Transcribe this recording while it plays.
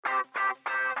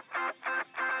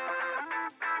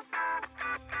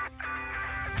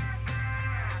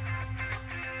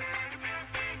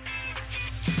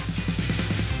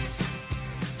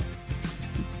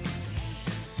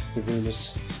The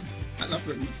rumours. I love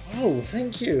rumours. Oh,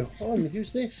 thank you.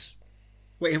 Who's this?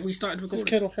 Wait, have we started This recording? is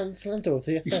Colonel Hans Lando of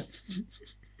the SS.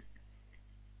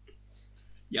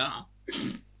 Yeah.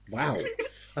 Wow.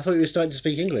 I thought you were starting to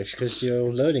speak English because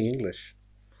you're learning English.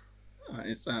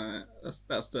 It's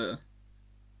that's the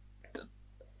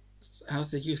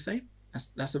how's it you say?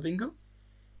 That's a bingo?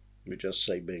 We just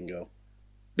say bingo.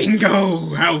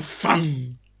 Bingo! How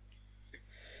fun!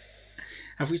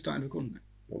 Have we started recording it?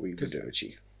 What we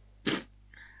dirty.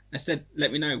 I said,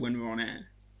 let me know when we're on air.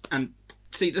 And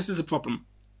see, this is a problem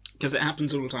because it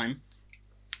happens all the time.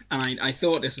 And I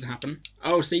thought this would happen.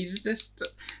 Oh, see,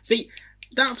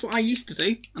 that's what I used to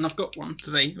do. And I've got one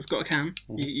today. I've got a can.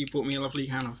 You bought me a lovely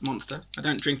can of Monster. I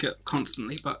don't drink it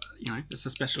constantly, but, you know, it's a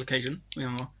special occasion. We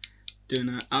are doing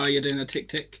a... Oh, you're doing a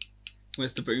tick-tick.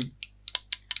 Where's the broom?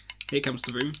 Here comes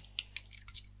the broom.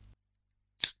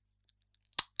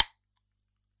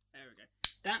 There we go.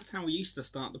 That's how we used to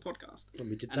start the podcast. And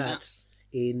we did that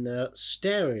in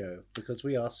stereo because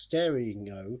we are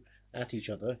stereoing at each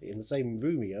other in the same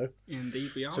roomio.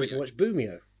 Indeed, we are. So we can watch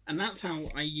Boomio. And that's how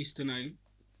I used to know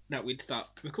that we'd start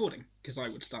recording, because I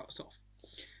would start us off.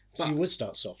 So you would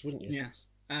start soft, wouldn't you? Yes.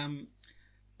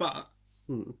 But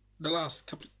the last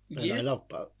couple of years... I love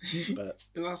but.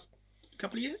 The last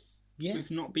couple of years? Yeah.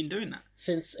 We've not been doing that.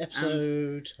 Since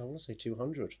episode, I want to say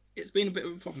 200. It's been a bit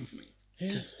of a problem for me.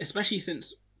 Yeah. Especially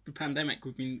since the pandemic,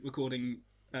 we've been recording...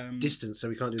 distance, so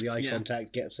we can't do the eye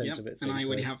contact, get a sense of it. And I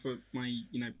already have my,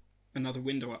 another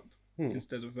window up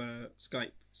instead of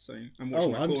Skype. So I'm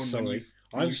watching I'm sorry.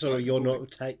 I'm sorry you're not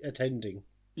attending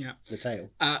the tale.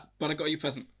 But I got you a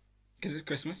present. Because it's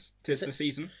Christmas. 'Tis the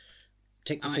season.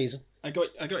 Tick the season. I got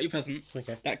you a present.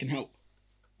 Okay. That can help.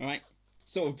 Alright?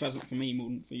 Sort of a present for me more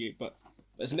than for you, but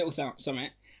it's a little something.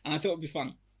 And I thought it'd be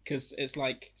fun. Because it's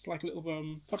like a little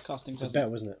podcasting present. It's a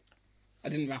bell, isn't it? I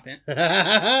didn't wrap it.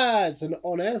 It's an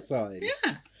on-air sign.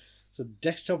 Yeah. It's a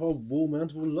desktop or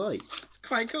wall-mountable light. It's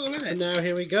quite cool, isn't it? So now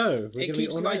here we go. It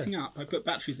keeps lighting up. I put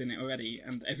batteries in it already,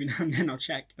 and every now and then I'll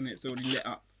check, and it's already lit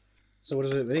up. So what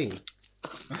does it mean?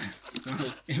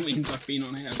 Well, it means I've been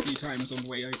on air a few times on the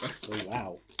way over. Oh,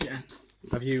 wow. Yeah.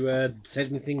 Have you said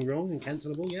anything wrong and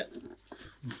cancelable yet?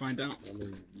 We'll find out. I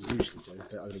mean, you usually do,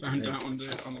 but only Found out on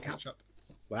the catch-up.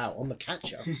 Wow, on the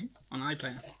catch-up? On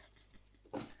iPlayer.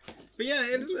 But yeah,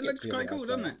 it looks quite cool,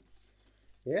 doesn't it?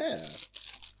 Yeah.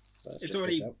 It's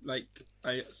already,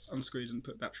 I unscrewed and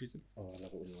put batteries in. Oh, I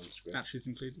love it when you unscrew. Batteries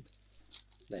included.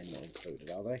 They're not included,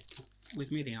 are they?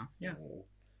 With me they are, yeah. Oh.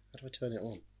 How do I turn it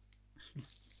on?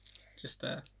 Just,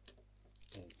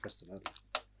 press the button.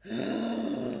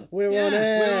 We're on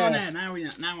air! We're on air, now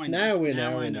I know. Now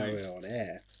we're on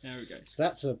air. There we go. So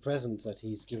that's a present that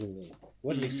he's given me.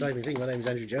 What an exciting thing. My name is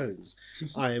Andrew Jones.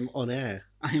 I am on air.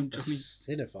 I am A Johnny.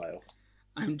 cinephile.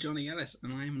 I am Johnny Ellis,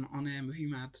 and I am an on-air movie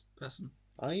mad person.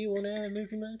 Are you on air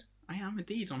movie mad? I am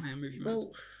indeed on-air movie mad.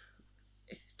 Well,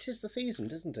 it is the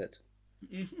season, isn't it?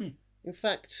 Mm-hmm. In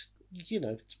fact,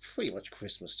 it's pretty much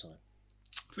Christmas time.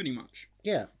 Pretty much.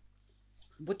 Yeah.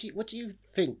 What do you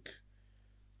think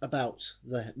about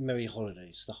the merry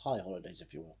holidays, the high holidays,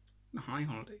 if you will? The high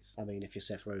holidays. I mean, if you're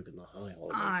Seth Rogen, the high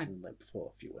holidays from the night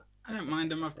before, if you were. I don't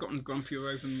mind them. I've gotten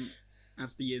grumpier over them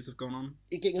as the years have gone on.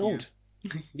 You're getting old.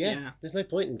 Yeah. There's no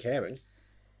point in caring.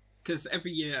 Because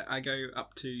every year I go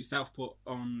up to Southport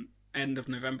on end of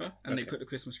November and they put the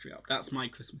Christmas tree up. That's my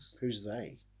Christmas. Who's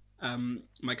they?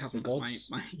 My cousins. The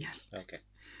gods? Yes. Okay.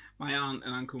 My aunt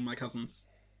and uncle, my cousins.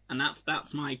 And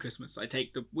that's my Christmas. I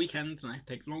take the weekend and I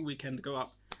take the long weekend to go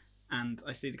up and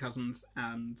I see the cousins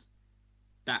and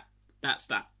that's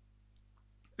that.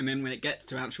 And then when it gets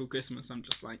to actual Christmas, I'm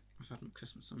just like, I've had my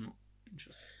Christmas, I'm not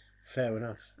interested. Fair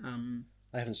enough.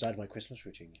 I haven't started my Christmas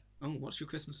routine yet. Oh, what's your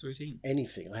Christmas routine?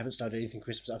 Anything. I haven't started anything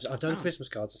Christmas. I've done Christmas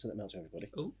cards. I sent them out to everybody.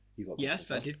 Oh, you got?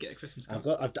 Yes, I did get a Christmas card.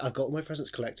 I've got all my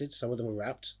presents collected. Some of them are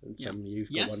wrapped, and some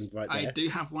you've got one right there. I do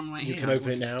have one right here. You can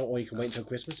open it now, or you can wait until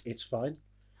Christmas. It's fine.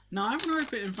 No, I'm going to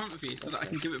open it in front of you so that I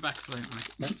can give it back if I don't like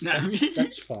it.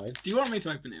 That's fine. Do you want me to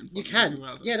open it? You can.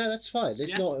 Yeah, no, that's fine.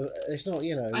 It's not.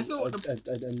 I thought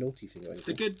a naughty thing or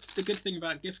anything. The good thing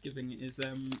about gift giving is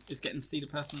getting to see the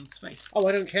person's face. Oh,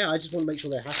 I don't care. I just want to make sure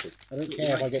they're happy. I don't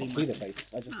care if I get to see their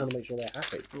face. I just want to make sure they're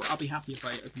happy. Well, I'll be happy if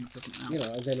I open the present now.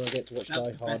 And then I get to watch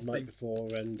Die Hard night before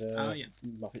and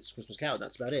Muppets Christmas Carol.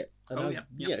 That's about it. And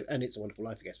and It's a Wonderful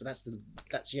Life, I guess. But that's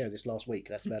this last week.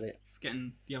 That's about it.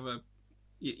 Forgetting the other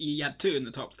You had 2 in the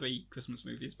top 3 Christmas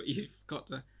movies, but you've got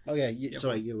the... Oh yeah, Yeah,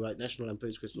 sorry, you're right. National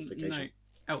Lampoon's Christmas No, Vacation.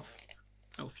 Elf.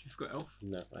 You've got Elf.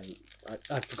 No,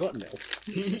 I've forgotten Elf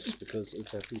because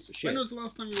it's a piece of shit. When was the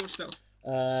last time you watched Elf?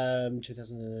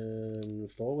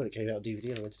 2004 when it came out on DVD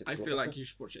and I rented it. I from feel like Blockbuster. you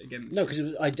should watch it again. No,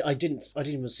 because I didn't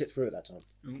even sit through it that time.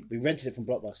 Mm. We rented it from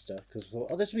Blockbuster because we thought,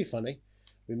 oh, this will be funny.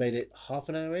 We made it half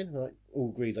an hour in. We're like, all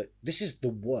agreed that this is the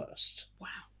worst. Wow.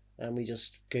 And we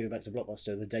just gave it back to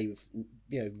Blockbuster the day,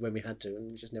 when we had to,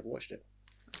 and we just never watched it.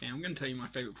 Okay, I'm going to tell you my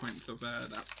favourite points of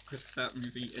that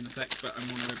movie in a sec, but I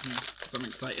want to open this because I'm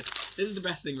excited. This is the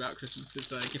best thing about Christmas, is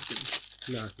gifting.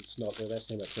 No, it's not. The best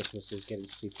thing about Christmas is getting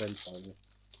to see friends finally.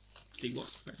 See what,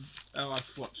 friends? Oh,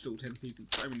 I've watched all 10 seasons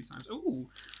so many times. Oh,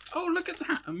 look at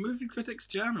that! A movie critic's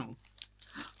journal.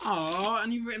 Oh,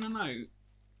 and you've written a note.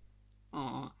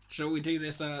 Oh, shall we do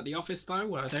this The Office style,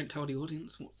 where I don't tell the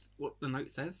audience what the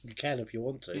note says? You can if you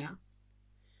want to. Yeah.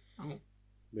 Oh,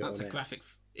 We're that's on a it. graphic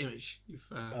image.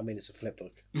 I mean, it's a flip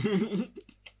book.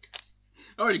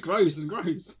 Oh, it grows and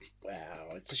grows. Wow,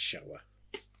 it's a shower.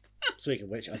 Speaking of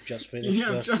which, I've just finished.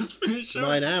 Yeah, I've just finished.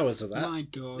 9 hours of that. My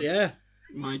God. Yeah.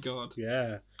 My God.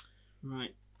 Yeah.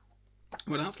 Right.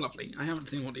 Well, that's lovely. I haven't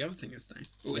seen what the other thing is though.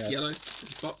 Oh, it's Yeah. yellow.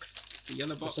 It's a box. It's a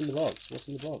yellow box. What's in the box? What's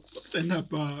in the box? What's in the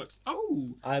box?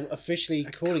 Oh, I'm officially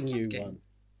A calling you card game. one.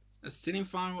 a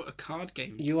cinephile, a card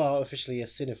game. You are officially a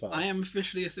cinephile. I am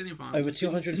officially a cinephile. Over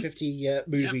 250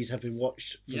 movies have been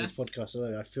watched for Yes. this podcast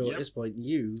alone. I feel Yep. at this point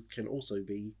you can also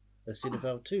be a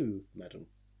cinephile too, madam.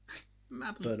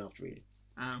 Madam. Burn after reading.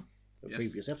 Oh, A yes,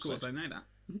 previous of course episode I know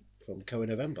that. from Cohen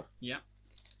November. Yeah.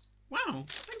 Wow,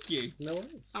 thank you. No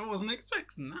worries. I wasn't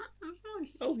expecting that. That's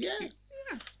nice. Oh, That's yeah. cute.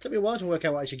 Yeah. Took me a while to work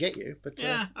out what I should get you, but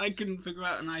Yeah, I couldn't figure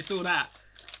out, and I saw that,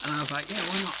 and I was like, yeah,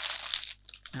 why not?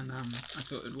 And I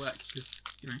thought it would work because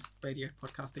radio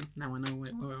podcasting. Now I know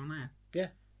we're on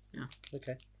air.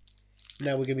 okay.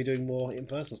 Now we're going to be doing more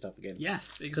in-person stuff again.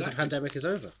 Yes, Because the exactly. pandemic is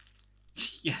over.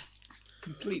 Yes,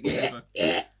 completely over.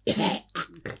 Well,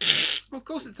 of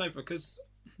course it's over because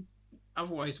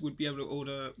otherwise we'd be able to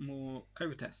order more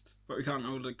COVID tests, but we can't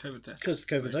order COVID tests Because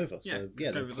COVID's so- over. Yeah, So, 'cause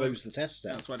yeah, they COVID's closed over. the tests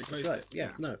down. That's why they closed right. it.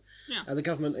 Yeah, no. Yeah. And the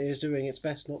government is doing its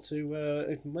best not to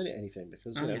implement anything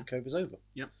because, Oh, yeah. COVID's over.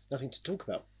 Yep. Nothing to talk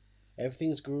about.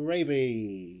 Everything's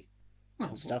gravy. Well,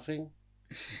 And stuffing.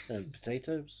 And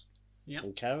potatoes. Yep.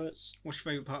 And carrots. what's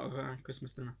your favourite part of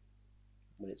Christmas dinner?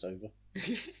 When it's over.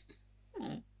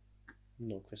 Oh,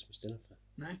 Not Christmas dinner.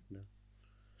 no?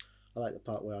 I like the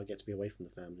part where I get to be away from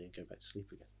the family and go back to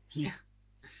sleep again. Yeah.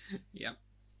 Yep.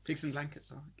 Pigs and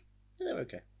blankets, I like. Yeah, they're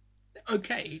okay.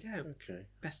 Okay, yeah. Okay.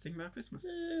 Best thing about Christmas.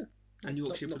 Yeah, And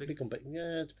Yorkshire not big puddings. on bacon.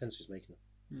 Yeah, it depends who's making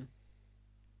them.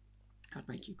 I'd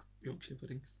make you Yorkshire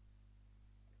puddings.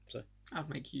 Sorry? I'd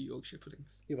make you Yorkshire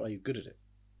puddings. Yeah, but are you good at it?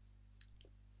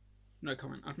 No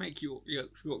comment. I'd make you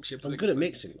Yorkshire puddings. I'm good at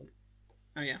mixing them.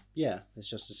 Oh, yeah. Yeah, it's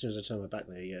just as soon as I turn my back,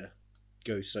 they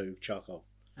go so charcoal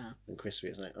Ah. and crispy.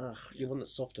 It's like, Yeah. you want that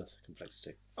softer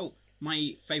complexity.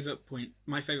 My favourite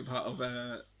part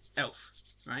of Elf,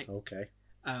 right? Okay.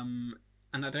 And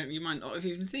you might not have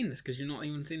even seen this because you've not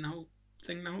even seen the whole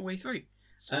thing the whole way through.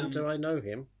 Santa, I know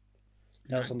him.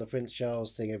 That's No. on the Prince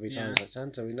Charles thing every time. Yeah. It's like,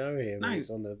 Santa, we know him. No, He's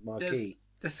on the marquee.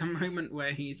 There's a moment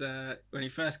where he's when he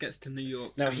first gets to New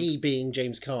York. Now, he being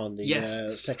James Caan, the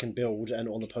Yes. second build and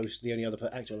on the poster, the only other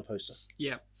actor on the poster.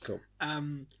 Yeah. Cool.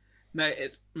 No,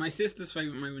 it's my sister's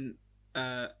favourite moment.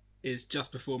 Is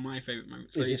just before my favourite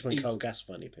moment. So Is this when he's- Carl Gas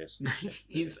finally appears?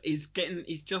 he's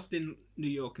just in New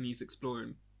York and he's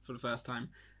exploring for the first time,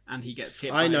 and he gets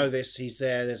hit. I by know this. He's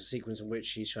there. There's a sequence in which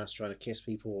he's just trying to kiss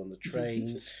people on the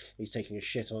trains. He's taking a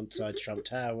shit on side Trump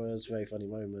Towers. Very funny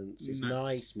moments. It's No.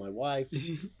 nice. My wife.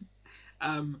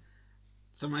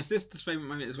 So my sister's favourite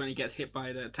moment is when he gets hit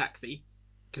by the taxi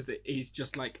because he's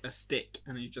just like a stick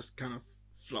and he just kind of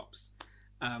flops.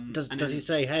 Does and he then-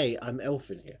 say, "Hey, I'm Elf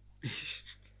in here"?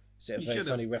 Is it a You very should've.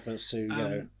 funny reference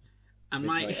to and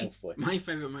Midnight Elf Boy? my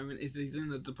favourite moment is he's in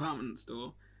the department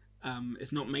store.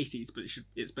 It's not Macy's, but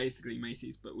it's basically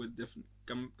Macy's, but with different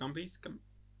gumbies,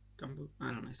 gumbo,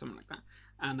 I don't know, something like that.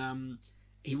 And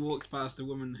he walks past a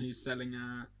woman who's selling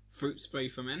fruit spray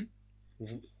for men.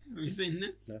 Mhm. Have you seen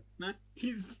this? No.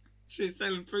 She's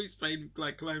selling fruit spray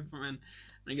like cologne for men,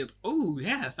 and he goes, "Oh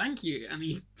yeah, thank you," and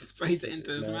he sprays it Puts it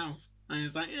into in his his mouth, and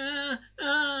he's like,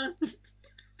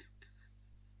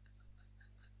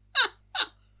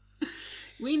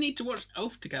 We need to watch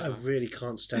Elf I together. really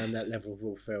can't stand that level of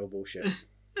Will Ferrell bullshit.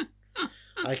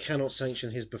 I cannot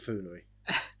sanction his buffoonery.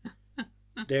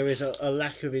 There is a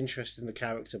lack of interest in the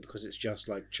character because it's just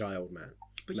like child man.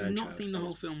 But you've Man not child, seen the and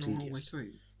whole it's film the whole way tedious.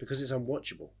 through. Because it's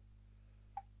unwatchable.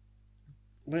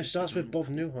 when it starts with Bob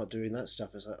Newhart doing that stuff,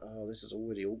 it's like, oh, this is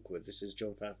already awkward. This is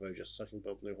John Favreau just sucking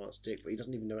Bob Newhart's dick, but he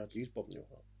doesn't even know how to use Bob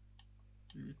Newhart.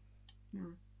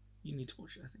 Well, you need to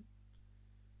watch it, I think.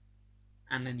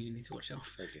 And then you need to watch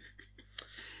Elf. Thank you.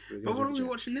 But what are we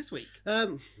watching this week?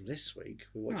 This week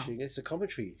we're watching. It's a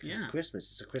commentary. Yeah. It's Christmas.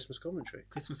 It's a Christmas commentary.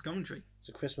 Christmas commentary. It's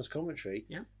a Christmas commentary.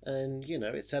 Yeah. And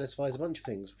it satisfies a bunch of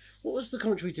things. What was the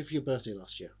commentary you did for your birthday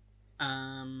last year?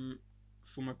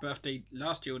 For my birthday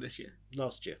last year or this year?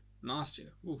 Last year. Last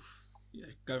year. Oof. Yeah,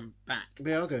 going back.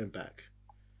 We are going back.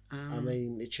 I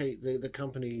mean, it changed. The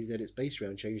company that it's based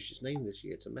around changed its name this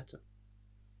year to Meta.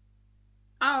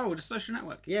 Oh, the Social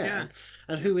Network. Yeah.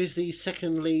 And who is the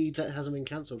second lead that hasn't been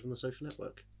cancelled from the Social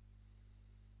Network?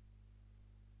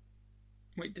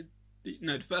 Wait,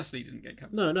 the first lead didn't get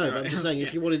cancelled. No, but I'm just saying,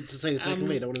 if you wanted to say the second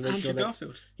lead, I wanted to make sure that...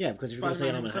 Garfield. Yeah, because if you're going to say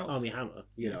Spider-Man Armie Hammer,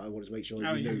 I wanted to make sure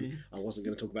Oh, you yeah, knew yeah. I wasn't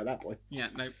going to talk about that boy. Yeah,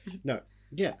 no. No.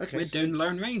 Yeah, okay. We're doing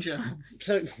Lone Ranger.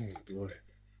 So,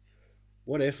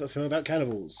 what if a film about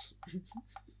cannibals?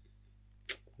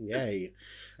 Yay.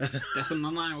 Death on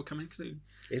the Nile coming soon.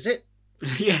 Is it?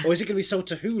 Yeah. Or is it going to be sold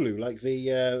to Hulu, like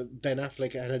the Ben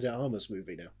Affleck Ana de Armas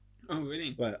movie now? Oh,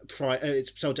 really? Well,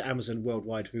 it's sold to Amazon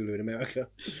worldwide, Hulu in America.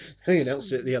 They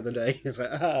announced it the other day. It's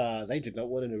like, they did not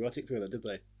want an erotic thriller, did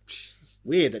they?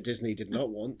 Weird that Disney did not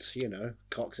want,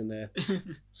 cocks in their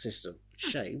system.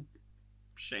 Shame.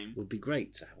 Shame. Would be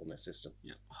great to have on their system.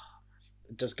 Yeah.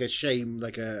 It does get Shame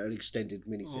like an extended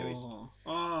miniseries.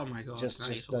 Oh my god.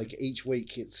 Just like each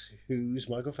week, it's who's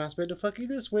Michael Fassbender fucking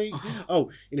this week?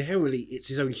 Oh, inherently, it's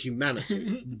his own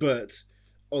humanity, but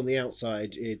on the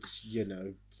outside, it's I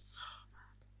love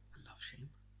Shame.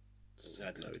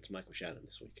 I don't know, it's Michael Shannon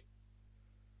this week.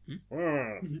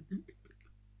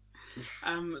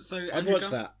 So I'd watch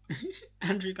that.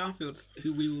 Andrew Garfield's,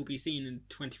 who we will be seeing in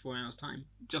 24 hours time,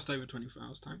 just over 24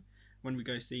 hours time, when we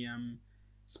go see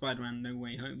Spider-Man No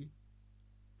Way Home,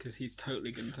 because he's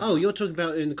totally going to... Oh, you're talking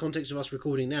about in the context of us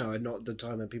recording now and not the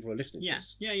time that people are listening to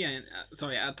this? Yeah.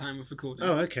 Sorry, at time of recording.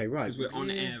 Oh, okay, right. Because we're on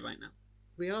air right now.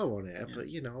 We are on air, but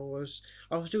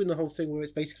I was doing the whole thing where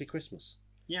it's basically Christmas.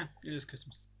 Yeah, it is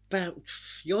Christmas. But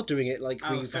you're doing it like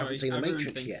we haven't seen The I've ruined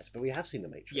Matrix things. yet, but we have seen The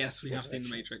Matrix. Yes, we have seen The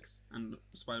Matrix and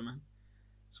Spider-Man.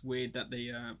 It's weird that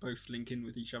they both link in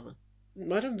with each other.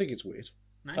 I don't think it's weird.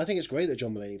 No? I think it's great that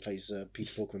John Mulaney plays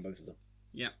Peter Porker in both of them.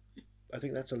 Yeah. I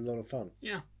think that's a lot of fun.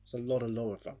 Yeah. It's a lot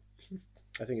of fun.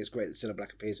 I think it's great that Cilla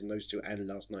Black appears in those two and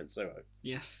Last Night in Soho.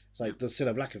 Yes. It's like the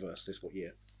Cilla Blackiverse this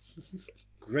year.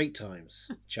 Great times.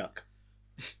 Chuck.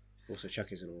 Also,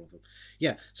 Chuck is in all of them.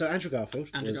 Yeah, so Andrew Garfield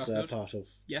was part of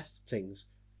things.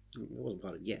 It wasn't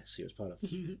part of Yes, he was part of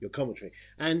your commentary.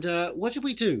 And what did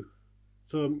we do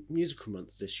for Musical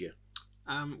Month this year?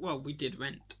 Well, we did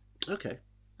Rent. Okay.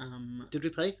 Did we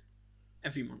pay?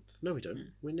 Every month. No, we don't. Yeah.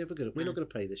 We're not going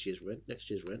to pay this year's rent, next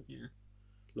year's rent. Yeah.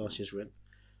 Last year's rent.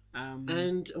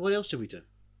 And what else did we do?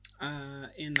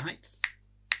 In the Heights.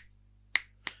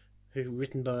 Who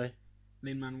written by?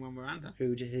 Lin-Manuel Miranda.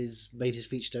 Who made his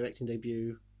feature directing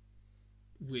debut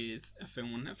with a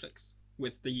film on Netflix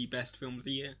with the best film of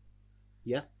the year.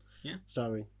 Yeah. Yeah.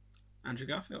 Starring Andrew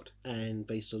Garfield. And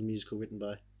based on a musical written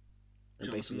by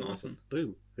and based on the Larson.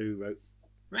 Boom. Who wrote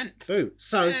Rent. Boom.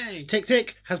 So Hey. Tick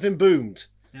Tick has been boomed.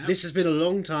 Yep. This has been a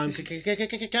long time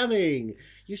coming.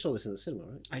 You saw this in the cinema,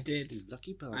 right? I did. You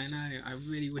lucky bastard. I know. I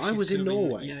really wish I was in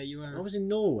Norway. Yeah, you were. I was in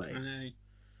Norway. I know.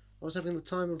 I was having the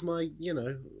time of my,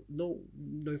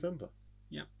 November.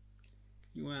 Yep.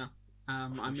 You were.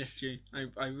 I missed you.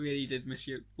 I really did miss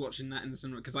you watching that in the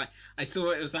cinema because I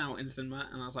saw it was out in the cinema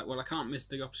and I was like, well, I can't miss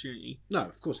the opportunity. No,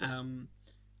 of course not.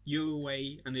 You were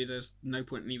away and there's no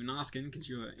point in even asking because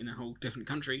you were in a whole different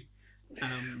country.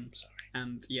 I'm sorry.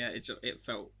 And yeah, it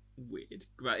felt weird,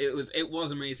 but it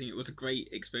was amazing. It was a great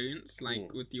experience,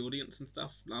 with the audience and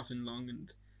stuff, laughing along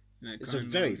and. It's a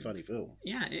very funny film.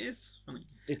 Yeah, it is funny.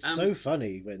 It's so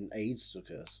funny when AIDS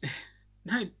occurs.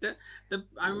 No,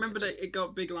 I remember that it got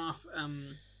a big laugh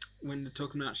when they're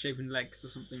talking about shaving legs or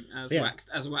something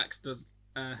as Wax does.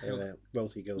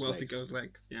 Wealthy Girls'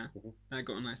 Legs. Yeah, that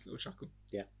got a nice little chuckle.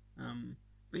 Yeah.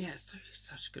 But yeah, it's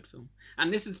such a good film,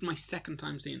 and this is my second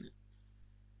time seeing it.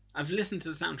 I've listened to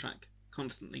the soundtrack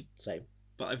constantly. Same.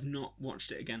 But I've not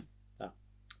watched it again. Oh,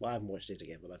 well, I haven't watched it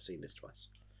again, but I've seen this twice.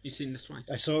 You've seen this twice?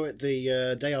 I saw it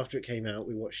the day after it came out.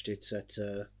 We watched it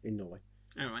in Norway.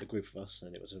 Oh, right. A group of us,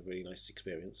 and it was a really nice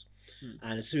experience.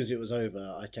 And as soon as it was over,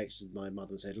 I texted my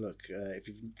mother and said, look, if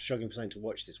you're struggling for something to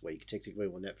watch this week, Tick Tick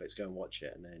Boom on Netflix, go and watch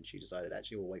it. And then she decided,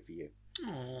 actually, we'll wait for you.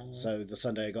 Aww. So the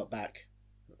Sunday I got back,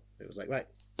 it was like, right,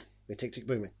 we're Tick Tick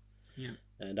Booming. Yeah.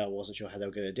 And I wasn't sure how they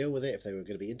were going to deal with it, if they were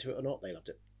going to be into it or not. They loved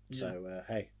it. Yeah. So,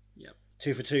 hey. Yep.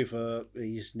 2 for 2 for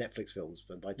these Netflix films.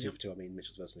 But by 2 for 2, I mean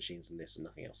Mitchell's vs. Machines and this and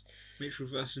nothing else.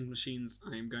 Mitchell's vs. Machines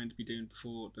I am going to be doing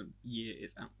before the year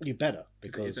is out. You better,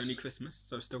 because it's only Christmas,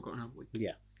 so I've still got another week.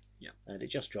 Yeah. Yeah. And it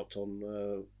just dropped on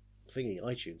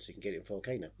iTunes, so you can get it in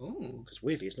 4K now. Oh. Because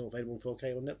weirdly, it's not available in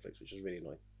 4K on Netflix, which is really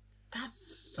annoying.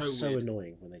 That's so weird.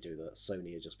 Annoying when they do that.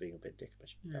 Sony are just being a bit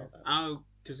dickish about that. Oh,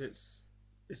 because it's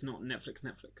not Netflix.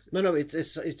 No,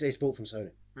 it's bought from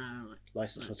Sony. Right.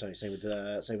 Licensed from Sony.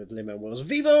 Same with Lin-Manuel's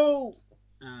Vivo.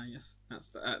 Yes,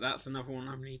 that's another one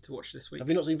I need to watch this week. Have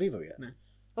you not seen Vivo yet? No.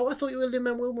 Oh, I thought you were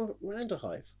Lin-Manuel Miranda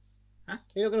Hive. Huh?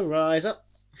 You're not going to rise up.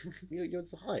 you're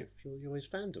the Hive. You're his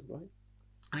fandom, right?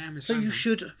 I am his So fandom. you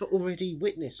should have already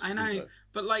witnessed. I know, Vivo.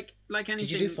 but like anything.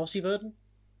 Did you do Fosse Verdon?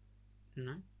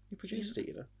 No. You produced it,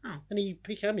 you know. Oh. And he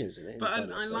cameos in it. But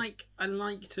I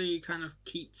like to kind of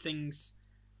keep things.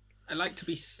 I like to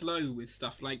be slow with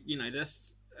stuff. Like, you know,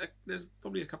 there's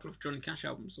probably a couple of Johnny Cash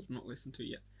albums I've not listened to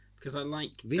yet because I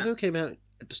like. Vivo came out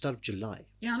at the start of July.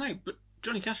 Yeah, I know, but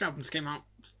Johnny Cash albums came out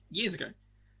years ago.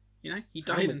 You know, he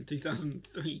died in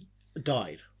 2003.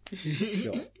 Died.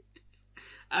 Sure.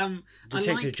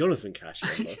 Detective Jonathan Cash.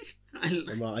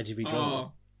 On my ITV drama.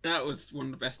 Oh, that was one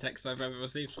of the best texts I've ever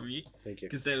received from you. Thank you.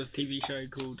 Because there was a TV show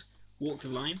called Walk the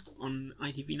Line on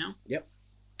ITV now. Yep.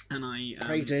 And I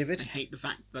David. I hate the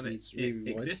fact that it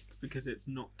exists because it's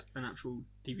not an actual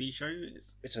TV show.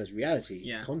 It's a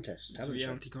reality contest. It's a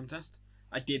reality contest.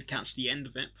 I did catch the end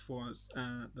of it before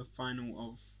the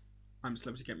final of I'm a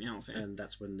Celebrity, Get Me Out of Here. And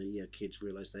that's when the kids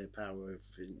realise their power of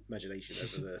imagination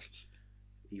over the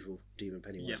evil demon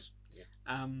Pennywise.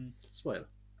 Yeah. Spoiler.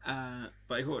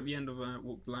 But I caught at the end of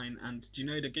Walk the Line, and do you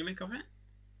know the gimmick of it?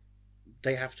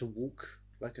 They have to walk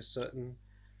like a certain.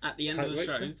 At the end of the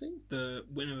show, the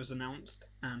winner is announced,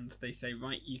 and they say,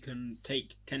 right, you can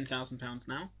take £10,000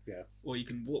 now, or you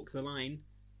can walk the line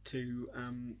to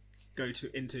go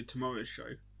into tomorrow's show,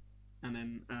 and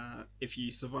then if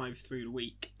you survive through the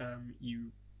week,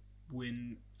 you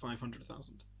win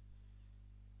 500,000.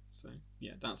 So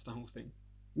yeah, that's the whole thing.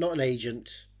 Not an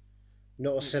agent,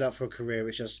 not a set up for a career.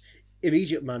 It's just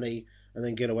immediate money. And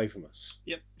then get away from us.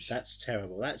 Yep. That's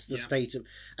terrible. That's the state of...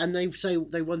 And they say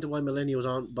they wonder why millennials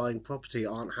aren't buying property,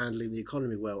 aren't handling the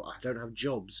economy well, don't have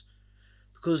jobs.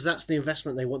 Because that's the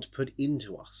investment they want to put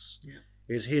into us. Yeah.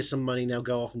 Is here's some money, now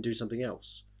go off and do something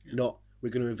else. Yeah. Not, we're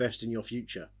going to invest in your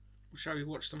future. Shall we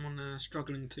watch someone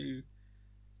struggling to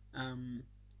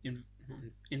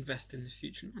invest in the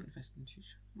future? Not invest in the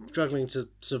future. Struggling to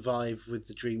survive with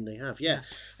the dream they have.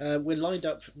 Yes. We're lined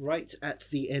up right at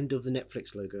the end of the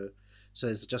Netflix logo. So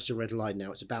there's just a red line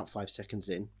now. It's about 5 seconds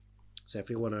in. So if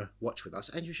you want to watch with us,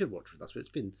 and you should watch with us, but it's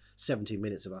been 17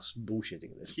 minutes of us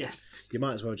bullshitting this. Yes. You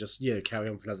might as well just carry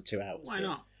on for another 2 hours. Why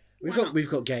not? We've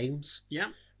got games. Yeah.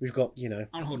 We've got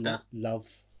I'll hold that. Love.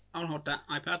 I'll hold that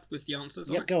iPad with the answers.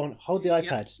 Yep. Go on. Hold the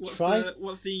iPad. Yep. Try.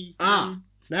 What's the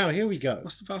now here we go.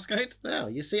 What's the passcode? Now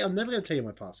you see, I'm never going to tell you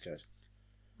my passcode.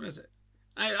 What is it?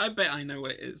 I bet I know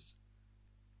what it is.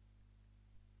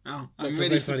 Oh, I'm That's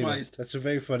really surprised. That's a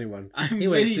very funny one. I'm he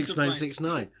really went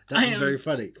 6969. That's very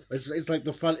funny. It's like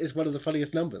it's one of the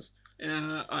funniest numbers.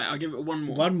 I'll give it one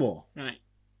more. One more. Right.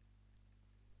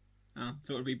 Oh,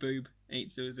 thought it'd be boob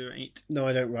 8008. No,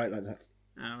 I don't write like that.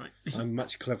 All right. I'm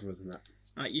much cleverer than that.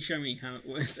 All right, you show me how it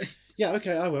was. Yeah,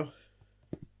 okay, I will.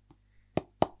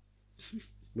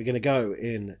 We're gonna go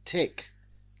in tick,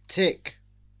 tick,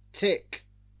 tick,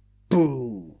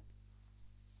 boom.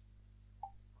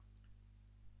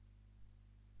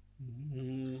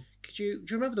 Do you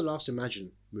remember the last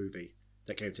Imagine movie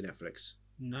that came to Netflix?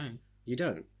 No. You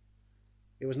don't?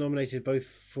 It was nominated both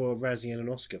for a Razzie and an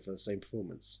Oscar for the same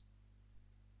performance.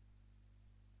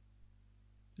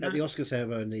 No. At the Oscar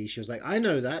ceremony, she was like, I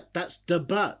know that. That's the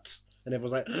butt. And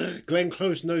everyone was like, Glenn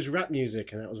Close knows rap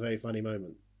music. And that was a very funny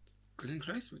moment. Glenn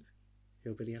Close movie?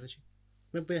 Hillbilly Elegy.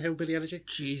 Remember Hillbilly Elegy?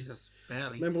 Jesus,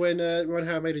 barely. Remember when Ron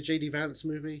Howard made a J.D. Vance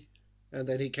movie? And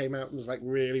then he came out and was like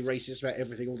really racist about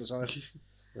everything all the time.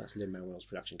 That's Lin-Manuel's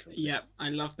production company. Yeah, I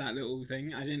loved that little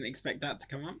thing. I didn't expect that to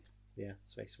come up. Yeah,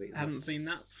 it's very sweet. I hadn't seen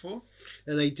that before.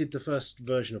 And they did the first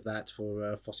version of that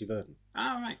for Fosse Verdon.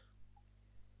 Oh, right.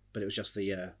 But it was just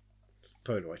the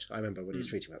Polaroid. I remember when he was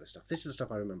tweeting about this stuff. This is the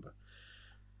stuff I remember.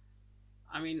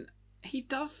 I mean, he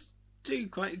does do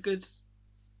quite a good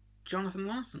Jonathan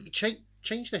Larson.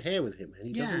 Change the hair with him, and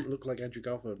he doesn't look like Andrew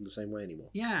Garfield in the same way anymore.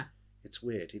 Yeah. It's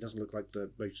weird. He doesn't look like the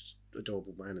most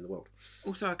adorable man in the world.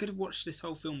 Also, I could have watched this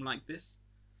whole film like this.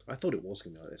 I thought it was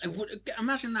going to be like this.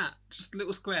 Imagine that. Just a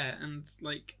little square and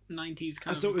like 90s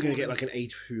kind of... I thought we were going to get like an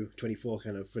A24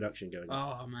 kind of production going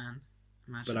on. Oh, man.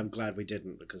 Imagine. But I'm glad we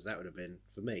didn't, because that would have been,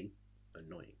 for me,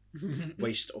 annoying.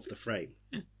 Waste of the frame.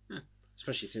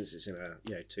 especially since it's in a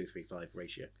 2-3-5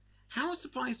 ratio. How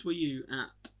surprised were you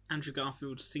at Andrew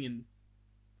Garfield singing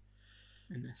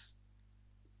in this?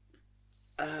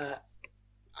 I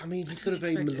mean, he's got a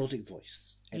very melodic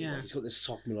voice. Anyway, he's got this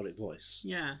soft melodic voice.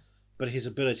 Yeah. But his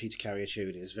ability to carry a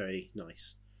tune is very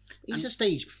nice. He's a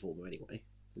stage performer anyway,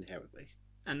 inherently.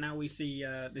 And now we see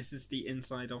this is the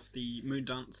inside of the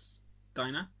Moondance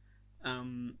Diner.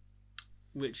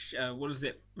 Which, what does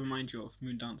it remind you of,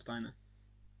 Moondance Diner?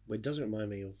 Well, it doesn't remind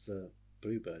me of the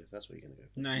Bluebird, if that's what you're going to go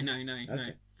for.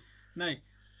 No. No.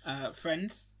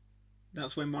 Friends.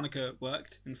 That's where Monica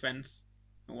worked in Friends.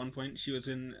 At one point, she was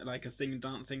in like a singing,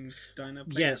 dancing diner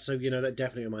place. Yeah, so that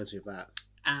definitely reminds me of that.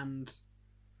 And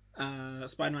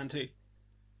Spider-Man 2.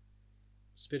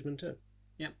 Spider-Man 2.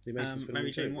 Yep. The Amazing Spider-Man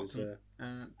Mary Jane 2 Watson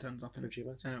turns up and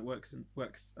works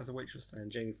as a waitress.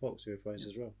 And Jamie Foxx, who reprises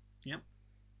as well. Yep.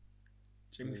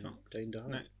 Jamie Foxx. Dane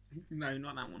DeHaan. No,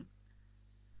 not that one.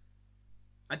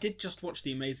 I did just watch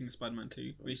The Amazing Spider-Man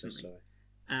 2 recently. So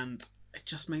and it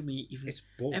just made me even... It's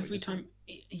boring, every time...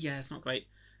 Yeah, it's not great.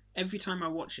 Every time I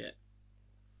watch it,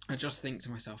 I just think to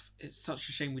myself, it's such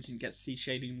a shame we didn't get to see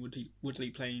Shailene Woodley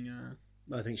playing...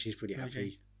 I think she's pretty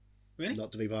happy really?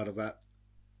 Not to be part of that.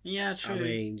 Yeah, true. I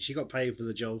mean, she got paid for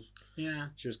the job. Yeah.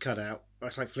 She was cut out.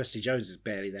 It's like Felicity Jones is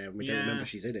barely there and we don't remember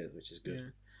she's in it, which is good.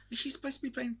 Yeah. Is she supposed to be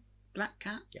playing Black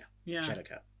Cat? Yeah. Shadow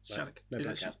Cat. No,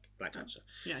 Black Cat. Black Cat.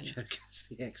 Yeah. Shadow Cat's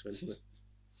the X-Men, isn't it?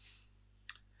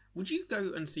 Would you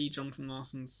go and see Jonathan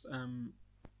Larson's...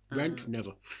 Rent?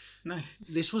 Never. No.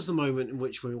 This was the moment in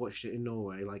which when we watched it in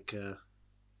Norway, in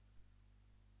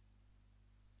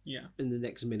the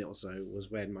next minute or so, was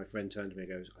when my friend turned to me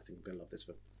and goes, I think I'm going to love this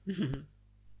film. It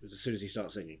was as soon as he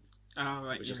started singing. Oh,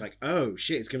 right. It was just like, oh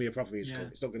shit, it's going to be a proper musical.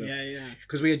 It's not going to... Yeah.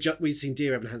 Because we'd seen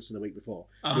Dear Evan Hansen the week before,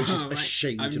 which is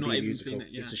ashamed to be a musical.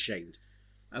 It's ashamed.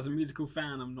 As a musical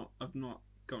fan, I've not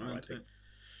gotten around to it.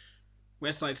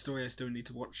 West Side Story, I still need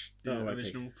to watch the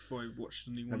original before I watch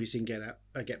the new one. Have you seen Get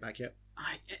Back yet?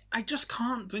 I just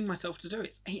can't bring myself to do it.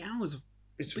 It's 8 hours of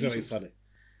It's Beatles. very funny.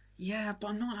 Yeah, but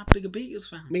I'm not that big a Beatles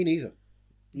fan. Me neither.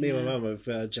 Me and my mum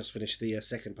have just finished the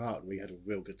second part and we had a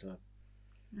real good time.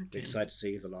 Okay. Excited to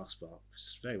see the last part.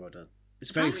 It's very well done.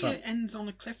 It's very fun. It ends on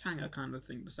a cliffhanger kind of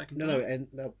thing, the second part. No,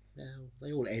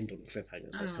 they all end on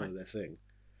cliffhangers. That's kind of their thing.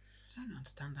 I don't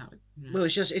understand how it... Well,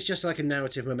 it's just like a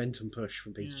narrative momentum push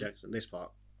from Peter Jackson. This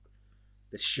part.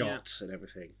 This shot and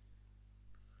everything.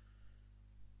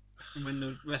 And when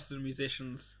the rest of the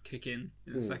musicians kick in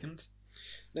a second.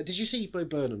 Now, did you see Bo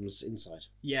Burnham's Inside?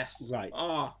 Yes. Right.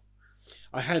 Oh.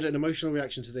 I had an emotional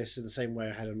reaction to this in the same way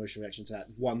I had an emotional reaction to that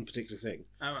one particular thing.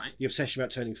 Oh, right. The obsession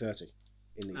about turning 30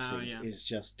 in these things is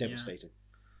just devastating.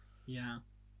 Yeah.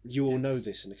 You all know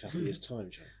this in a couple of years' time,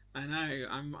 Joe. I know.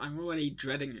 I'm already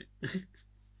dreading it.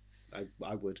 I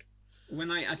would.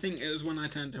 I think it was when I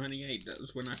turned 28 that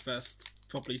was when I first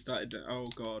properly started to, oh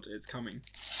god, it's coming.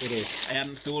 It is. I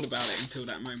hadn't thought about it until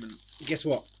that moment. Guess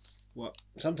what? What?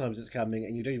 Sometimes it's coming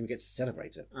and you don't even get to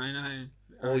celebrate it. I know.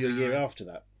 Or your year after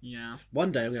that. Yeah.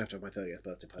 One day I'm going to have my 30th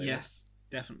birthday party. Yes,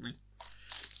 definitely.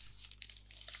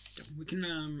 We can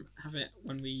have it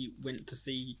when we went to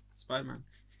see Spider-Man.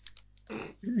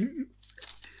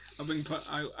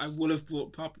 I would have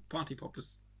brought party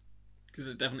poppers. Because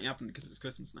it definitely happened because it's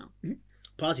Christmas now.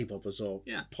 Party poppers or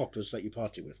poppers that you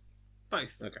party with?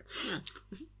 Both. Okay. Yeah.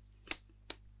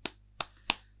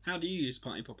 How do you use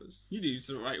party poppers? You do it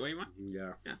the right way, right?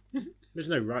 Yeah. There's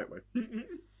no right way.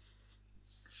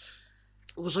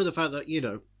 Also the fact that, he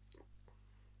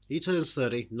turns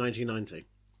 30, 1990.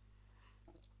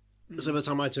 So by the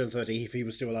time I turn 30, if he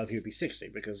was still alive, he would be 60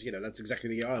 because, that's exactly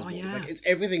the year I was born. Yeah. It's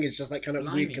everything is just like kind of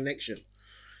weird connection.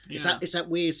 Yeah. It's that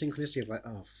weird synchronicity of like,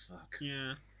 oh fuck.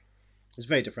 Yeah. It's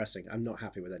very depressing. I'm not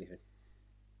happy with anything.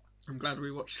 I'm glad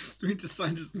we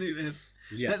decided to do this.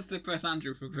 Yeah. Let's depress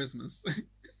Andrew for Christmas.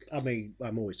 I mean,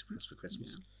 I'm always depressed for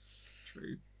Christmas. Yeah.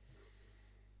 True.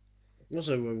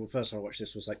 Also, the first time I watched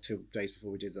this was like 2 days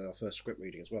before we did our first script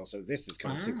reading as well. So this is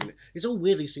kind of synchronicity. It's all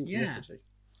weirdly synchronicity. Yeah.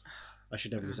 I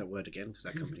should never use that word again because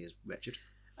that company is wretched.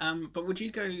 But would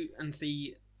you go and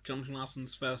see Jonathan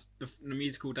Larson's first the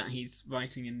musical that he's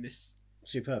writing in this?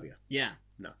 Superbia? Yeah.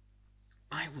 No.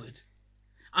 I would.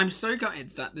 I'm so gutted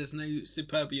that there's no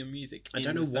Superbia music. I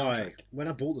don't know why. When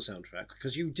I bought the soundtrack,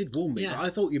 because you did warn me, but I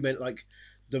thought you meant like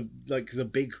the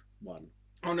big one.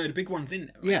 Oh no, the big one's in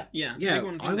there. Right? Yeah. The big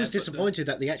one's in I was disappointed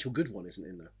that the actual good one isn't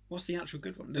in there. What's the actual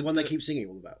good one? The one they keep singing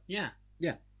all about. Yeah.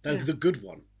 Yeah. The good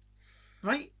one.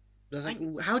 Right. Like,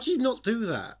 how do you not do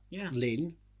that? Yeah.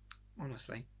 Lynn.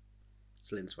 Honestly.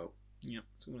 It's Lynn's fault. Yeah,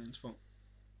 it's all Lynn's fault.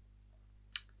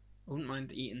 I wouldn't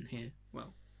mind eating here.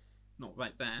 Well, not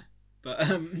right there. But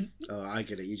oh, I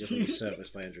get it. You just want to be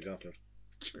serviced by Andrew Garfield.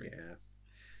 True. Yeah.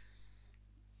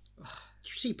 Did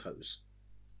you see Pose?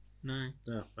 No.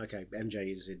 Oh, okay.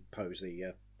 MJ is in Pose,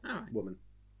 the woman.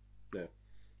 Yeah.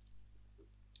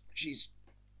 She's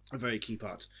a very key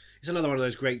part. It's another one of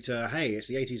those great, hey, it's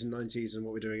the 80s and 90s and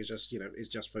what we're doing is just, is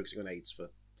just focusing on AIDS for...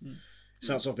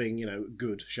 Starts off being,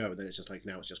 good show, and then it's just like,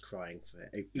 now it's just crying.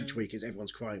 For each week is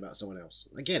everyone's crying about someone else.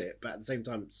 I get it, but at the same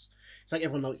time, it's like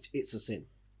everyone liked It's a Sin.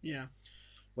 Yeah.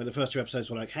 When the first 2 episodes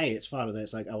were like, hey, it's fun, and then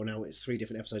it's like, oh, now it's 3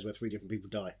 different episodes where 3 different people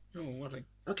die. Oh, lovely.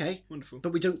 Okay. Wonderful.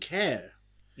 But we don't care.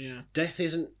 Yeah. Death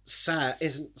isn't sad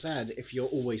if you're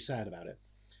always sad about it.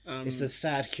 It's the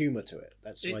sad humour to it.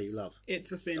 That's why you love.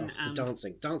 It's a Sin and...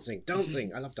 The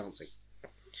dancing. I love dancing.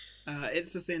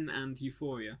 It's a Sin and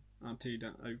Euphoria are 2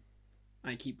 that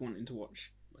I keep wanting to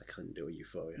watch. I couldn't do a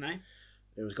Euphoria. No?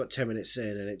 It was got 10 minutes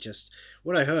in and it just...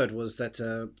 What I heard was that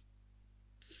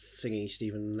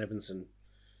Stephen Levinson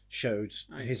showed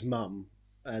his mum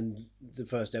and the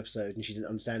first episode and she didn't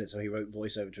understand it, so he wrote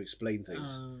voiceover to explain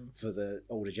things for the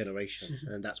older generation,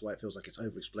 and that's why it feels like it's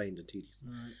over-explained and tedious.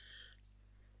 Right.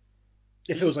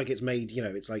 It feels like it's made,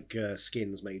 it's like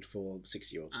Skins made for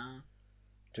 6-year-olds.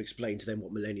 To explain to them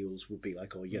what millennials would be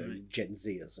like, or, Gen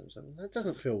Z or something. That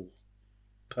doesn't feel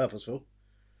purposeful.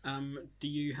 Do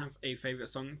you have a favourite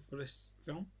song for this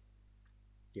film?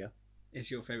 Yeah. Is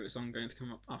your favourite song going to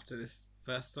come up after this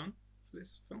first song for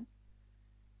this film?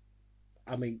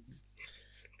 I mean,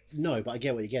 no, but I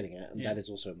get what you're getting at, and that is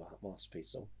also a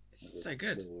masterpiece song. It's so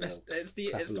good. It's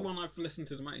the one I've listened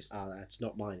to the most. That's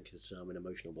not mine because I'm an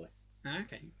emotional boy.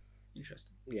 Okay,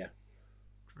 interesting. Yeah.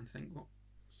 Trying to think what.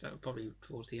 So probably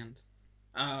towards the end.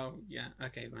 Oh yeah.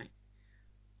 Okay, right.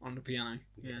 On the piano.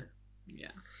 Yeah.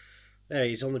 There,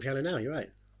 he's on the piano now. You're right.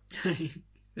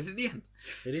 Is it the end?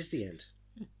 It is the end.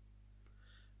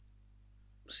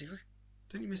 See, look.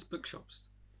 Don't you miss bookshops?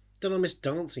 Don't I miss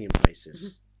dancing in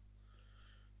places?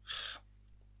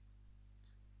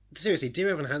 Seriously, Dear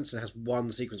Evan Hansen has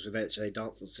one sequence where they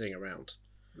dance and sing around.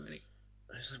 Really?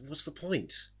 It's like, what's the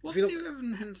point? What's Dear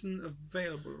Evan Hansen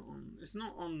available on? It's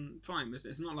not on Prime, is it?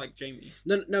 It's not like Jamie.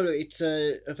 No, it's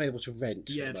available to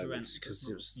rent. Yeah, to rent. Because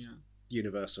it was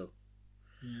Universal.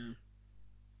 Yeah.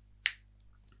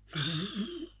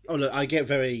 Oh, look, I get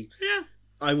very... Yeah.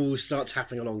 I will start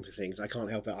tapping along to things. I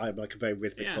can't help it. I'm like a very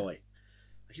rhythmic boy.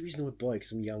 I keep using the word boy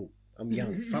because I'm young.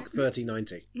 Fuck 30,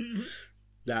 90.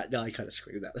 I kind of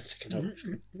screwed that the second time.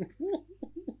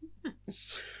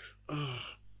 Oh.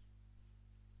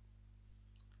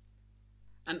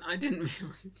 And I didn't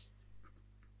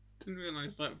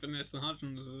realise that Vanessa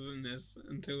Hudgens was in this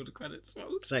until the credits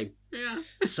rolled. Same. Yeah.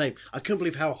 Same. I couldn't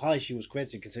believe how high she was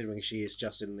credited considering she is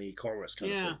just in the chorus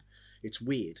kind of thing. It's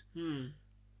weird.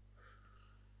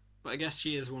 But I guess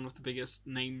she is one of the biggest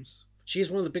names. She is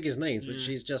one of the biggest names, but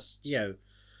she's just,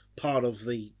 part of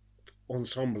the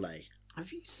ensemble.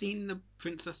 Have you seen the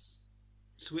Princess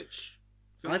Switch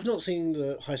films? I've not seen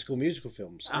the High School Musical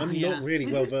films. I'm not really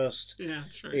well versed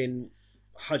in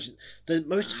Hudgens. The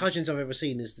most Hudgens I've ever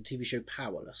seen is the TV show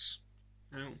Powerless.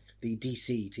 Oh. The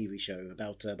DC TV show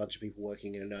about a bunch of people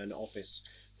working in an office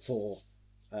for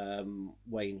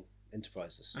Wayne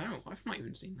Enterprises. Oh, I've not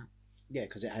even seen that. Yeah,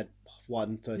 because it had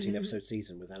one 13-episode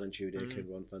season with Alan Tudyk and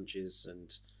Ron Funches and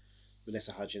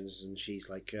Vanessa Hudgens, and she's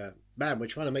like, man, we're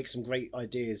trying to make some great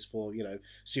ideas for,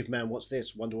 Superman wants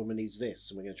this, Wonder Woman needs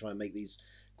this, and we're going to try and make these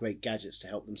great gadgets to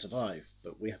help them survive,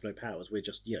 but we have no powers. We're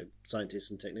just, scientists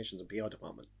and technicians and PR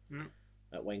department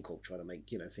at Wayne Corp trying to make,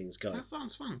 things go. That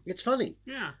sounds fun. It's funny.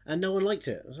 Yeah. And no one liked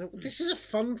it. I was like, this is a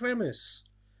fun premise.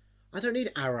 I don't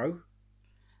need Arrow.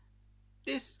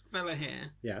 This fella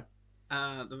here. Yeah.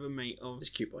 The roommate of... This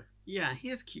cute boy. Yeah,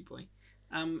 he is a cute boy.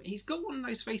 He's got one of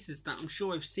those faces that I'm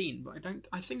sure I've seen, but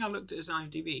I think I looked at his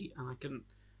IMDb and I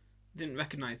didn't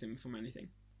recognise him from anything.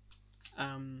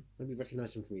 Maybe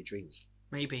recognise him from your dreams.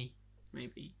 Maybe.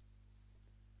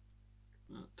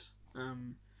 But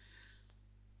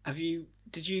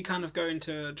did you kind of go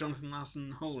into Jonathan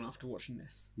Larson hole after watching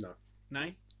this? No.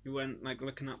 No? You weren't like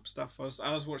looking up stuff.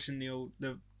 I was watching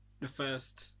the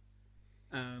first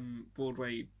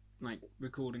Broadway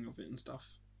recording of it and stuff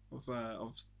of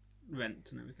Rent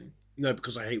and everything. No,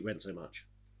 because I hate Rent so much.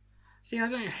 See, I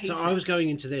don't hate it. So I was going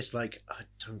into this like, I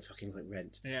don't fucking like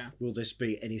Rent. Yeah. Will this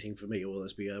be anything for me, or will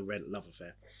this be a Rent love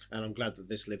affair? And I'm glad that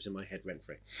this lives in my head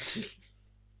rent-free.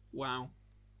 Wow.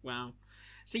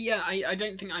 See, yeah, I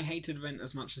don't think I hated Rent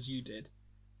as much as you did.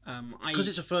 Because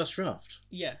it's a first draft.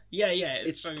 Yeah.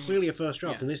 It's clearly a first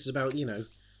draft, and this is about,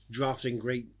 drafting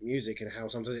great music and how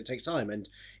sometimes it takes time. And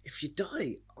if you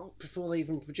die before they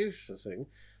even produce the thing,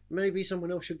 maybe someone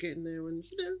else should get in there and,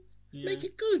 Make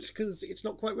it good, because it's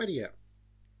not quite ready yet.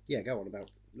 Yeah, go on about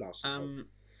Larson.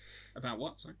 About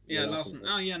what? Sorry. Yeah, Larson.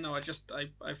 Oh yeah, no, I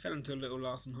fell into a little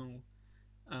Larson hole,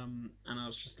 and I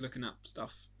was just looking up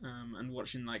stuff, and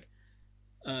watching like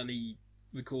early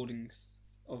recordings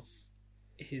of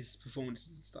his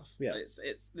performances and stuff. Yeah,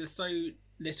 there's so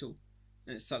little,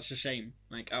 and it's such a shame.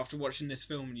 Like after watching this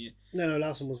film, No,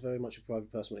 Larson was very much a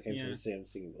private person when it came to his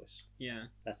singing voice. Yeah,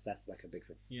 that's like a big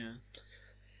thing. Yeah.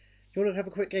 Do you want to have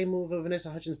a quick game of Vanessa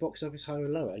Hudgens box office higher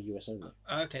and lower, US only?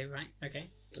 Okay, right, okay.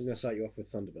 I'm going to start you off with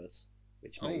Thunderbirds,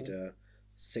 which made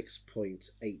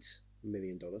 $6.8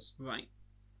 million. Right.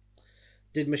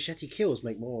 Did Machete Kills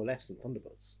make more or less than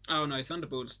Thunderbirds? Oh no,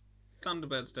 Thunderbirds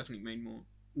definitely made more.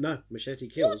 No, Machete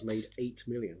Kills made $8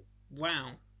 million.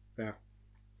 Wow. Yeah.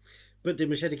 But did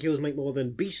Machete Kills make more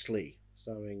than Beastly,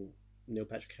 starring Neil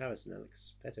Patrick Harris and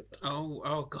Alex Pettyfer?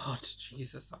 Oh God,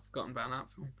 Jesus, I've forgotten about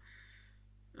that film.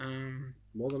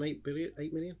 More than 8 million?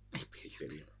 8 billion.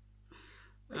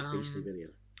 Beastly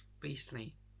billion.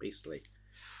 Beastly.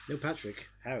 Neil Patrick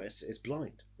Harris is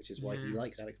blind, which is why he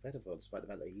likes Alex Pettyfer, despite the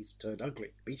fact that he's turned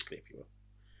ugly. Beastly, if you will.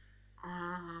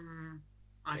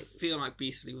 I feel like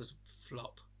Beastly was a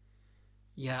flop.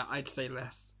 Yeah, I'd say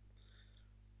less.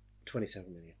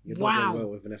 27 million. You're not doing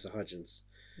well with Vanessa Hudgens.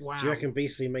 Wow. Do you reckon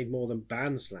Beastly made more than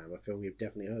Bandslam, a film you've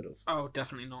definitely heard of? Oh,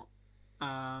 definitely not.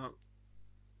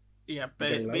 Yeah,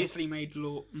 Beastly made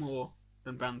more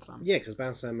than Bandslam. Yeah, because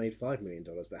Bandslam made $5 million,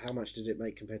 but how much did it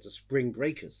make compared to Spring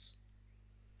Breakers?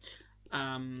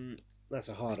 That's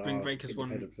a hard Spring Breakers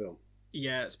independent film.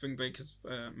 Yeah, Spring Breakers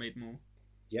made more.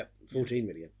 Yep, 14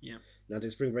 million. Yeah. Now,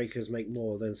 did Spring Breakers make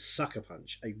more than Sucker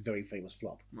Punch, a very famous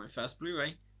flop? My first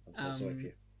Blu-ray. I'm so sorry for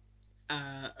you.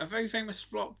 A very famous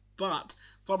flop, but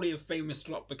probably a famous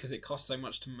flop because it cost so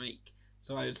much to make.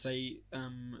 So I would say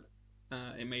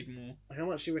it made more. How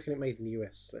much do you reckon it made in the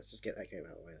US? Let's just get that game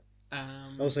out of the way.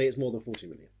 I'll say it's more than 40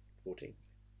 million. 14.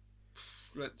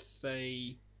 Let's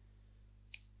say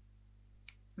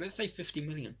 50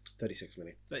 million. 36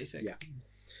 million. 36. Yeah.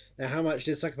 Now, how much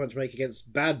did Sucker Punch make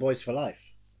against Bad Boys for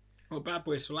Life? Well, Bad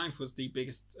Boys for Life was the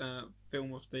biggest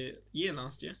film of the year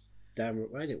last year. Damn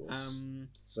right it was.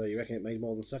 So you reckon it made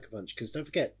more than Sucker Punch? Because don't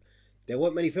forget, there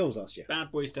weren't many films last year.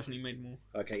 Bad Boys definitely made more.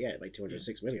 Okay, yeah, it made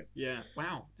 206 million. Yeah.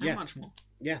 Wow. How much more?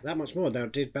 Yeah, that much more. Now,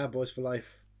 did Bad Boys for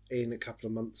Life, in a couple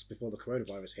of months before the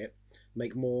coronavirus hit,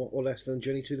 make more or less than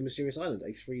Journey to the Mysterious Island,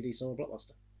 a 3D summer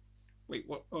blockbuster? Wait,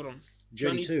 what? Hold on.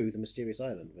 Journey to the Mysterious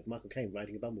Island, with Michael Caine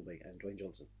riding a bumblebee and Dwayne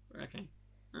Johnson. Okay.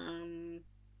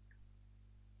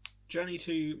 Journey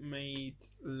 2 made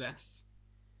less.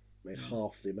 Made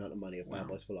half the amount of money of Bad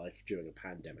Boys for Life during a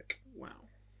pandemic. Wow.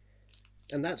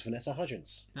 And that's Vanessa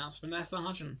Hudgens. I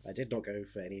did not go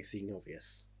for anything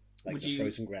obvious, like the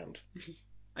Frozen Ground.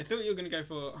 I thought you were going to go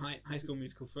for High School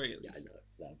Musical 3 at least. Yeah, I know.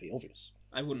 That would be obvious.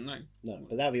 I wouldn't know. No,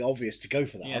 but that would be obvious to go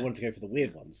for that. Yeah. I wanted to go for the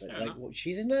weird ones. That, like, what,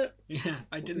 she's in that? Yeah,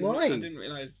 I didn't. Why? I didn't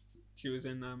realise she was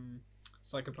in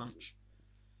Sucker Punch.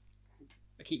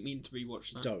 I keep meaning to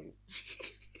rewatch that. Don't.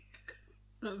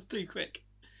 That was too quick.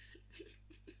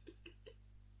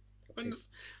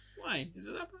 Why? Is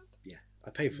it that bad? Yeah.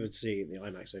 I paid for seeing it in the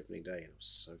IMAX opening day and I was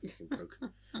so fucking broke. It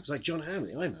was like John Hamm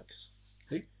in the IMAX.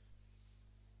 Who?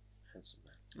 Handsome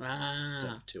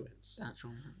man. 2 ends. That's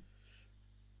John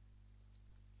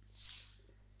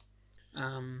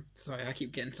Hamm. Sorry, I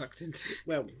keep getting sucked into it.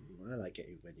 Well, I like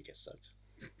it when you get sucked.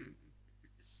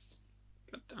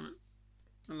 God damn it.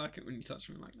 I like it when you touch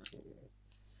me like that.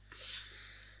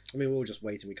 I mean, we'll just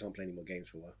wait and we can't play any more games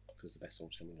for a while because the best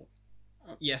song's coming up.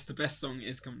 Oh, yes, the best song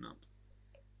is coming up.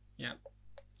 Yeah.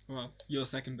 Well, your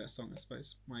second best song, I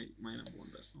suppose. My number one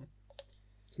best song.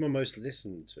 It's my most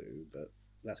listened to, but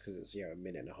that's because it's a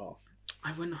minute and a half.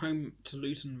 I went home to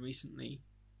Luton recently.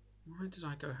 Why did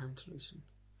I go home to Luton?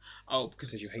 Oh,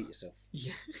 because you hate yourself.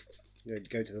 Yeah.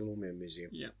 Go to the Lawnmower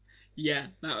Museum. Yeah. Yeah,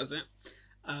 that was it.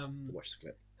 Watch the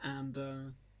clip. And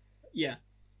yeah,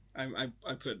 I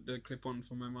put the clip on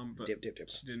for my mum, but dip.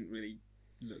 She didn't really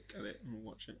look at it or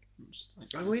watch it.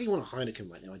 Like, I really want a Heineken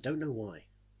right now. I don't know why.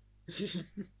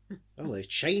 Oh, they've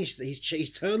changed.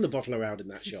 He's turned the bottle around in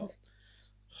that shot.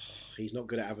 He's not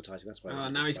good at advertising. That's why.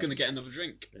 Now he's going to get another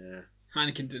drink. Yeah.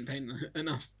 Heineken didn't pay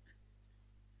enough.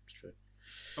 It's true.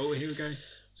 Oh, here we go.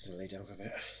 Just going to lay down for a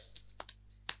bit.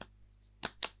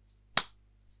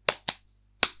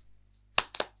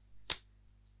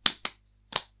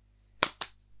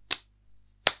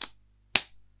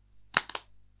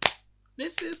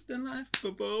 This is the life,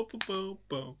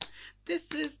 bo-bo-bo-bo-bo.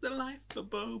 This is the life,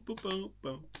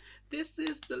 bo-bo-bo-bo-bo. This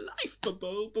is the life,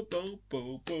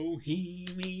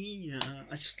 bo-bo-bo-bo-bohemia.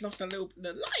 I just love that little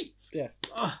life. Yeah.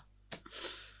 Oh,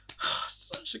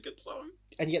 such such a good song.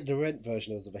 And yet the Rent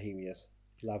version of the Bohemians,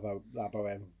 La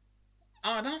Boheme.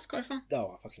 Oh, that's quite fun.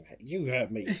 Oh, I fucking hate you.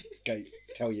 Heard me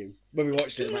tell you when we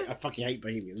watched it. Like, I fucking hate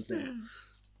Bohemians now.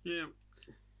 Yeah.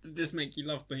 Did this make you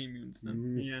love Bohemians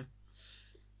then? Yeah.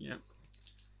 Yeah.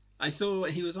 I saw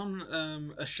he was on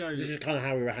a show. This is kind of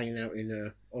how we were hanging out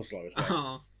in Oslo as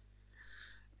well.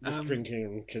 Just drinking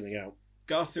and chilling out.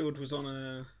 Garfield was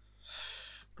on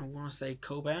I want to say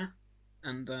Colbert,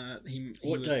 and he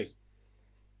what was, day?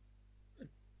 I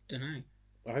don't know.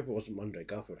 I hope it wasn't Monday.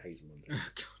 Garfield hates Monday. Oh,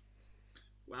 God.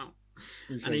 Wow.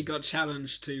 And he got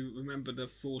challenged to remember the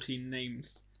 14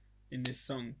 names in this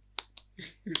song. It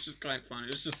was just quite fun.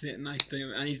 It was just nice to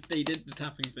him. And he did the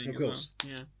tapping thing of course.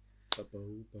 Well. Yeah. Ba-bo,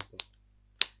 ba-bo.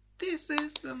 This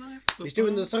is the life. He's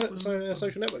doing the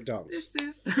social network dance. This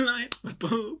is the life.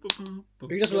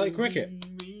 He doesn't like cricket.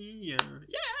 Yeah.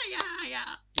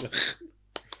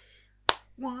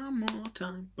 One more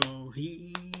time,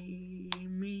 Bohemia.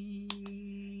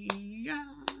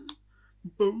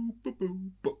 Boo, boo,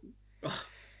 boo, boo. Oh,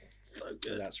 so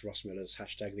good. And that's Ross Miller's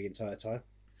hashtag the entire time.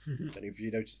 I don't know if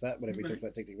you noticed that whenever we talk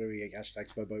about TikTok, we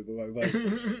hashtags bo bo bo bo bo.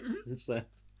 It's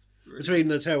between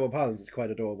the terrible puns, it's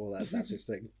quite adorable. That's his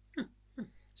thing.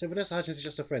 So Vanessa Hudgens is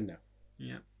just a friend now.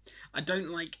 Yeah, I don't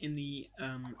like in the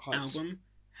album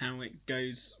how it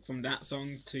goes from that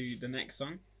song to the next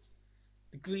song.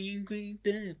 The green. No.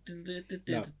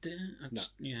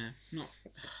 Yeah, it's not.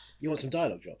 You want some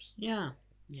dialogue drops? Yeah,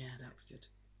 that'd be good.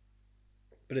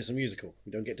 But it's a musical.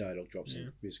 We don't get dialogue drops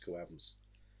in musical albums.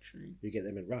 True. You get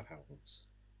them in rap albums.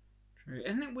 True.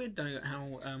 Isn't it weird though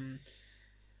how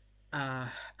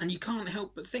and you can't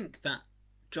help but think that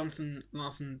Jonathan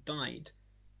Larson died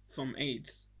from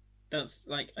AIDS. That's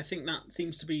like, I think that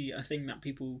seems to be a thing that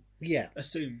people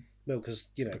assume. Well, because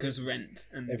because Rent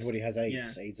and everybody has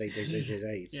AIDS. Yeah.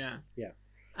 AIDS. Yeah.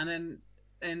 And then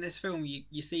in this film,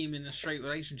 you see him in a straight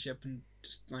relationship and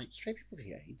just like straight people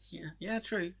get AIDS. Yeah.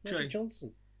 True. Magic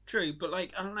Johnson. True, but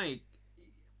like I don't know.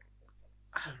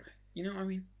 You know what I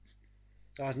mean?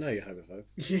 I know you're homophobe.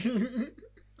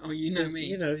 Oh, you know me.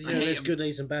 You know there's good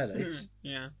days and bad days.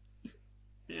 Yeah.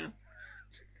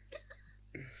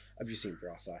 Have you seen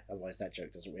Brass Eye? Otherwise, that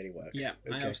joke doesn't really work. Yeah,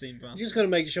 okay. I have seen Brass Eye. You just got to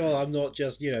make sure I'm not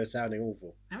just sounding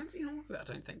awful. I haven't seen all of it, I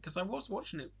don't think, because I was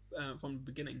watching it from the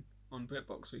beginning on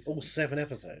BritBox recently. All 7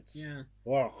 episodes. Yeah.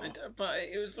 Wow. But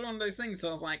it was one of those things. So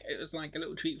I was like, it was like a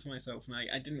little treat for myself, and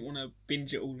I didn't want to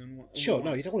binge it all in one. Sure,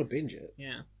 no, you don't want to binge it.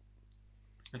 Yeah.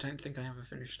 I don't think I ever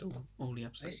finished all the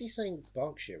episodes. Is he saying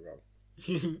Berkshire wrong?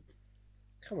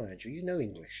 Come on, Andrew, you know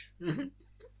English.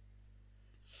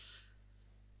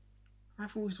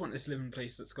 I've always wanted to live in a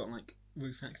place that's got like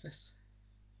roof access,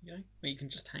 where you can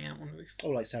just hang out on the roof. Oh,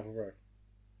 like Savile Row.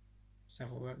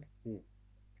 Savile Row.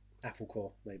 Apple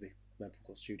Core, maybe. Apple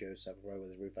Core Studios, Savile Row,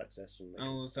 with roof access. And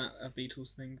is that a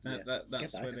Beatles thing?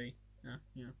 That's where they.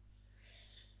 Yeah.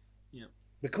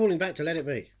 We're calling back to Let It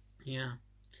Be. Yeah.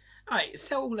 All right,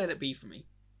 so Let It Be for me.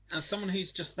 As someone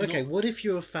who's just okay, what if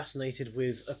you're fascinated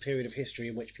with a period of history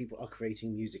in which people are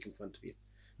creating music in front of you?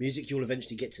 Music you'll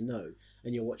eventually get to know,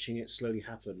 and you're watching it slowly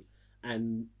happen,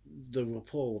 and the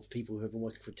rapport of people who have been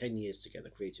working for 10 years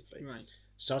together creatively,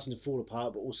 starting to fall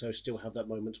apart, but also still have that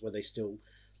moment where they still,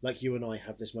 like you and I,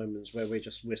 have this moments where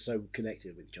we're so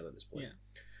connected with each other at this point. Yeah.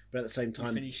 But at the same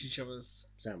time, we finish each other's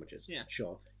sandwiches. Yeah,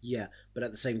 sure. Yeah, but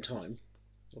at the same time,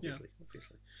 obviously.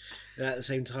 And at the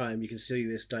same time, you can see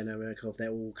this dynamic of they're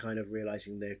all kind of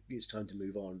realizing it's time to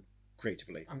move on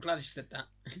creatively. I'm glad you said that.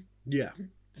 Yeah.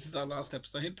 This is our last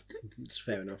episode. It's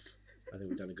fair enough. I think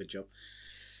we've done a good job.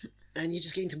 And you're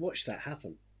just getting to watch that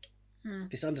happen.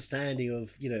 This understanding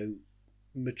of,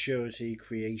 maturity,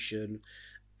 creation,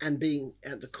 and being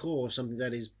at the core of something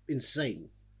that is insane.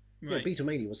 Right.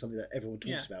 Beatlemania was something that everyone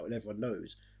talks about and everyone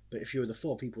knows. But if you're the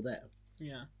 4 people there,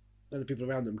 and the people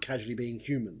around them casually being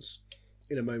humans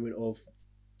in a moment of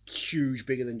huge,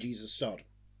 bigger than Jesus stardom.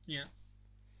 Yeah.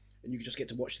 And you just get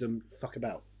to watch them fuck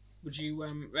about. Would you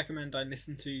recommend I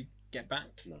listen to Get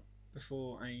Back? No.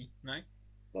 Before I... No?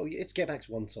 Well, it's Get Back's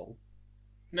one song.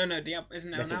 No,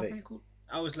 isn't there an album called...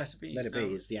 Oh, it's Let It Be. Let It Be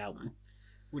is the album. Sorry.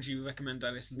 Would you recommend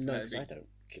I listen to Let It Be? No, because I don't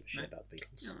give a shit about the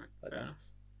Beatles. All right, like fair enough.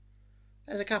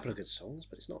 There's a couple of good songs,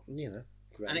 but it's not,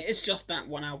 great. And it is just that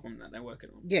one album that they're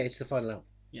working on? Yeah, it's the final album.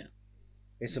 Yeah.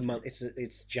 It's a month.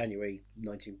 It's January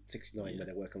 1969 when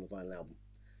they work on the final album.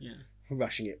 Yeah.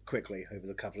 Rushing it quickly over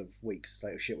the couple of weeks. It's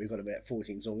like, oh shit, we've got about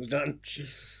 14 songs done.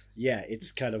 Jesus. Yeah,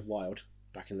 it's kind of wild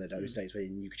back in those days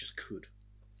when you just could.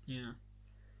 Yeah.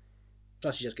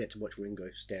 Plus, you just get to watch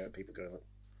Ringo stare at people going,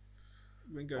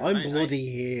 Ringo, I'm bloody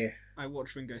here. I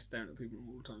watch Ringo staring at people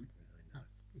all the time.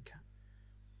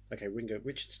 Okay, Ringo,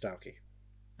 Richard Starkey.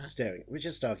 staring.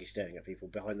 Richard Starkey staring at people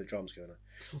behind the drums, going,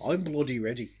 "I'm bloody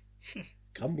ready.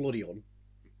 Come bloody on.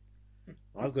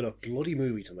 I've got a bloody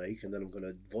movie to make, and then I'm going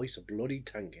to voice a bloody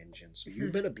tank engine. So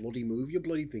you better bloody move your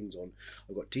bloody things on.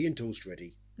 I've got tea and toast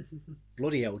ready.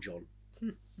 Bloody hell, John."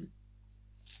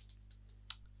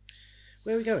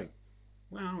 Where are we going?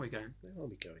 Where are we going? Where are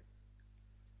we going?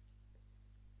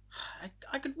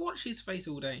 I could watch his face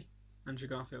all day, Andrew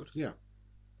Garfield. Yeah.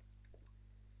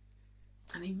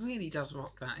 And he really does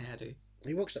rock that hairdo.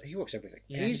 He rocks everything.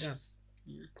 Yeah, he does.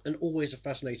 Yeah. And always a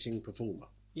fascinating performer.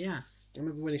 Yeah. I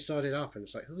remember when he started up and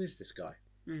it's like, who is this guy?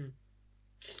 Mm.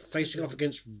 Facing off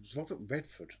against Robert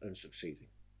Redford and succeeding.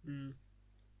 Mm.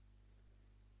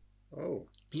 Oh.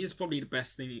 He is probably the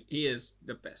best thing. He is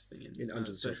the best thing in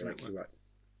Under the Silver Lake, you're right.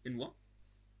 In what?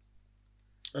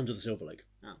 Under the Silver Lake.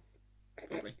 Oh.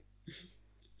 Probably.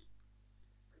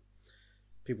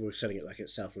 People were selling it like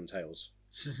it's Southland Tales.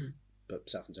 But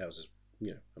Southland Tales is,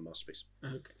 a masterpiece.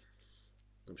 Okay.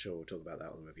 I'm sure we'll talk about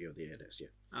that on the review of the year next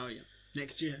year. Oh, yeah.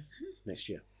 Next year. Next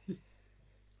year.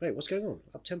 Wait, what's going on?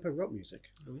 Up-tempo rock music.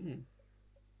 Ooh.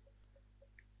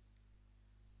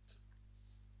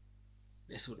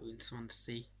 This would have been fun to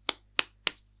see.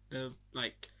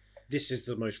 This is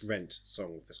the most Rent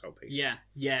song of this whole piece. Yeah,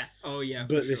 yeah. Oh, yeah.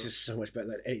 But this is so much better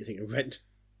than anything in Rent.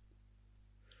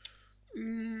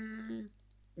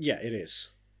 Yeah, it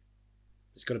is.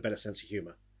 It's got a better sense of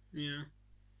humour. Yeah.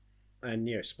 And,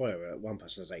 spoiler alert, one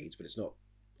person has AIDS, but it's not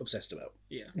obsessed about.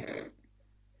 Yeah.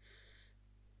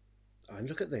 And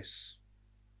look at this.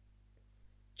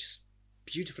 Just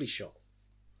beautifully shot.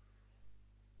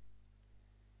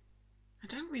 I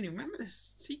don't really remember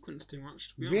this sequence too much,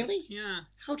 to be honest. Really? Yeah.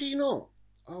 How did you not?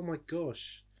 Oh my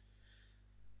gosh.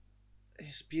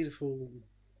 It's a beautiful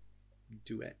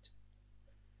duet.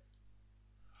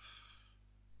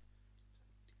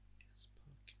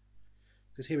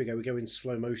 Because here we go in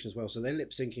slow motion as well. So they're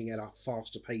lip syncing at a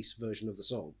faster pace version of the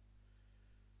song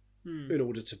in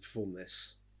order to perform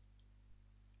this.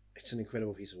 It's an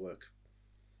incredible piece of work.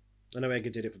 I know Edgar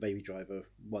did it for Baby Driver,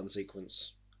 one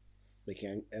sequence,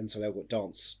 making Ansel Elgort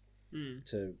dance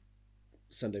to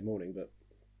Sunday Morning, but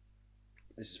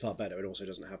this is far better. It also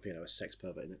doesn't have, a sex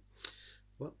pervert in it.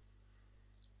 What?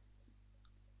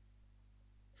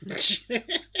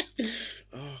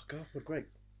 Oh, God, what great.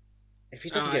 If he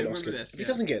doesn't get an Oscar, he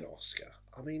doesn't get an Oscar,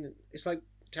 I mean, it's like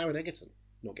Taron Egerton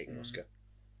not getting an Oscar.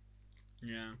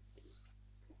 Yeah.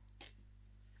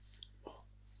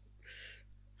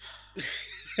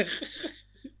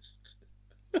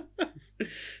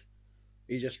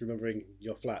 You're just remembering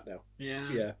your flat now.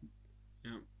 Yeah. Yeah.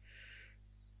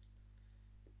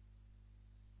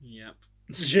 Yep.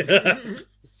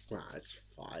 It's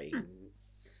fine.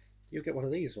 You'll get one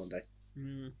of these one day.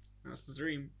 That's the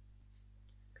dream.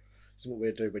 This is what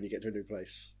we'll do when you get to a new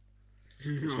place.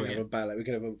 We're Oh, gonna have yeah. a ballet. We're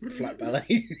gonna have a flat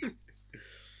ballet.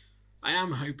 I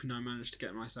am hoping I manage to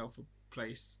get myself a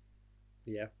place.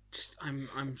 Yeah.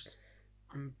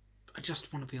 I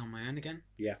just want to be on my own again.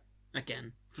 Yeah.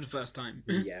 Again. For the first time.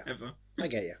 Yeah. Ever. I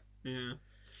get you. Yeah.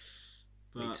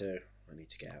 But, Me too. I need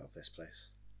to get out of this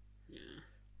place. Yeah.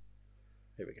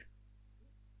 Here we go.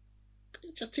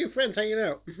 Just two friends hanging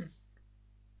out.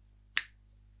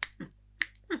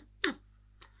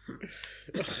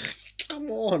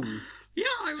 Come on. Yeah,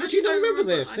 I How do you not remember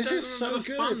this? This is so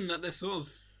good. Fun that this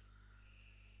was.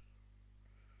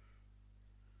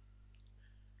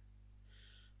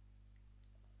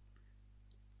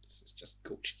 This is just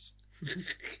gorgeous.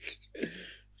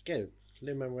 Again,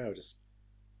 Lin-Manuel just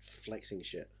flexing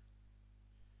shit.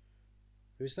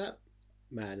 Who's that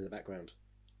man in the background?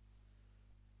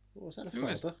 What was that, a Who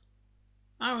father? is?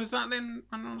 Oh, is that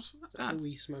Lin-Manuel's dad?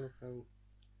 Luis Manuel.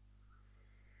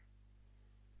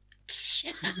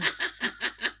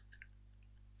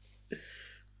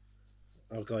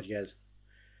 Oh God, yes.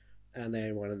 And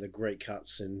then one of the great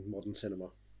cuts in modern cinema.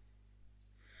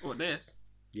 What, this?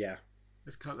 Yeah.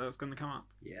 This cut that's going to come up?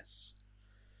 Yes.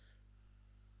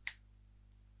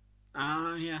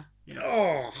 Yeah.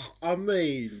 Oh, I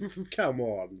mean, come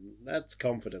on. That's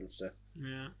confidence, sir.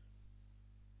 Yeah.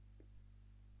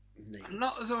 Names. A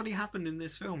lot has already happened in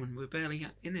this film and we're barely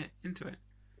into it.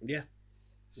 Yeah.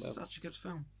 Well, Such a good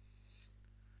film.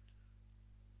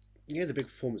 yeah, the big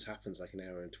performance happens like an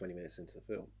hour and 20 minutes into the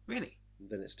film. Really?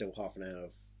 Then it's still half an hour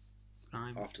of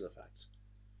Time. after the facts.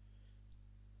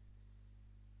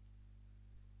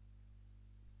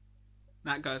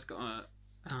 That guy's got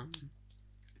a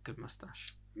good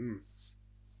moustache. Mm.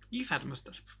 You've had a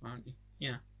moustache before, haven't you?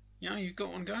 Yeah. Yeah, you've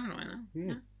got one going right now. Mm.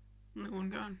 Yeah. You've got one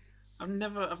going. I've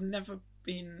never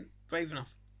been brave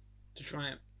enough to try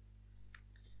it.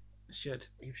 I should.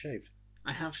 You've shaved.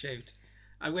 I have shaved.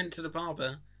 I went to the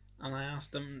barber and I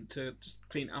asked him to just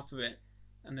clean it up a bit,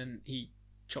 and then he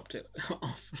chopped it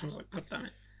off. I was like, God damn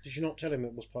it! Did you not tell him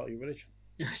it was part of your religion?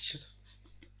 Yeah, I should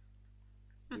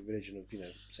have. The religion of,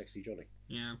 Sexy Johnny.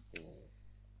 Yeah. Oh.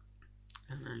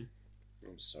 I know.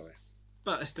 I'm sorry.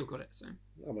 But I still got it, so.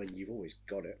 I mean, you've always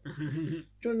got it. Do you want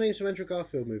to name some Andrew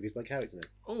Garfield movies by character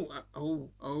name?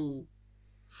 Oh.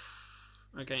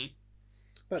 Okay.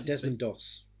 About Desmond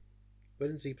Doss.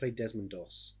 When does he play Desmond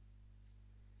Doss?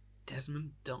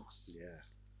 Desmond Doss? Yeah.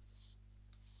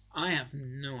 I have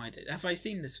no idea. Have I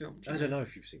seen this film? I don't know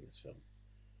if you've seen this film.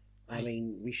 I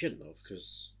mean, we shouldn't have,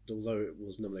 because although it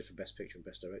was nominated for Best Picture and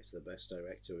Best Director, the Best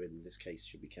Director in this case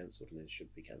should be cancelled, and it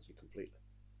should be cancelled completely.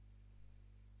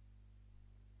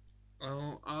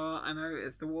 Oh, I know.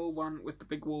 It's the wall one with the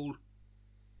big wall.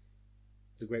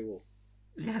 The Great Wall.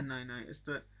 Yeah, no. It's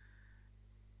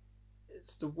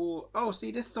the wall. Oh,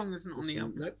 see, this song isn't on the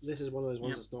album. Nope, this is one of those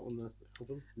ones that's not on the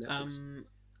album.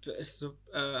 Netflix. It's the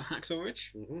Hacksaw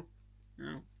Ridge. Mm-hmm.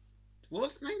 Oh.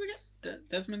 What's the name again?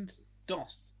 Desmond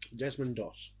Doss. Desmond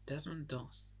Doss. Desmond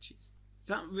Doss. Jeez. Is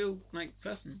that a real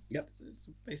person? Yep. It's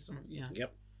based on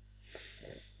Yep.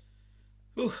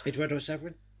 Ooh. Eduardo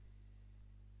Saverin.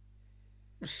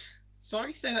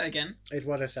 Sorry, say that again.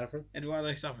 Eduardo Saverin.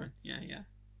 Eduardo Saverin. Yeah.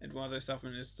 Eduardo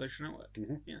Saverin is Social Network.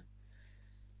 Mm-hmm. Yeah.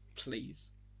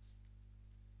 Please.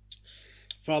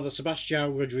 Father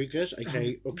Sebastião Rodrigues,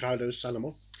 aka Ricardo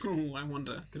Salomão. Oh, I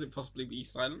wonder, could it possibly be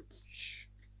Silence?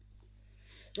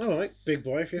 All right, big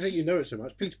boy. If you think you know it so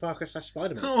much, Peter Parker /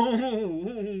 Spider-Man.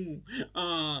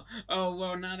 Well,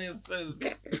 now there's.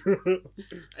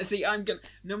 See, I'm gonna.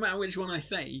 No matter which one I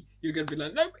say, you're gonna be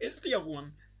like, nope, it's the other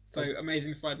one. So,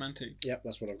 Amazing Spider-Man 2. Yep,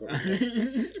 that's what I've got.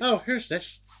 Oh, here's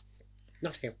this.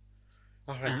 Not him.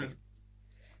 All right.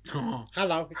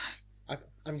 Hello,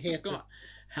 I'm here to.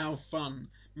 How fun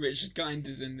Richard Kind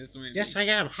is in this movie. Yes, I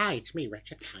am. Hi, it's me,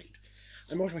 Richard Kind.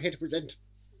 I'm also here to present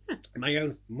my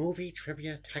own movie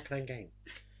trivia tagline game.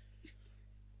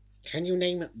 Can you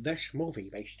name this movie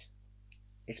based?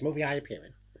 It's a movie I appear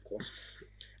in, of course.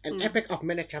 An epic of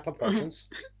miniature proportions.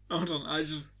 Hold on,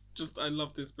 I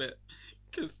love this bit.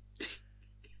 Because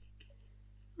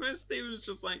Steven's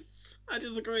just like, I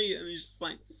disagree. And he's just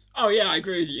like, oh yeah, I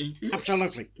agree with you.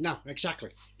 Absolutely. No,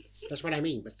 exactly. That's what I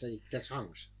mean, but the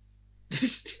songs.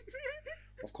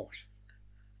 Of course.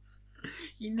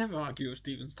 You never argue with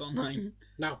Steven Sondheim.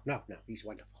 No. He's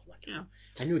wonderful. Yeah.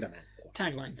 I knew the man.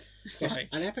 Taglines. Sorry.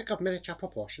 Yes, an epic of miniature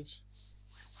proportions.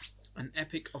 An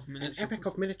epic of miniature. An epic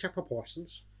of miniature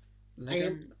proportions. I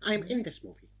am in this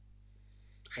movie.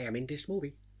 I am in this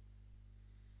movie.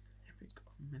 Epic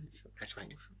of miniature. That's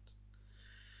right.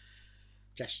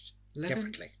 Just Lego?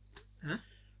 Differently. Huh?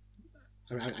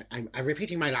 I'm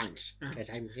repeating my lines. Because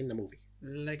I'm in the movie.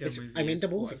 Lego movie. I'm in the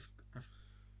movie.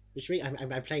 Which means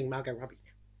I'm playing Margot Robbie.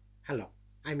 Hello.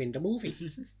 I'm in the movie.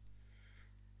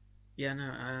 Yeah, no.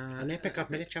 An epic of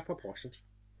miniature proportions.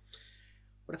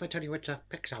 What if I tell you it's a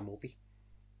Pixar movie?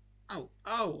 Oh.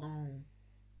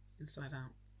 Inside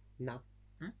Out. No.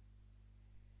 Huh?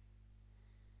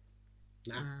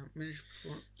 No.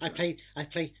 Miniature I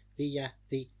play the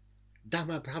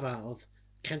dumber brother of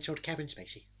cancelled Kevin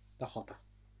Spacey, the Hopper.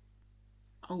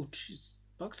 Oh, jeez.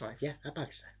 Bug's Life. Yeah, a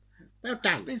Bug's Life. Well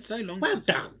done. It's been so long. Well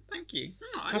done. Thank you.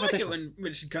 Oh, I like it when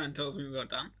Richard Kind tells me well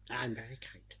done. I'm very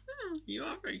kind. Oh, you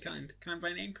are very kind. Kind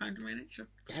by name, kind by nature.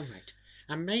 Damn right.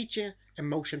 A major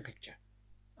emotion picture.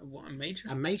 What, a major?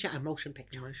 A major emotion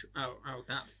picture. Oh,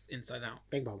 that's Inside Out.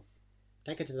 Big Boom.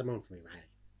 Take it to the moon for me, Riley.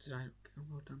 Did I go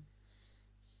well done?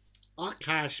 Our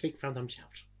cars speak for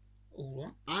themselves. All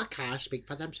what? Our cars speak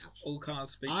for themselves. All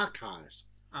cars speak. Our cars.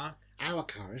 Our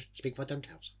cars speak for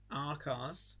themselves. Our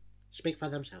cars speak for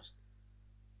themselves.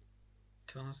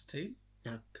 Cars 2?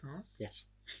 No. Cars? Yes.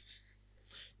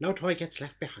 No toy gets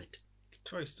left behind.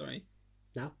 Toy Story?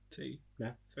 No. 2?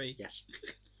 No. 3? Yes.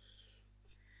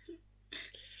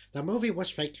 The movie was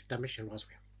fake. The mission was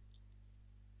real.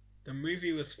 The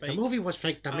movie was fake. The movie was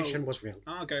fake. The mission was real.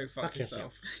 I'll go fuck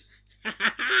yourself.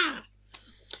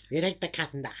 It ain't the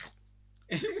Cat in the Hat.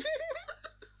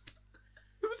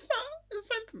 What's that? A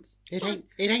sentence. It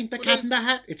ain't the Cat in the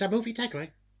Hat. It's a movie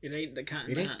tagline. It ain't the Cat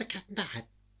in the Hat. It ain't the Cat in the Hat.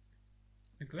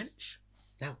 The Grinch?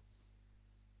 No.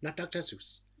 Not Dr.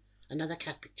 Seuss. Another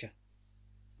cat picture.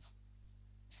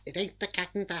 It ain't the Cat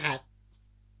in the Hat.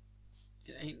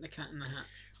 It ain't the Cat in the Hat.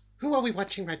 Who are we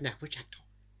watching right now? Which actor?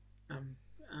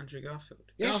 Andrew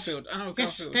Garfield. Yes. Garfield. Oh, Garfield.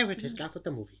 Yes, there it is. Garfield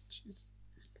the movie. Jeez.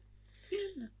 Is he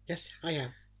in that? Yes, I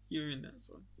am. You're in that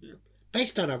song. Yeah.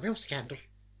 Based on a real scandal.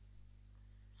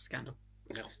 Scandal.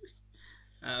 No.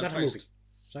 Not a movie.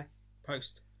 Sorry?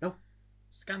 Post. No.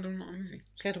 Scandal, not a movie.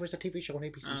 Scandal is a TV show on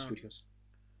ABC Studios.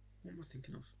 What am I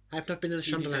thinking of? I have not been in a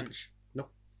Judi Shondaland. Dench. No.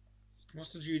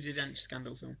 What's the Judi Dench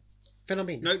scandal film?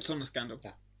 Philomena. Notes on the Scandal.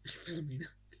 Yeah. Philomena.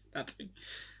 That's it.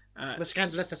 It was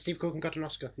scandalous that Steve Coogan got an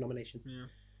Oscar nomination. Yeah.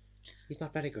 He's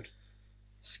not very good.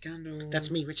 Scandal. That's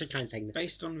me, Richard Klein, saying this.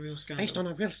 Based on a real scandal. Based on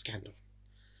a real scandal.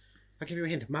 I'll give you a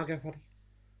hint. Margot Robbie.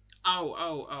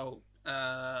 I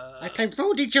played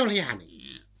Rudy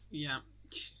Giuliani. Yeah.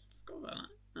 Forgot about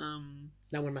that.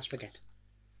 No one must forget.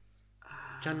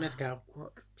 John Lithgow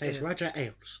plays Roger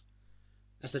Ailes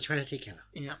as the Trinity Killer.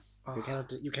 Yeah. Oh.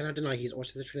 You cannot deny he's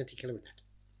also the Trinity Killer with that.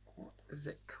 What is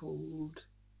it called?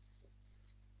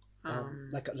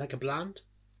 Like a blonde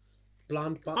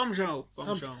Bombshell.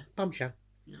 Bombshell.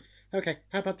 Yeah. Okay,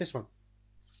 how about this one?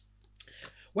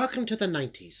 Welcome to the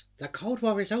 90s. The Cold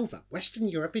War is over. Western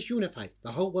Europe is unified.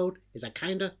 The whole world is a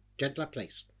kinder, gentler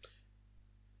place.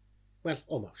 Well,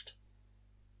 almost.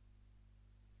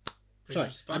 Sorry,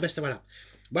 I messed the one up.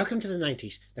 Welcome to the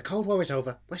 90s. The Cold War is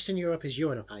over. Western Europe is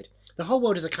unified. The whole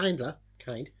world is a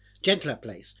gentler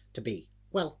place to be.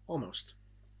 Well, almost.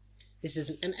 This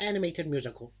is an animated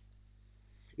musical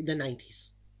in the 90s.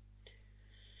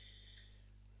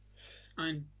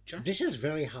 This is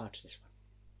very hard, this one.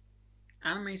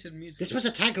 Animated music. This was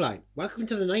a tagline. Welcome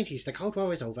to the 90s. The Cold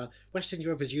War is over. Western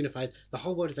Europe is unified. The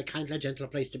whole world is a kinder, gentler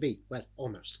place to be. Well,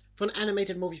 almost. For an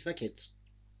animated movie for kids.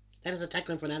 That is a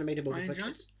tagline for an animated movie for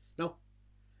kids. No.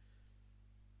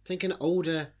 Think an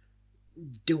older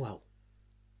duo.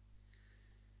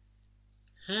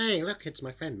 Hey, look, it's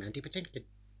my friend Mandy Patinkin.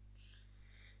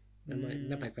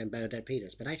 Not my friend Bernadette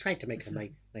Peters, but I tried to make her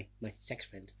my sex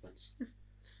friend once.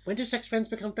 When do sex friends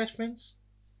become best friends?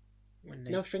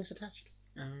 No strings attached.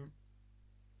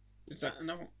 Is that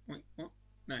another? Wait, what?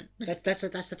 No. That's the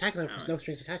tagline for No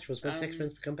Strings Attached was when sex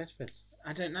friends become best friends.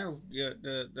 I don't know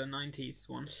the 90s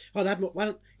one.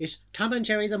 Oh, it's Tom and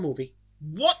Jerry the movie.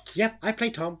 What? Yep, I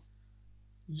play Tom.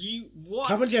 What?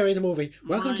 Tom and Jerry the movie.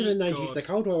 Welcome to the 90s. God. The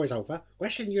Cold War is over.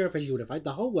 Western Europe is unified.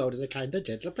 The whole world is a kinder,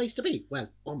 gentler place to be. Well,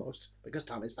 almost, because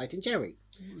Tom is fighting Jerry.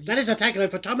 That is a tagline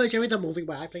for Tom and Jerry the movie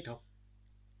where I play Tom.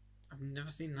 I've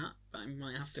never seen that, but I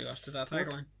might have to after that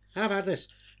tagline. How about this?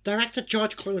 Director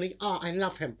George Clooney. Oh, I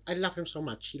love him. I love him so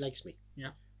much. He likes me.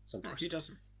 Yeah. Sometimes. No, he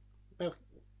doesn't. Well,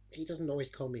 he doesn't always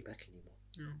call me back anymore.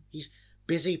 No. He's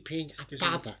busy being a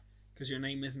father. Because your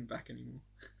name isn't back anymore.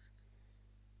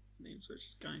 Name's which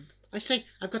is kind. I say,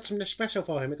 I've got some Nespresso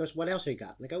for him. He goes, what else have you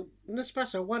got? And I go,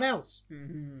 Nespresso, what else?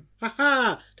 Mm-hmm.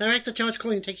 Ha-ha! Director George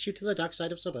Clooney takes you to the dark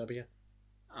side of suburbia.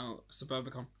 Oh,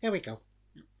 Suburbicon. Here we go.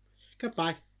 Yep.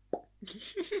 Goodbye.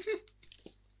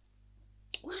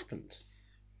 What happened?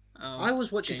 I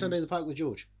was watching Sunday in the Park with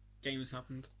George. Games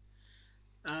happened.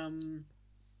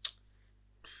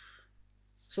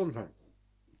 Sometime.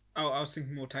 Oh, I was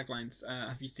thinking more taglines.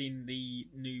 Have you seen the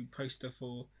new poster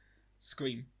for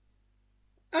Scream?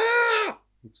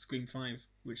 Scream 5,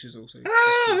 which is also Scream.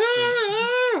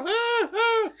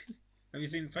 Have you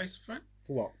seen the poster for it?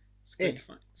 For what? Scream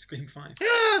 5. Scream 5.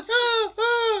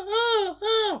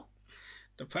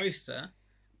 The poster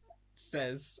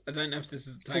says, I don't know if this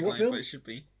is a tagline, but it should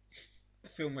be. The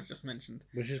film I just mentioned.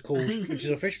 Which is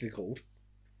officially called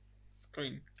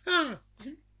Scream. Yeah.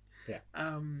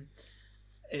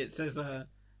 It says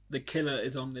the killer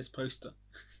is on this poster.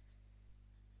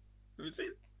 Have you seen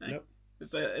it? No? Nope.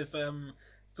 It's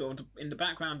sort of in the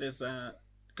background is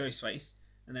Ghostface,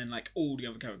 and then like all the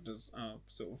other characters are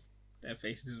sort of their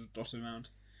faces are dotted around,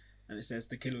 and it says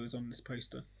the killer is on this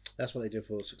poster. That's what they did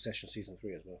for Succession season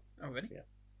 3 as well. Oh really? Yeah.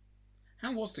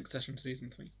 How was Succession season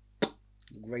 3?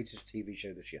 The greatest TV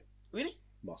show this year. Really?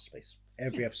 Masterpiece.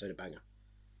 Every episode a banger.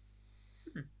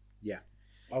 Yeah,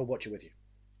 I'll watch it with you.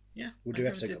 Yeah, we'll do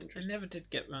episode commentaries. I never did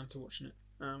get round to watching it.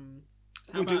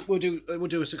 We'll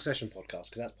do a Succession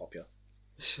podcast because that's popular.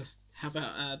 How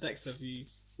about Dexter? Have you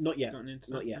not yet?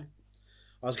 Not yet.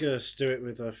 I was going to do it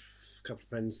with a couple of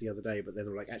friends the other day, but then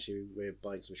they were like, actually, we're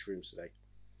buying some shrooms today.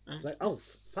 Oh. Like, oh,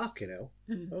 fucking hell.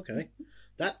 Okay,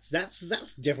 that's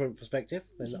different perspective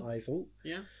than I thought.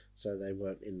 Yeah. So they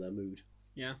weren't in the mood.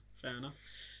 Yeah, fair enough.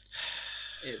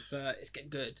 It's getting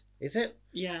good. Is it?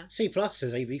 Yeah. C+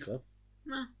 says AV Club.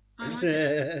 No, I like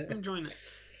it. I'm enjoying it.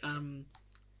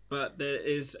 But there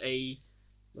is a.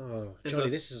 Oh, Johnny,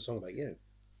 this is a song about you.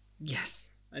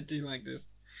 Yes, I do like this.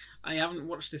 I haven't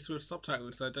watched this with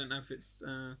subtitles, so I don't know if it's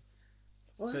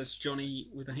says Johnny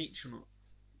with a H or not.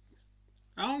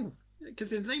 Oh,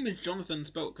 because his name is Jonathan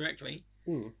spelt correctly,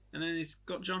 and then he's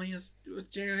got Johnny as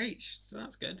with J-O-H, so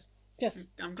that's good. Yeah,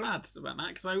 I'm glad about that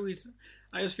because I always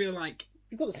feel like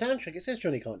you've got the soundtrack. It says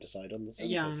Johnny can't decide on the soundtrack.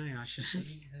 Yeah, I know. I should.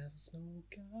 He has no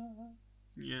guide.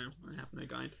 Yeah, I have no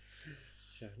guide.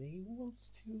 Johnny wants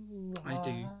to ride. I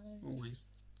do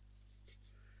always.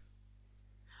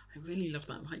 I really love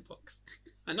that light box.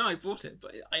 I know I bought it,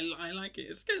 but I like it.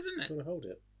 It's good, isn't it? Do you want to hold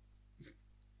it?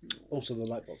 Also, the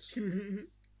light box.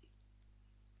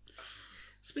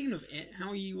 Speaking of it, how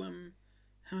are you?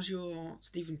 How's your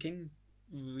Stephen King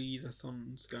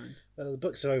readathons going? The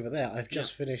books are over there. I've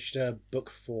just finished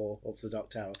book 4 of The Dark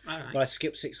Tower, but I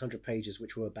skipped 600 pages,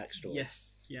 which were a backstory.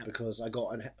 Yes, yeah. Because I got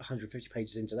 150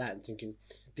 pages into that and thinking,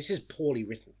 this is poorly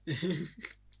written.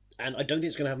 And I don't think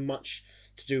it's going to have much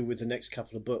to do with the next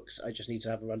couple of books. I just need to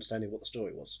have an understanding of what the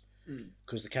story was.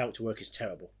 Because the character work is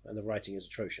terrible and the writing is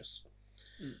atrocious.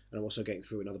 And I'm also getting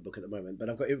through another book at the moment. But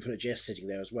I've got Infinite Jest sitting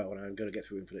there as well, and I'm going to get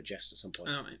through Infinite Jest at some point.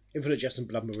 Oh, right. Infinite Jest and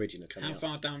Blood Meridian are coming How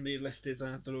far down the list is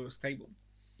Dolores Claiborne?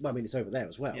 Well, I mean, it's over there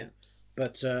as well. Yeah.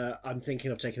 But I'm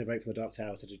thinking of taking a break from The Dark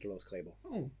Tower to do Dolores Claiborne.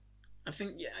 Oh. I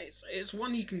think, it's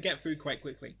one you can get through quite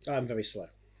quickly. I'm very slow.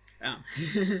 Oh.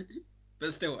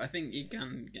 But still, I think you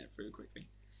can get through quickly.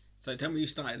 So tell me you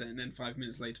started it, and then 5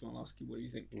 minutes later I'll ask you what you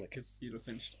think, because you'd have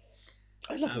finished.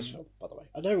 I love this film, by the way.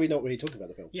 I know we're not really talking about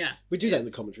the film. Yeah. We do that in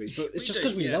the commentaries, but it's just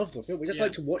because we love the film. We just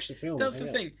like to watch the film. That's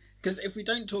the thing. Because if we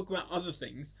don't talk about other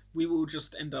things, we will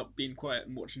just end up being quiet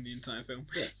and watching the entire film.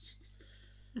 Yes.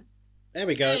 There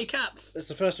we go. Hey, Cats! It's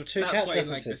the first of 2 Cats references.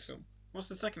 Like this film. What's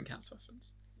the second Cats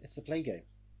reference? It's the play game.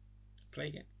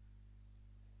 Play game?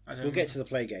 We'll get to the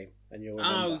play game, and you'll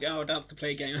remember. Oh, that's the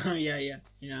play game. Oh, yeah.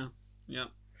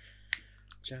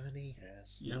 Johnny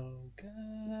has no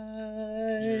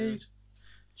guide.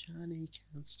 Johnny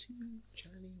counts 2.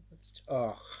 Johnny wants to.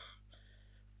 Oh.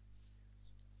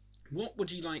 What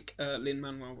would you like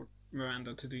Lin-Manuel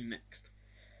Miranda to do next?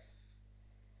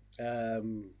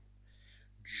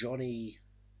 Johnny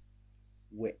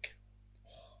Wick.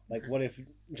 Like, what if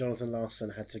Jonathan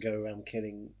Larson had to go around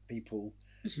killing people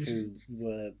who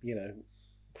were,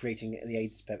 creating the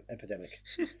AIDS epidemic?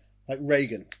 Like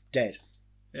Reagan, dead.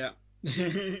 Yeah.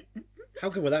 How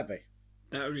good would that be?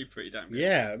 That would be pretty damn good.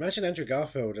 Yeah, imagine Andrew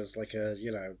Garfield as like a,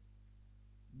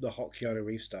 the hot Keanu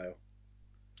Reeves style.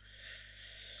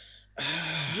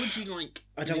 Would you like...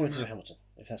 I don't want to do Hamilton,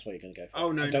 if that's what you're going to go for.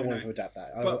 Oh, no, I don't want to adapt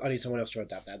that. I need someone else to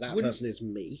adapt that. That person is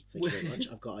me. Thank you very much.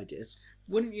 I've got ideas.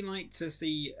 Wouldn't you like to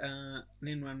see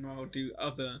Lin-Manuel do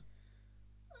other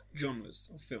genres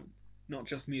of film, not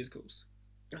just musicals?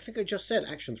 I think I just said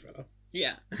action thriller.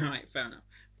 Yeah, right, fair enough.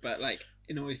 But,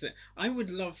 I would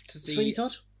love to see... Sweeney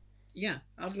Todd? Yeah,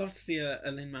 I'd love to see a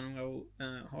Lin-Manuel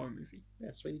horror movie.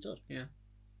 Yeah, Sweeney Todd. Yeah.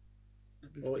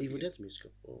 Or Evil Dead the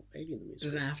musical, or Alien the musical.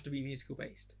 Does it have to be musical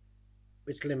based?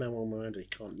 It's Lin-Manuel Miranda. He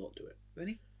can't not do it.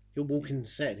 Really? He'll walk in the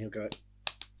set and he'll go.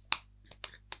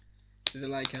 Is it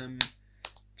like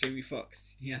Jamie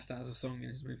Foxx? He has to have a song in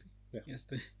his movie. Yeah. He has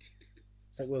to.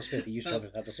 It's like Will Smith. He used to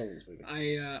have a song in his movie.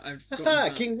 I've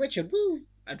forgotten King Richard. Woo!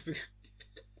 I'd forgotten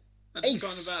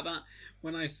about that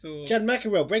when I saw Chad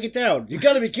McEnroe. Break it down. You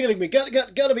gotta be kidding me.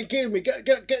 Gotta be kidding me.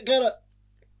 Gotta.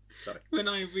 Sorry. When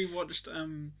I rewatched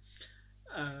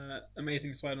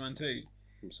Amazing Spider-Man 2.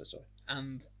 I'm so sorry.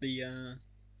 And the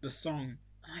song,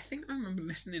 and I think I remember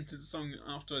listening to the song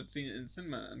after I'd seen it in the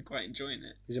cinema and quite enjoying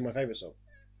it. Is it my favourite song?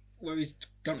 Where he's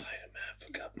gone. Spider-Man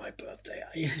forgot my birthday.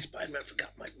 Spider-Man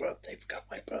forgot my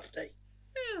birthday.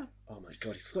 Yeah. Oh my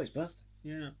god, he forgot his birthday.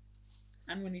 Yeah.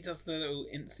 And when he does the little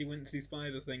incy wincy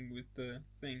spider thing with the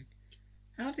thing.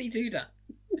 How did he do that?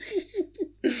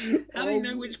 How do you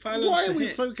know which pilots Why to are we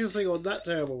hit? focusing on that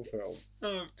terrible film?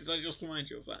 Oh, did I just remind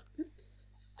you of that?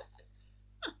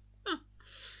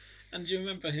 And do you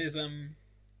remember his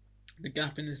the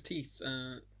gap in his teeth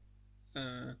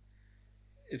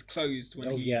is closed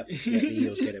when he... yeah, the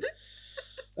eels get him.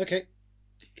 Okay.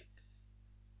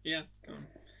 Yeah, go on.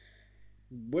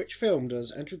 Which film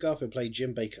does Andrew Garfield play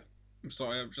Jim Baker? I'm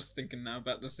sorry, I'm just thinking now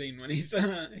about the scene when he's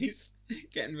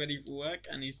getting ready for work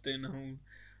and he's doing the whole...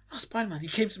 Oh, Spider-Man, he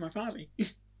came to my party.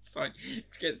 Sorry,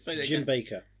 say that Jim again.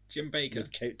 Baker. Jim Baker.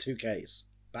 With 2 Ks.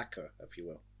 Backer, if you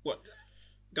will. What?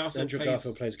 Andrew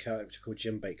Garfield plays a character called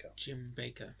Jim Baker. Jim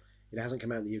Baker. It hasn't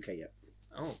come out in the UK yet.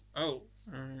 Oh.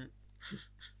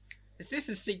 Is this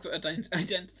a secret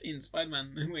identity in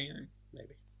Spider-Man?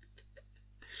 Maybe.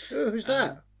 Oh, who's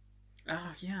that?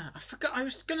 Oh, yeah. I forgot. I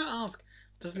was going to ask,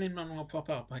 does Lin-Manuel pop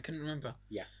up? I couldn't remember.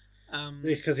 Yeah.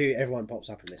 It's because everyone pops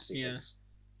up in this sequence.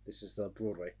 Yeah. This is the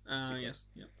Broadway. Yes.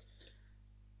 Yeah.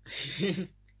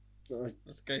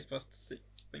 That's Ghostbusters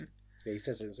thing. Yeah, he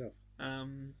says it himself.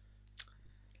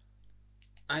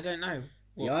 I don't know.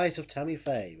 The Eyes of Tammy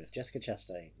Faye with Jessica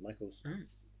Chastain. Michael's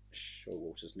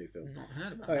Showalter's new film. Not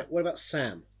heard about that. What about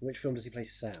Sam? Which film does he play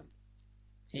Sam?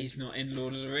 He's not in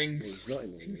Lord of the Rings. He's not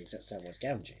in Lord of the Rings. That's Samwise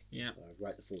Gamgee. Yeah.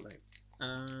 Write the full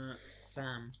name.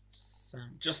 Sam.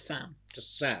 Just Sam.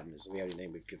 Just Sam is the only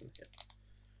name we've given here.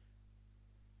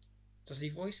 Does he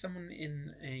voice someone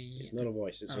in a... It's not a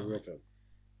voice, it's a real film.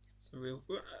 It's a real...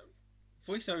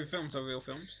 voiceover films are real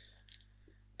films.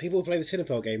 People who play the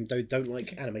Cinephiles game don't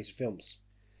like animated films.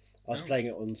 I was playing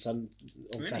it on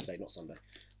really? Saturday, not Sunday. I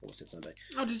almost said Sunday.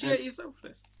 Oh, did you get yourself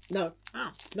this? No.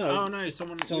 Oh. No. Oh, no,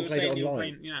 someone played it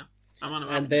online. Yeah.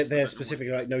 And they're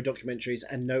specifically like no documentaries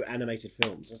and no animated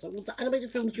films. I was like, well, the animated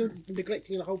films, you're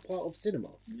neglecting a whole part of cinema.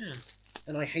 Yeah.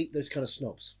 And I hate those kind of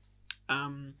snobs.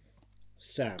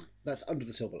 Sam. That's Under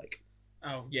the Silver Lake.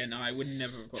 Oh, yeah, no, I would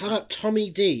never have got How about Tommy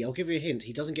D? I'll give you a hint.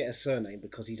 He doesn't get a surname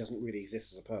because he doesn't really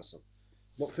exist as a person.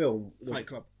 What film? Fight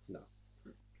Club. No.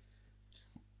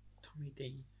 Tommy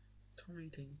D.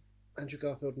 Andrew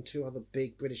Garfield and 2 other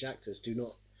big British actors do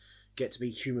not get to be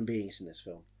human beings in this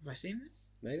film. Have I seen this?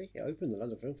 Maybe. It opened the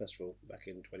London Film Festival back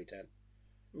in 2010.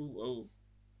 Oh.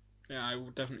 Yeah, I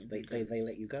will definitely... They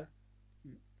let you go?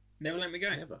 Never let me go?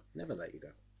 Never let you go.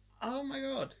 Oh my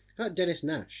god. How about Dennis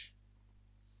Nash?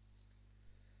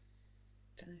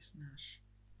 Dennis Nash.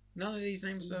 None of these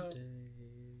names are...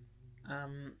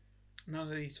 None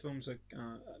of these films are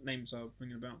names are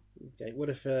ringing about. Okay, what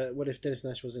if Dennis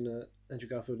Nash was in Andrew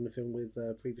Garfield in a film with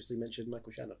previously mentioned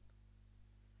Michael Shannon?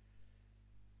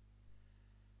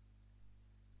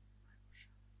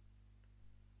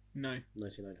 No.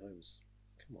 99 Homes.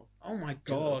 Come on. Oh my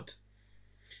god.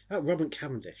 Oh, Robin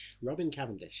Cavendish.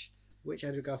 Which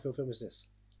Andrew Garfield film is this?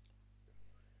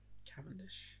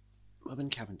 Cavendish. Robin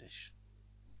Cavendish.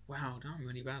 Wow, now I'm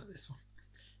really bad at this one.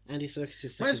 Andy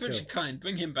Serkis' second Where's film. Richard Kind?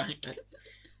 Bring him back.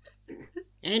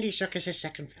 Andy Serkis'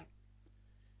 second film.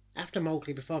 After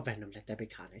Mowgli, before Venom, Let There Be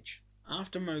Carnage.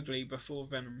 After Mowgli, before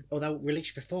Venom. Although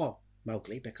released before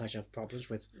Mowgli because of problems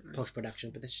with post-production,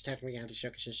 but this is technically Andy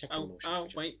Serkis' second motion picture.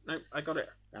 Picture. Wait, no, I got it.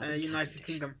 United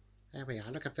Kingdom. There we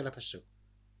are. Look at Philippa Sue.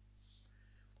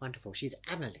 Wonderful. She's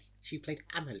Amelie. She played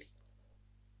Amelie.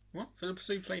 What? Philippa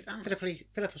Sue played Amelie?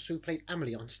 Philippa Sue played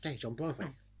Amelie on stage on Broadway.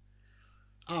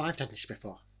 Oh, I've done this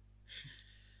before.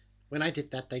 When I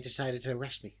did that, they decided to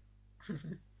arrest me.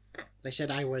 They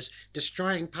said I was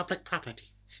destroying public property.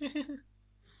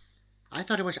 I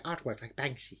thought it was artwork like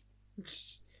Banksy.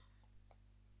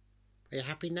 Are you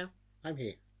happy now? I'm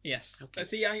here. Yes. Okay.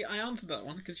 See, I answered that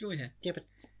one because you're here. Yeah,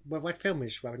 but what film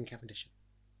is Robin Cavendish?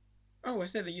 Oh, I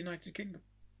said the United Kingdom.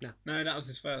 No, that was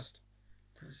his first.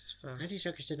 Andy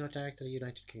Serkis did not direct the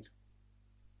United Kingdom.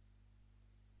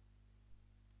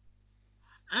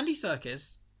 Andy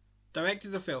Serkis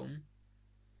directed a film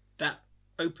that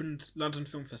opened London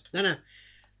Film Festival. No.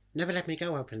 Never Let Me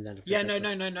Go opened London Film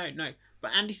Festival. No.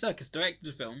 But Andy Serkis directed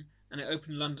a film and it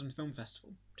opened London Film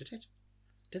Festival. Did it?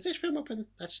 Did this film open?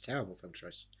 That's a terrible film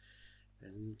choice.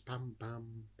 And bum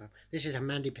bum bum. This is a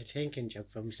Mandy Patinkin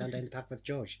joke from Sunday in the Park with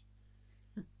George.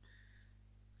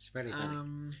 It's very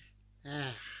funny.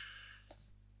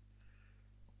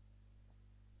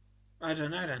 I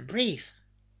don't know then. Breathe.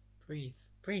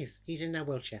 Breathe. He's in that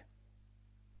wheelchair.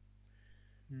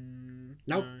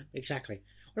 No. Exactly.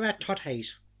 What about Todd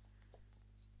Hayes?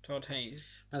 Todd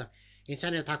Hayes. Well, in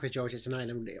Sunday in the Park with George, it's an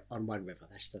island on one river.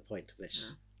 That's the point of this.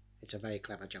 Yeah. It's a very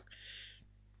clever joke.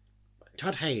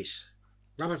 Todd Hayes,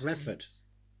 Robert Redford,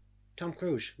 Tom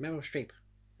Cruise, Meryl Streep,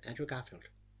 Andrew Garfield.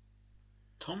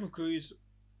 Tom Cruise,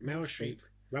 Meryl Streep,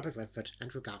 Robert Redford,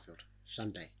 Andrew Garfield.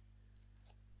 Sunday.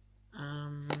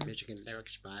 Music and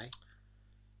lyrics by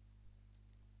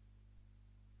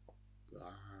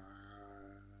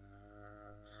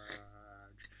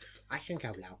I think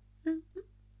out loud.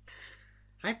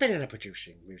 I've been in a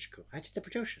producing musical. I did the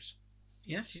producers.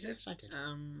 Yes, you did. Yes, I did.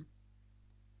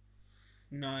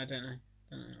 No, I don't know.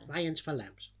 Lions for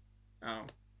Lambs. Oh,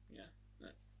 yeah. No,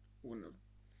 wouldn't have.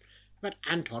 But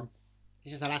Anton.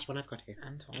 This is the last one I've got here.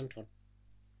 Anton. Wow,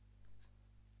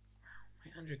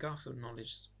 my Andrew Garfield knowledge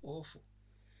is awful.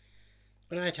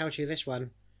 But I told you this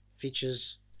one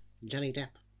features Johnny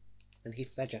Depp and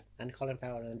Heath Ledger and Colin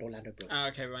Farrell and Orlando Bloom. Oh,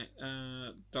 okay, right.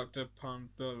 Dr. Pan...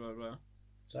 blah, blah, blah.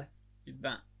 Sorry?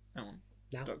 That one.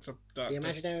 No. Doctor. The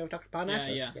Imaginary of Dr.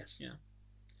 Parnassus? Yeah. Yes. Yeah.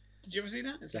 Did you ever see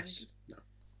that? Is yes. That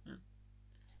no.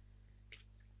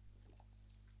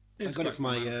 Yeah. I got it for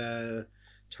my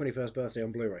 21st birthday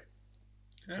on Blu-ray.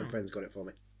 Oh. Some friends got it for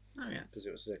me. Oh, yeah. Because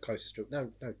it was the closest to...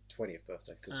 No, 20th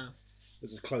birthday. Because it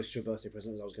was as close to a birthday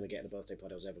present as I was going to get in a birthday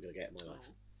party I was ever going to get in my life.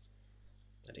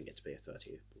 I didn't get to be a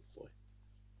 30-year boy.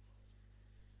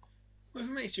 Well, if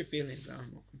it makes you feel any better,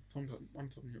 I'm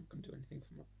probably not going to do anything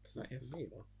for that. Me,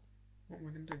 what? What am I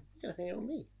going to do? You're going to hang out with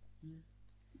me.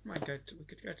 We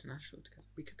could go to Nashville together.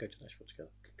 We could go to Nashville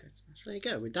together. There you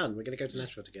go. We're done. We're going to go to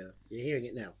Nashville together. You're hearing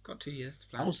it now. Got 2 years to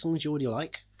plan. Old songs you already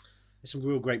like. There's some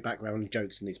real great background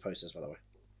jokes in these posters, by the way.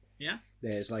 Yeah?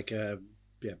 There's like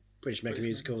British Mega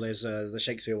Musical. There's the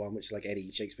Shakespeare one, which is like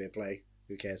any Shakespeare play.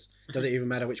 Who cares? Does it even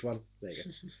matter which one? There you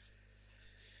go.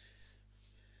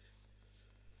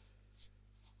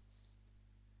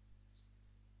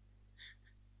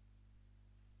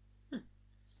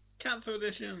 Cats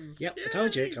auditions. Yep, Yay! I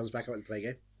told you it comes back up in the play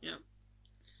game. Yep.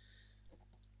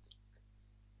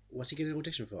 What's he going to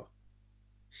audition for?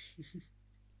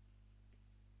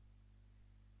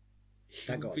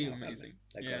 That got a laugh amazing.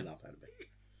 That got a laugh out of me.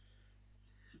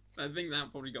 I think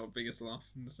that probably got the biggest laugh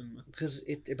in the cinema. Because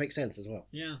it makes sense as well.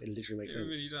 Yeah. It literally makes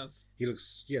sense. It really does. He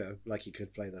looks, like he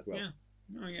could play that role. Yeah.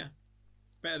 Oh, yeah.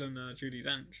 Better than Judi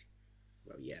Dench.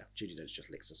 Well, yeah. Judi Dench just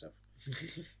licks herself.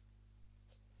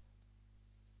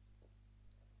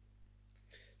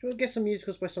 Do you want to guess some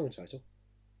musicals by song title?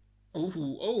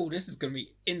 Oh, this is going to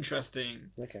be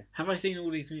interesting. Okay. Have I seen all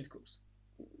these musicals?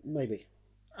 Maybe.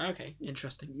 Okay,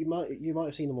 interesting. You might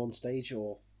have seen them on stage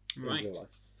or in real life.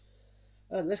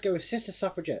 Let's go with Sister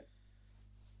Suffragette.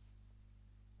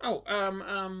 Oh,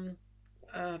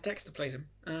 Dexter plays him.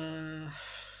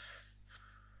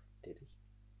 Did he?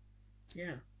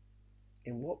 Yeah.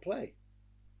 In what play?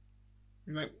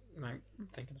 No, I'm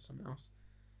thinking of something else.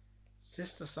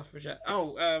 Sister Suffragette.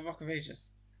 Oh, Rock of Ages.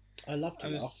 I love to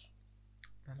laugh.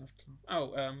 I love to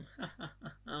laugh.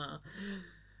 Oh,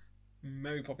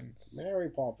 Mary Poppins. Mary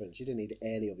Poppins. You didn't need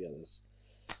any of the others.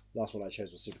 Last one I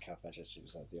chose was Supercalifragilistic. It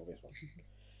was like the obvious one.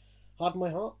 Harden My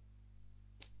Heart.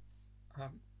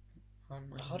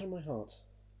 Harden My Heart.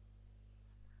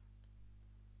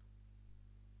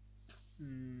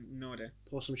 No idea.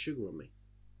 Pour Some Sugar on Me.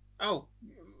 Oh,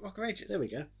 Rock of Ages. There we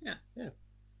go. Yeah.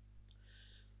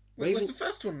 Wait, what's the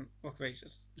first one? Rock of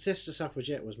Ages. Sister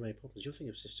Suffragette was Mary Poppins. You're thinking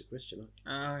of Sister Christian,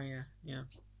 aren't you? Oh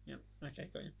yeah. Okay,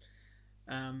 got you.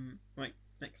 Right,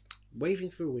 next. Waving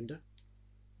Through a Window.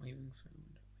 Waving Through a Window.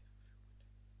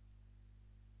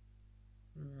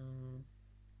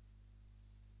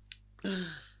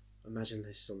 Imagine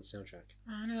this is on the soundtrack.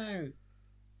 I know.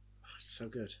 Oh, it's so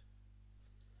good.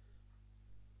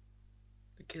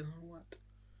 The Kill or What?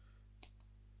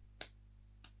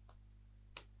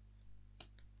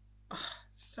 Oh,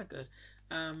 so good.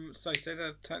 Sorry, say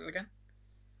the title again.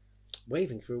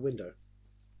 Waving Through a Window.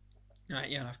 Right,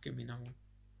 yeah, that'll give me another one.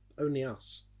 Only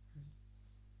Us.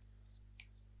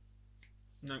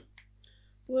 No.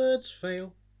 Words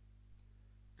fail.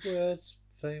 Words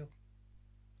fail.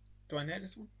 Do I know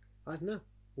this one? I don't know.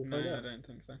 We'll find out. I don't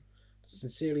think so.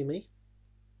 Sincerely Me.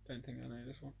 Don't think I know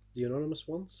this one. The Anonymous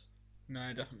Ones. No,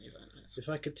 I definitely don't know this one. If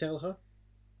I Could Tell Her.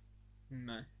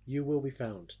 No. You Will Be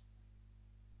Found.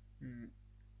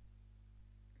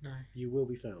 No. You Will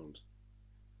Be Found.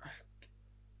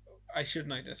 I should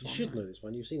know this one. You should know this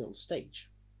one. You've seen it on stage.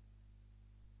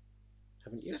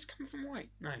 Haven't you? Does this come from White?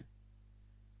 No.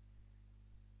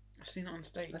 I've seen it on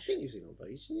stage. I think you've seen it on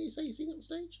stage. Didn't you say you've seen it on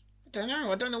stage? I don't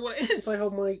know. I don't know what it is. If I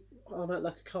hold my arm out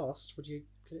like a cast, would you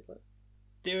get it like that?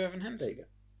 Dear Evan Hansen. There you go.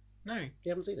 No. You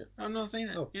haven't seen it? I've not seen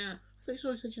it. Oh. Yeah. I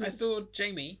thought you said you I saw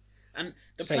Jamie, and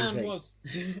the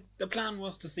plan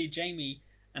was to see Jamie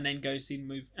and then go see the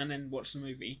movie, and then watch the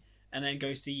movie, and then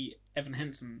go see Evan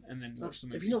Hansen and then watch the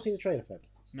movie. Have you not seen the trailer for Evan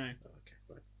Hansen? No. Oh, okay,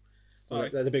 right. Sorry.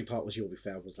 Well, the big part was You'll Be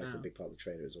Found was like the big part of the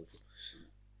trailer. It was awful.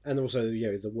 And also,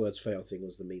 the words fail thing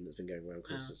was the meme that's been going around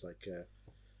because it's like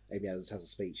Amy Adams has a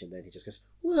speech and then he just goes,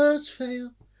 words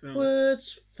fail,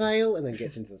 words fail, and then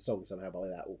gets into the song somehow by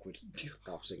that awkward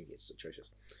half singing. It's atrocious.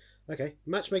 Okay,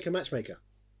 Matchmaker.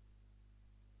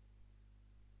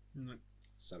 No.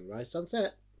 Sunrise,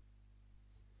 Sunset.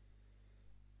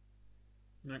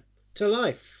 No. To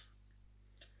Life.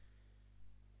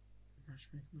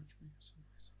 Matchmaker,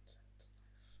 Sunrise, Sunset,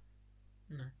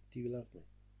 To Life. No. Do You Love Me?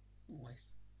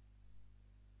 Always.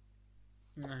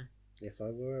 No. If I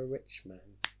Were a Rich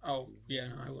Man. Oh, yeah,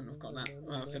 no, I wouldn't have got that.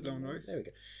 Fiddler on the Roof. There we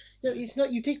go. No, it's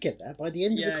not. You did get that. By the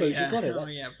end of the clues, you got it. Oh,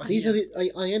 yeah, these are the.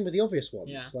 I end with the obvious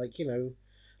ones, like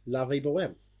La Vie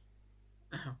Boheme.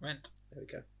 Rent. There we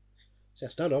go. See, I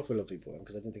started off with La Vie Boheme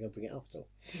because I didn't think I'd bring it up at all.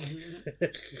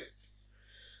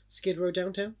 Skid Row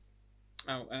Downtown.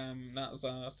 Oh, that was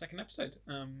our second episode.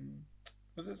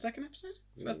 Was it the second episode?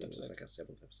 First episode. It was like our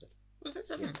 7th episode. Was it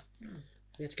 7th? Yeah.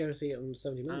 We had to go and see it on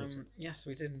 70mm. Yes,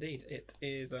 we did indeed. It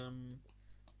is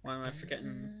why am I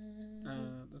forgetting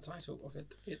the title of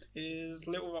it? It is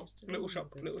Little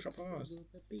Shop of Horrors.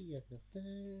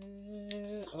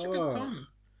 Such a good song.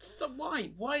 So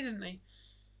why didn't they?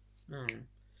 Oh. I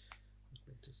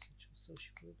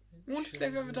wonder if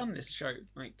they've ever done this show,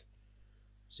 like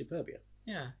Superbia.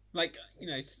 Yeah, like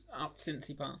up since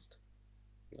he passed.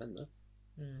 I don't know.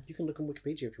 Yeah. You can look on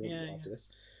Wikipedia if you want to after this.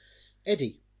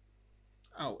 Eddie.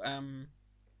 Oh,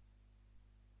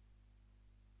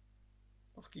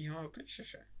 Rocky Horror Picture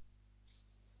Show.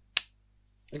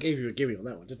 I gave you a gimme on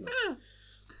that one, didn't I? Yeah.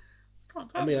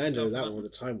 I mean, I know that one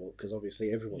with the Time Walk because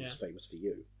obviously everyone's famous for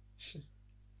you.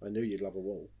 I knew you'd love a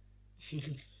wall.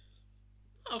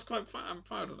 I was quite. I'm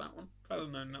proud of that one. Proud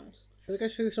of knowing that one. Shall I go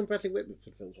through some Bradley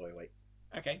Whitford films while you wait?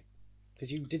 Okay.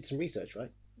 Because you did some research,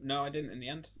 right? No, I didn't in the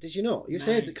end. Did you not? You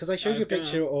said because I showed you a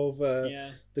picture of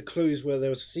the clues where there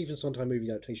was a Stephen Sondheim movie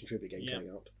adaptation trivia game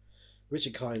coming up,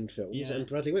 Richard Kind films, and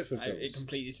Bradley Whitford films. It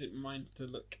completely slipped my mind to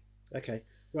look. Okay,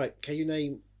 right. Can you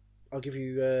name? I'll give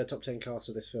you top 10 cast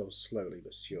of this film slowly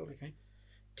but surely. Okay.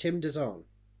 Tim DeZahn.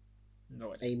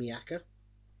 No idea. Amy Acker.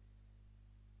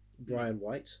 Brian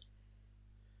White.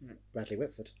 No. Bradley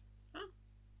Whitford. Huh?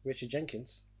 Richard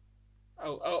Jenkins.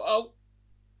 Oh.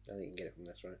 I think you can get it from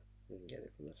this, right? You can get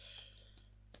it from this.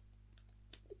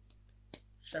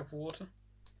 Shape of Water.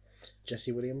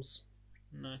 Jesse Williams.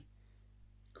 No.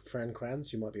 Fran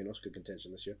Kranz, who might be an Oscar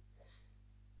contention this year.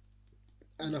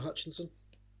 Anna Hutchinson.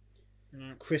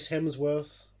 No. Chris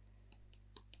Hemsworth.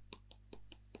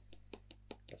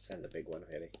 That's the big one,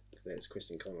 really. It's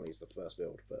Kristen Connolly's the first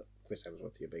build, but Chris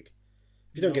Hemsworth, you're big.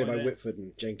 If you don't get it by Whitford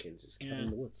and Jenkins, it's Cabin in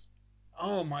the Woods.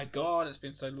 Oh my god, it's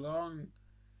been so long.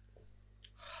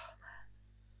 Oh, man.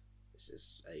 This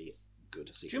is a good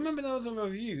sequence. Do you remember there was a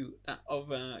review of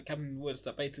Cabin in the Woods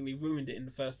that basically ruined it in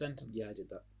the first sentence? Yeah, I did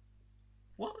that.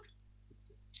 What?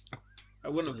 I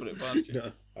wouldn't have put it past you.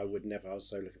 No, I would never. I was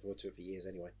so looking forward to it for years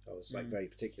anyway. I was very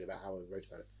particular about how I wrote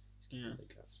about it. Yeah.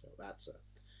 That's a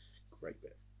great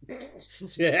bit.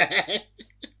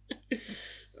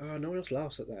 Oh, no one else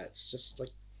laughs at that. It's just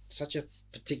like such a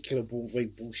particular Broadway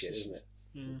bullshit, isn't it?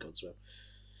 Mm. God's will.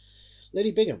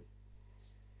 Lily Bingham.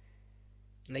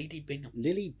 Lily Bingham.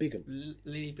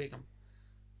 Lily Bingham.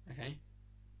 Okay.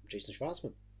 Jason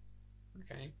Schwartzman.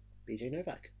 Okay. BJ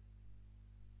Novak.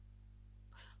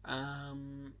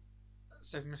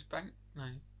 Seven Mr. Banks? No.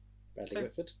 Bradley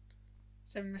Whitford.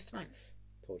 Seven Mr. Banks.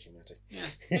 Paul Giamatti.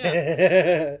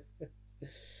 Yeah.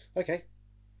 Okay.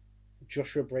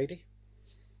 Joshua Brady.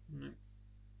 No.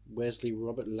 Wesley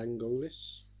Robert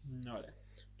Langolis. No idea.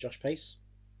 Josh Pace.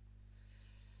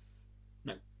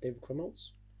 No. David Krumholtz.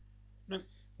 No.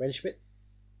 Ren Schmidt.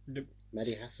 No.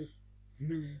 Maddie Hassan.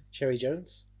 No. Cherry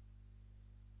Jones.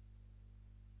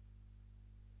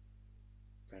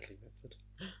 Bradley Whitford.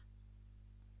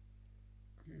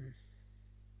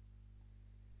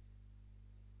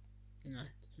 No.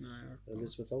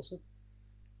 Elizabeth Olsen.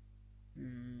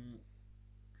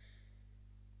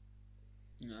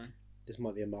 No. This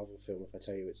might be a Marvel film if I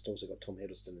tell you it's also got Tom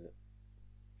Hiddleston in it.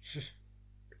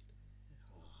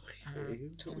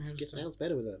 It sounds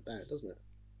better with a band, doesn't it?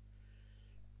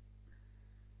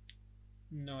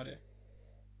 No idea.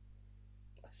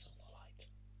 I saw the light.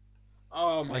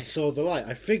 Oh my! I saw the light.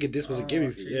 I figured this was a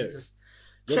gimme for Jesus.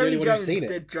 you. Cherry Jones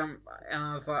did jump, and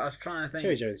I was trying to think.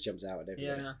 Cherry Jones jumps out and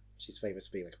everywhere. Yeah. She's famous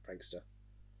for being like a prankster.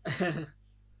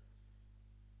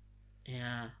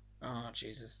 Yeah. Oh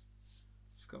Jesus!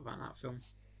 Forgot about that film.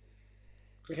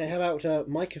 Okay, how about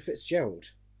Micah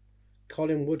Fitzgerald,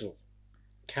 Colin Woodall,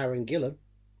 Karen Gillan,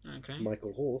 okay,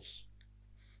 Michael Horse,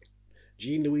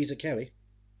 Jean Louisa Kelly,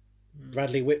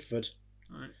 Bradley Whitford,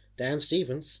 right. Dan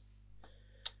Stevens,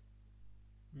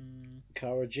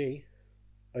 Cara G,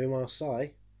 Omar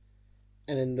Sy,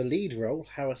 and in the lead role,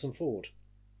 Harrison Ford.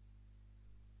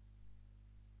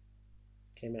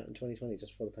 Came out in 2020,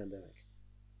 just before the pandemic.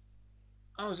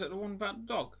 Oh, is it the one about the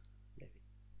dog?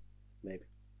 Maybe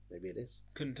it is.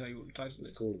 Couldn't tell you what the title is.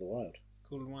 It's Call of the Wild.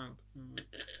 Call of the Wild.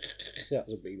 That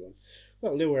was a big one.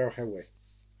 Well, Lil Rel Howery.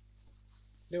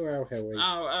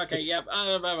 Oh, okay, yep.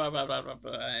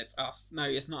 It's Us. No,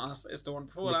 it's not Us. It's the one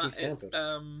before Nicky that. It's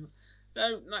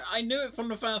No, I knew it from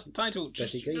the first title.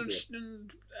 Betty Gabriel.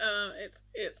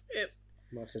 It's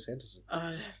Marcus Henderson.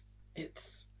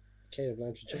 It's Caleb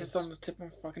Landry Jones. It's on the tip of my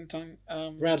fucking tongue.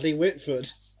 Bradley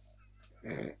Whitford.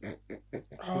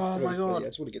 Oh my god! I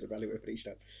just want to get the Bradley Whitford each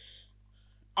time.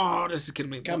 Oh, this is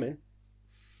killing me. Come in.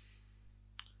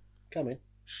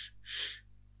 Shh.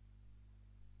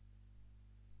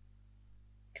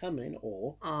 Come in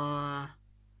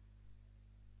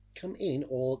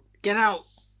or get out.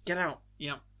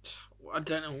 Yeah. I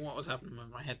don't know what was happening with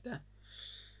my head there.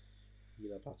 You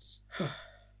love us. I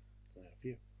love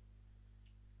you.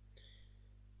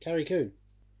 Carrie Coon.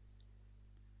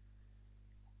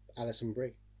 Alison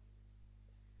Brie.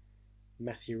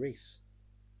 Matthew Rhys.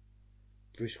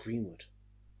 Bruce Greenwood.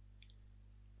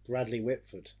 Bradley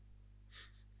Whitford.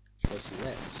 Tracy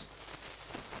Letts.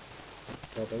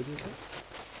 Bob Odenkirk.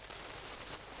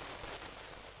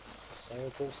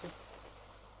 Sarah Paulson.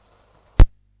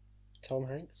 Tom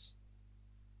Hanks.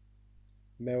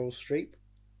 Meryl Streep.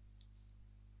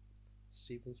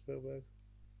 Steven Spielberg.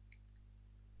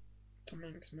 Tom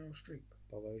Hanks, Meryl Streep.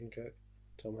 Bob Odenkirk,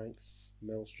 Tom Hanks,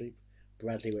 Meryl Streep,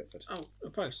 Bradley Whitford. Oh, A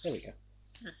Post. There we go.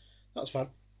 Yeah. That was fun.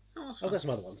 I've got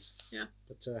some other ones. Yeah.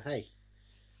 But hey,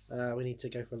 we need to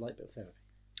go for a light bit of therapy.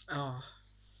 Oh,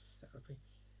 therapy.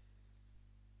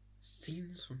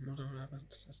 Scenes from modern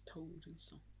events as told in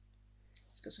song.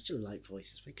 It's got such a light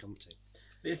voice. It's very comforting.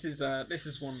 This is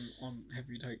one on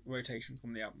heavy rotation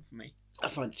from the album for me. I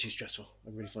find it too stressful.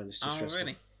 I really find this too stressful. Oh,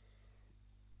 really?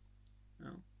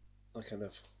 Oh. I kind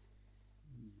of.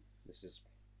 This is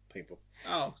painful.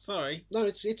 Oh, sorry. No,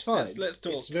 it's fine. Let's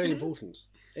talk. It's very important.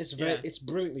 It's it's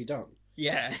brilliantly done.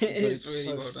 Yeah, it is really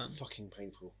so well done. Fucking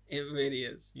painful. It really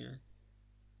is. Yeah.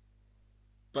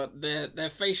 But their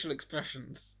facial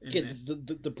expressions in this.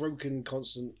 The broken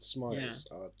constant smiles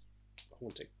are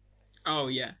haunting. Oh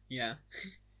yeah,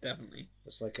 definitely.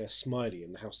 It's like a smiley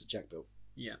in the house that Jack built.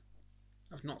 Yeah.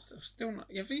 I've still not.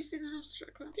 Have you seen the house that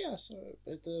Jack built? Yeah, so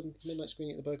at the midnight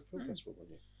screening at the Berkeley Film Festival one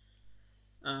year.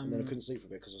 And then I couldn't sleep for a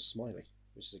bit because of Smiley,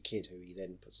 which is a kid who he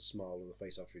then puts a smile on the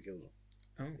face after he kills him.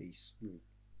 Oh. He's he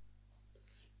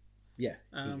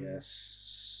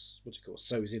what's it called?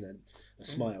 Sews in a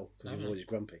smile because he was always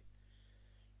grumpy.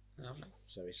 Lovely.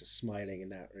 So he's just smiling in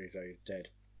that, or he's dead.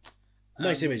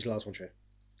 Nice image, Lars von Trier.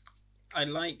 I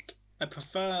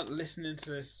prefer listening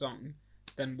to this song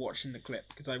than watching the clip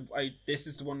because I this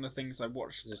is one of the things I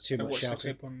watched. There's too much I watched shouting. the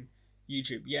clip on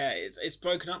YouTube. Yeah, it's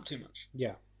broken up too much.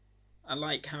 Yeah. I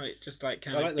like how it just like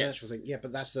kind I of like the natural thing. Yeah,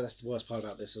 but that's the worst part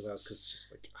about this as well, because it's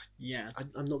just like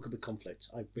I'm not good with conflict.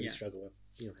 I really struggle with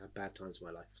have bad times in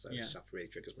my life, so this stuff really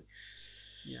triggers me.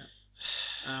 Yeah.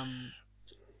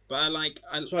 But I like.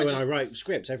 When I write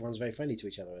scripts, everyone's very friendly to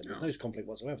each other, and there's no conflict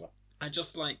whatsoever. I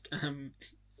just like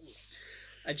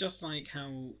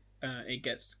how it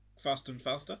gets faster and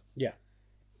faster. Yeah.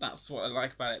 That's what I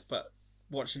like about it. But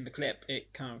watching the clip,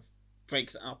 it kind of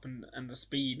breaks it up, and the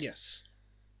speed. Yes.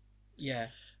 Yeah,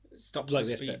 it stops like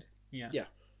the this speed. Bit. Yeah.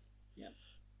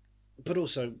 But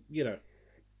also,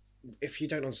 if you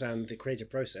don't understand the creative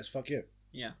process, fuck you.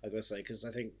 Yeah. I gotta say, because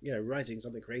I think writing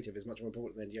something creative is much more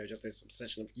important than just this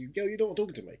obsession of you're not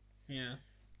talking to me. Yeah.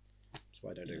 That's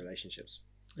why I don't do relationships.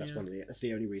 That's that's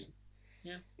the only reason.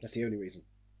 Yeah. That's the only reason.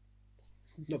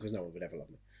 Not because no one would ever love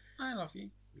me. I love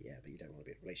you. Yeah, but you don't want to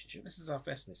be in a relationship. This is our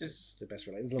best. This is the best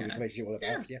relationship. The longest relationship we'll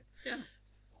ever have. Yeah. Yeah.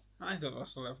 Either of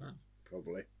us will ever have.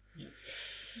 Probably. Yeah.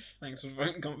 Thanks for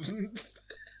voting confidence.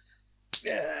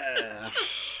 Yeah.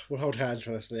 We'll hold hands for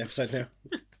the rest of the episode now.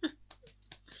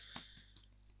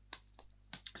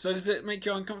 So does it make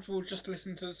you uncomfortable just to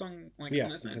listen to the song on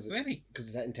its own? Really? Because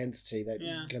of that intensity, that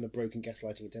kind of broken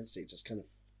gaslighting intensity, just kind of.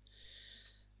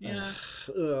 Yeah.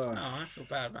 Oh, I feel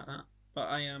bad about that, but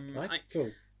I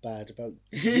feel bad about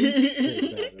you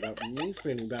feeling bad about me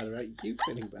feeling bad about you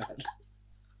feeling bad.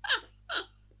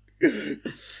 You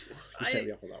set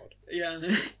me up on that one. Yeah.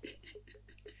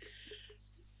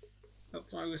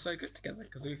 That's why we're so good together,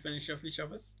 because we finish off each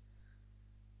other's.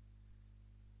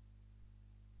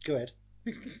 Go ahead.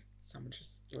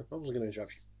 Sandwiches. I wasn't going to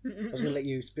interrupt you. I was going to let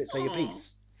you say your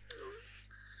piece.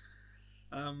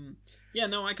 Yeah,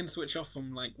 no, I can switch off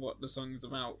from what the song's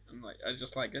about, and I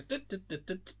just like it. That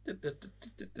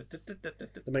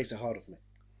makes it harder for me.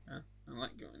 I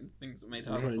like things that made it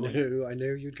harder for me. I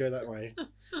knew you'd go that way.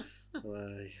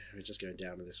 We're just going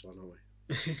down in this one, aren't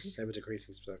we? Ever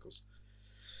decreasing circles.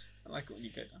 I like it when you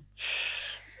go down.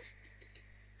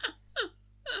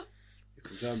 You're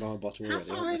confirmed by our bottom already.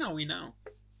 How far in are we now?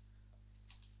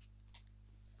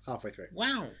 Halfway through.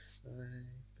 Wow.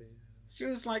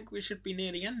 Feels like we should be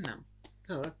near the end now.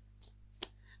 Oh.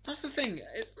 That's the thing.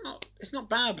 It's not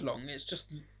bad long. It's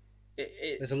just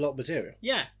there's a lot of material.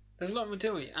 Yeah, there's a lot of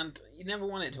material, and you never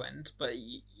want it to end. But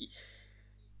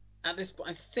at this point,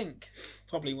 I think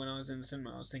probably when I was in the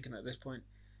cinema, I was thinking at this point,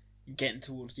 getting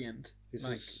towards the end.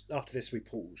 After this, we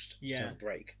paused to have a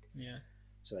break. Yeah.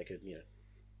 So they could,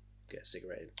 get a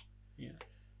cigarette in. Yeah.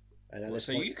 And at this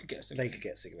point, you could get a cigarette. They could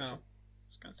get a cigarette in. I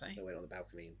was going to say. I went on the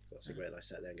balcony and got a cigarette, and I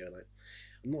sat there and going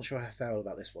I'm not sure how I felt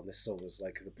about this one. This song was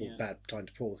the bad time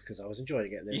to pause because I was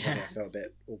enjoying it, and then suddenly I felt a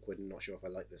bit awkward and not sure if I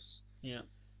like this. Yeah.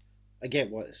 I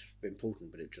get why it's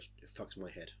important, but it fucks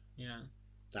my head. Yeah.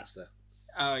 That's the.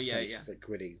 Oh yeah, face, the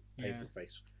gritty, painful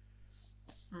face.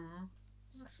 Aww.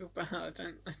 I feel bad.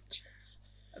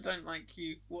 I don't like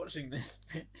you watching this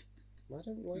bit. I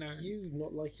don't like you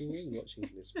not liking me watching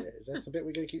this bit. Is that the bit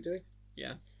we're going to keep doing?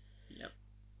 Yeah. Yep.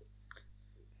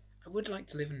 I would like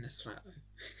to live in this flat though.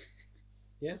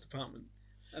 Yeah. This apartment.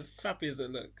 As crappy as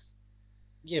it looks.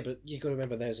 Yeah, but you've got to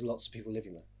remember there's lots of people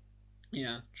living there.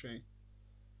 Yeah, true.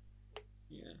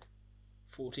 Yeah.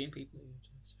 14 people.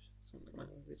 something like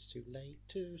that. It's too late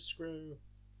to screw.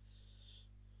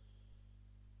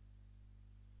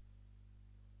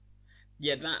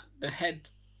 Yeah, the head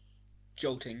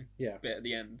jolting bit at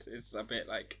the end is a bit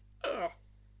like,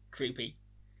 creepy.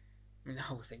 I mean, the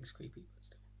whole thing's creepy, but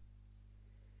still.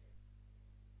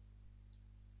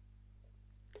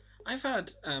 I've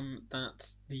heard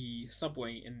that the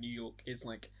subway in New York is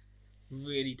like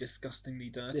really disgustingly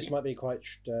dirty. This might be quite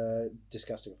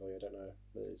disgusting for you. I don't know.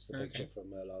 But it's the picture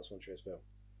from Lars von Trier's film.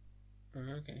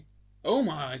 Okay. Oh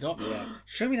my god! Yeah.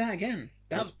 Show me that again.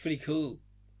 That's pretty cool.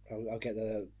 I'll get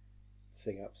the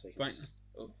thing up so you can. Brightness.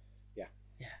 Oh. Yeah.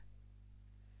 Yeah.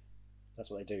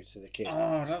 That's what they do to the kid.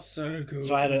 Oh, that's so cool.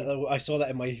 So I saw that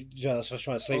in my. I was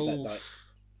trying to sleep that night.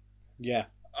 Yeah.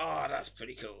 Oh, that's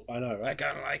pretty cool. I know, right? I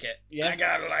kinda like it. Yeah. I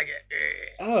kinda like it.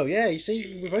 Oh, yeah, you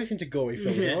see, we're both into gory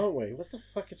films, aren't we? What the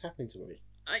fuck is happening to me?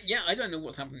 I don't know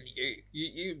what's happening to you.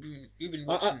 You've been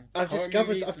watching. I've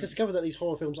discovered that these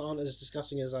horror films aren't as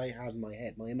disgusting as I had in my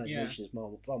head. My imagination is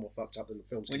far more fucked up than the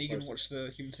films. When are you going to watch the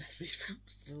Human Centipede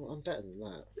films? Well, I'm better than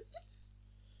that.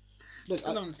 Look, I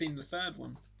still haven't seen the third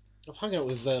one. I've hung out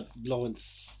with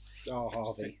Lawrence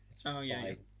Harvey. It's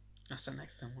yeah. That's the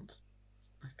next time once.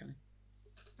 Nice guy.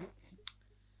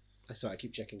 Sorry, I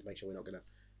keep checking to make sure we're not going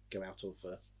to go out of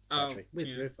battery.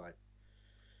 We're fine.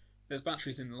 There's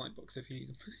batteries in the light box if you need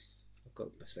them. I've got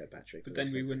a spare battery. But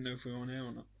then we wouldn't know if we were on air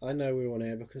or not. I know we're on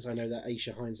air because I know that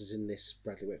Aisha Hines is in this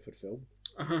Bradley Whitford film.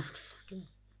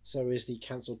 So is the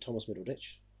cancelled Thomas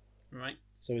Middleditch. Right.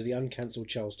 So is the uncancelled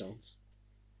Charles Dance.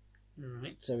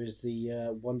 Right. So is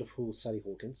the wonderful Sally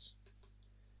Hawkins.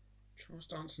 Charles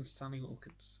Dance and Sally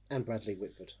Hawkins. And Bradley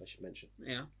Whitford, I should mention.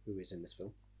 Yeah. Who is in this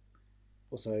film.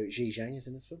 Also, Ji Zhang is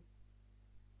in this film.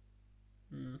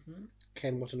 Mm-hmm.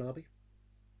 Ken Watanabe.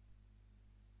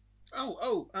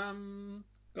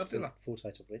 Godzilla. Full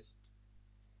title, please.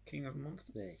 King of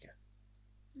Monsters. There you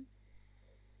go.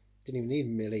 Didn't even need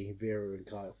Millie, Vera, and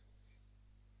Kyle.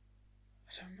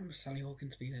 I don't remember Sally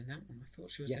Hawkins being in that one. I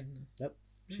thought she was in. Nope,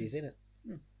 she's in it.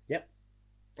 Yep.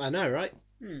 I know, right?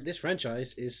 This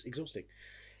franchise is exhausting.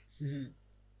 Mm-hmm.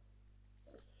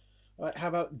 All right, how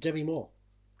about Demi Moore?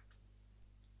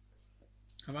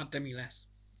 How about Demi Less?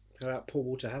 How about Paul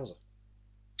Walter Hauser?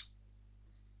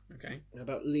 Okay. How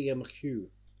about Leah McHugh?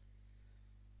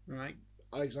 Right.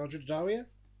 Alexandra Daddario?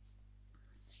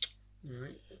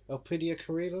 Right. Elpidia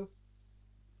Carrillo?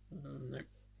 No.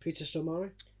 Peter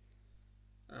Stormare?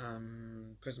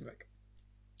 Prison Break.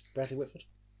 Bradley Whitford?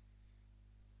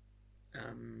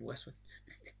 Westwood.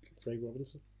 Craig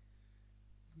Robinson?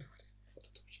 No idea.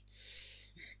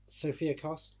 Sophia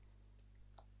Castle?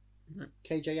 No.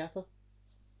 KJ Appa?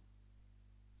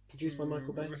 Produced by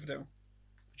Michael Bay? Riverdale.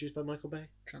 Produced by Michael Bay?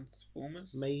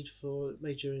 Transformers. Made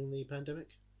during the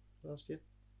pandemic last year.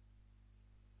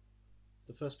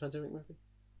 The first pandemic movie.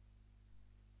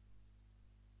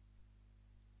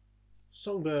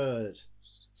 Songbird.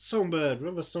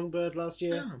 Remember Songbird last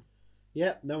year? Oh.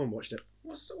 Yeah, no one watched it.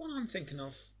 What's the one I'm thinking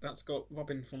of that's got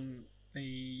Robin from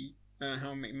the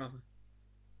How I Met Your Mother?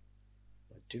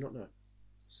 I do not know.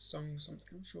 Something.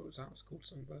 I'm sure that was called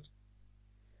Songbird.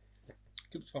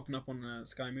 Keeps popping up on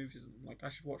Sky Movies. I'm like, I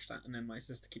should watch that, and then my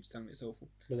sister keeps telling me it's awful.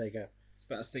 Well, there you go. It's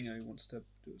about a singer who wants to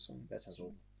do a song. That sounds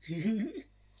awful.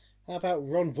 How about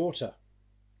Ron Vorter?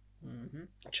 Mm-hmm.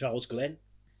 Charles Glenn?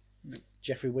 No.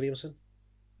 Jeffrey Williamson?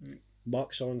 No.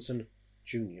 Mark Sorensen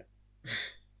Jr.?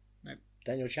 No.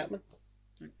 Daniel Chapman?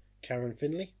 No. Karen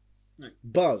Finley? No.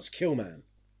 Buzz Killman?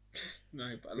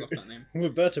 No, but I love that name.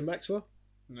 Roberta Maxwell?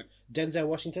 No. Denzel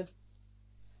Washington?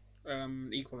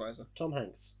 Equalizer. Tom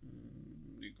Hanks?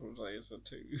 Equalizer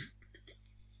 2.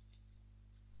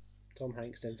 Tom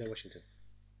Hanks, Denzel Washington.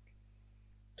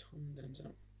 Tom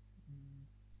Denzel.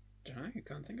 Don't know, I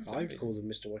can't think of that. I'd call them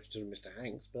Mr. Washington and Mr.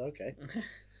 Hanks, but okay.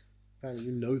 Apparently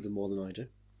you know them more than I do.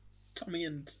 Tommy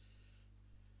and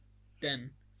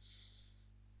Den.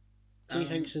 T.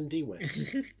 Hanks and D.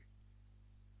 West.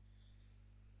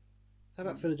 How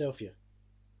about Philadelphia?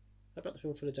 How about the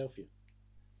film Philadelphia?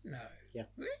 No. Yeah.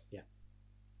 Really? Yeah.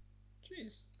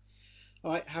 Jeez.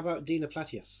 Alright, how about Dina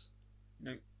Platius?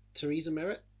 No. Teresa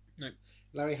Merritt? No.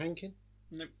 Larry Hankin?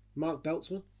 No. Mark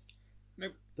Beltzman?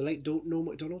 Nope. The late Norm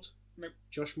MacDonald? Nope.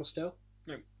 Josh Mostel?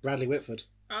 Nope. Bradley Whitford?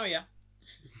 Oh, yeah.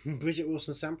 Bridget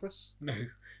Wilson Sampras? No.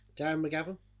 Darren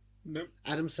McGavin? Nope.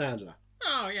 Adam Sandler?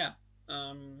 Oh, yeah.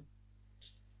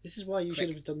 This is why you should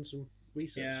have done some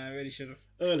research. Yeah, I really should have.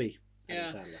 Early Yeah.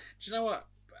 Adam Sandler. Do you know what?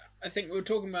 I think we were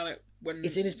talking about it when...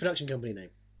 It's in his production company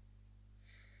name.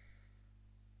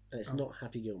 And it's not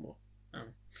Happy Gilmore. Oh.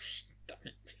 Damn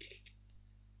it.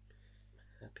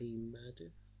 Happy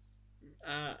Madison?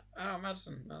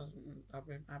 Madison.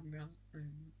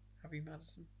 Harvey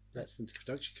Madison. That's the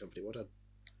production company. Well done.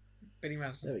 Billy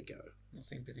Madison. There we go. I've not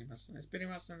seen Billy Madison. Is Billy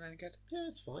Madison any good? Yeah,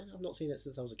 it's fine. I've not seen it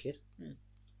since I was a kid. Were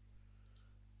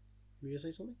you going to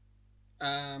say something?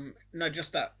 No,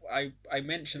 just that I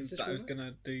mentioned that I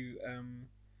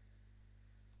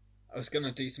was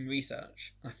gonna do some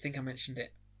research. I think I mentioned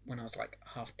it when I was like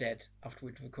half dead after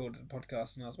we'd recorded the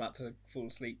podcast and I was about to fall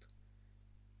asleep.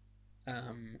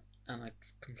 And I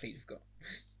completely forgot.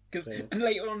 Because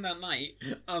later on that night,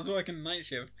 I was working night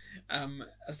shift.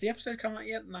 Has the episode come out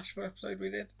yet? The Nashville episode we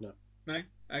did? No. No?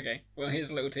 Okay. Well, here's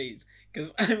a little tease.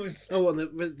 Because I was... Oh, well,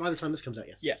 by the time this comes out,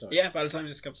 yes. Yeah, Sorry. yeah, by the time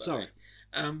this comes out. Sorry.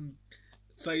 Right.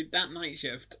 So that night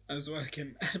shift, I was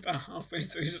working, and about halfway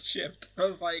through the shift, I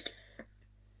was like,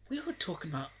 we were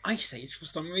talking about Ice Age for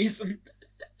some reason.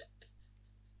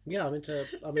 Yeah, I'm into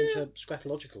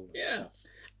scratological stuff.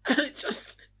 And it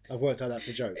just... I've worked out that's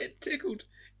the joke. It tickled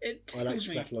I like me.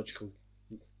 scratological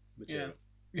material.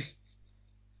 Yeah.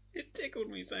 It tickled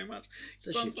me so much. It's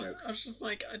a shit joke. I was just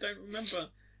like, I don't remember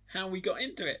how we got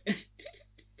into it.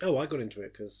 Oh, I got into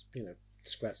it because,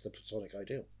 Scrat's the platonic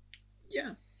ideal.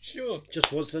 Yeah, sure.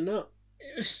 Just was the nut.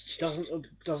 It was doesn't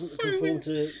so conform weird.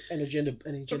 to any gender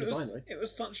binary. It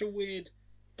was such a weird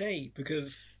day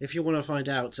because... If you want to find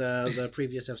out the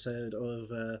previous episode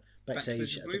of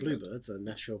Backstage at the Bluebirds, the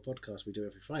Nashville podcast we do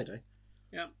every Friday.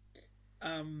 Yeah.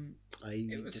 I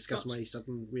discuss my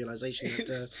sudden realisation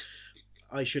that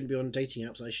I shouldn't be on dating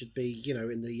apps. I should be,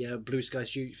 in the Blue Sky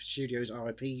Studios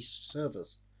RIP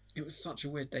servers. It was such a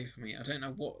weird day for me. I don't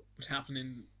know what would happen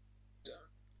in...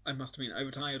 I must have been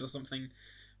overtired or something,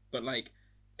 but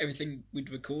everything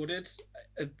we'd recorded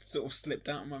had sort of slipped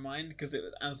out of my mind because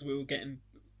as we were getting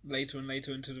later and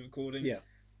later into the recording,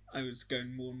 I was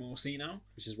going more and more senile.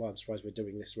 Which is why I'm surprised we're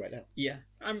doing this right now. Yeah,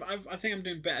 I think I'm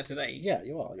doing better today. Yeah,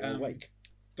 you are. You're awake.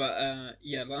 But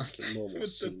last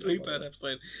with the Bluebird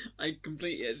episode, I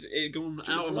completely it gone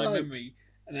out of my memory,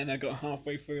 and then I got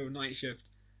halfway through a night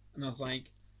shift, and I was like,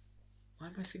 "Why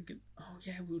am I thinking? Oh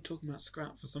yeah, we were talking about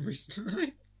Scrap for some reason."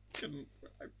 I couldn't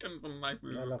for the life of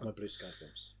me. I love my Blue Sky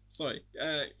films. Sorry.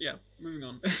 Moving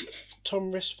on.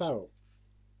 Tom Rhys-Farrell.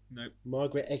 Nope.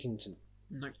 Margaret Eggington.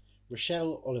 Nope.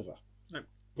 Rochelle Oliver. Nope.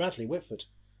 Bradley Whitford.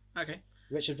 Okay.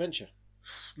 Richard Venture.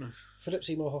 No. Philip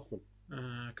Seymour Hoffman.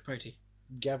 Capote.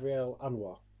 Gabrielle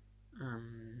Anwar. No.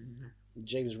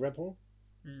 James Rebhorn.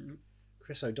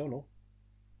 Chris O'Donnell.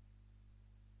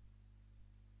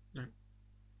 No.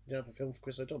 You don't have a film for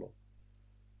Chris O'Donnell?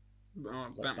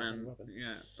 Batman.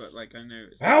 Yeah, but I know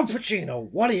it's... Al Pacino,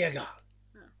 what do you got?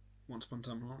 Yeah. Once Upon a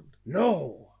Time in Holland.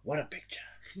 No! What a picture.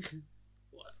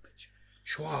 What a picture.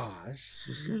 Schwarz.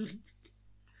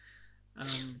 I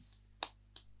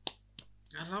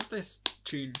love this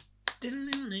tune. See,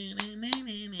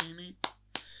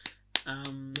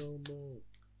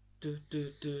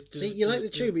 you like the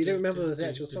tune, but you don't remember the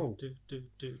actual song.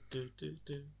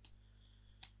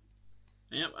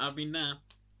 Yep, I've been there.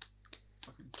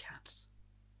 Fucking cats.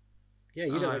 Yeah,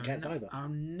 you don't like cats either.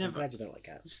 I'm glad you don't like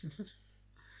cats.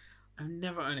 I'll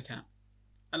never own a cat.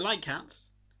 I like cats,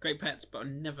 great pets, but I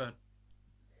never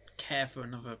care for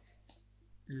another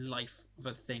life of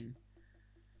a thing.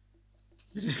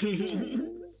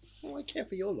 Well, I care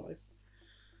for your life.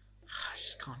 I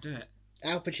just can't do it.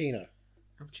 Al Pacino.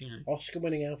 Al Oscar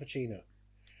winning Al Pacino.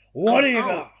 What do you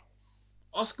got?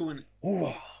 Oscar winning.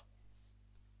 Ooh-ah.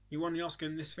 He won the Oscar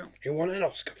in this film. He won an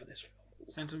Oscar for this film.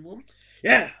 Scent of Woman?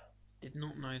 Yeah. Did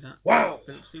not know that. Wow.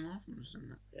 Philip Seymour Hoffman was in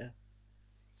that. Yeah.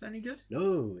 Is that any good?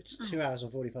 No, it's 2 hours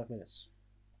and 45 minutes.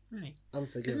 Really?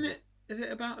 Unforgivable. Is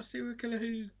it about a serial killer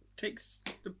who takes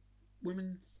the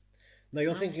women's... No,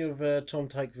 you're thinking of Tom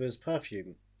Tykwer's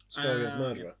Perfume, Story of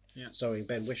Murderer, starring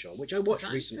Ben Whishaw, which I watched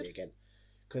recently again.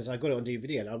 Because I got it on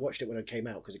DVD and I watched it when it came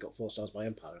out because it got 4 stars by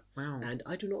Empire. Wow. And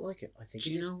I do not like it. I think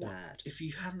it is bad. If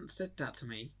you hadn't said that to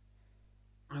me,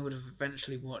 I would have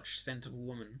eventually watched Scent of a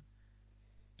Woman.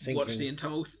 Watched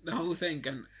the whole thing,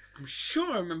 and I'm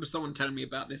sure I remember someone telling me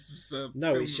about this.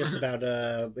 No, film. It's just about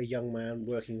a young man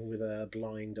working with a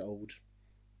blind old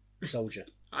soldier.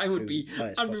 I'd be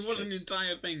watching the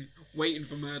entire thing, waiting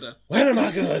for murder. When am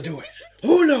I gonna do it?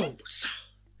 Who knows?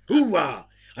 Hoo-wah!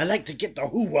 I like to get the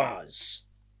hoo-wahs.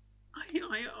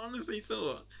 I honestly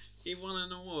thought he won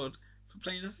an award for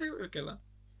playing a serial killer.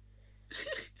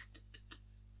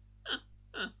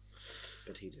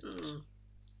 But he didn't. Oh,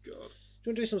 God. Do you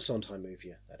want to do some Sondheim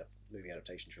movie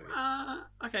adaptation trivia?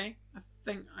 Okay.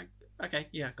 Okay,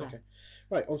 yeah, go on.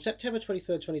 Right, on September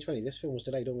 23rd, 2020, this film was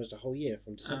delayed almost a whole year,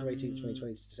 from December 18th,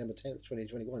 2020 to December 10th,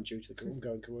 2021, due to the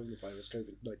ongoing coronavirus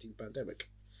COVID-19 pandemic.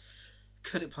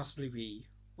 Could it possibly be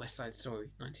West Side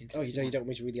Story, 1961? Oh, you don't want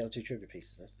me to read the other 2 trivia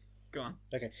pieces then? Go on.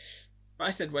 Okay. But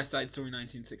I said West Side Story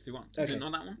 1961. Is it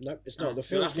not that one? No, it's not. The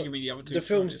film's have to give me the other two. The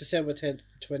film's December 10th,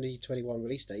 2021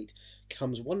 release date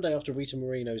comes one day after Rita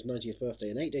Moreno's 90th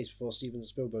birthday and 8 days before Steven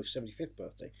Spielberg's 75th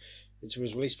birthday. It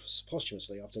was released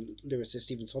posthumously after lyricist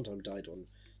Stephen Sondheim died on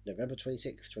November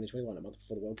 26th, 2021, a month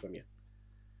before the world premiere.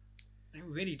 They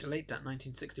really delayed that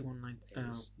 1961.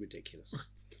 It's ridiculous.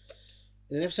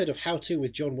 In an episode of How To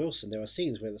with John Wilson, there are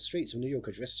scenes where the streets of New York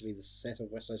are dressed to be the set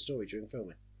of West Side Story during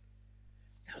filming.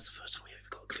 That was the first time we ever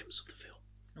got a glimpse of the film.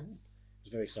 Oh. It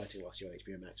was very exciting whilst you were on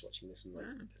HBO Max watching this, and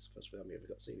it's the first film we ever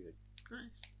got to see anything.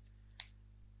 Nice.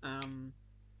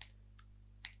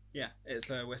 Yeah, it's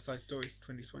West Side Story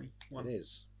 2021. It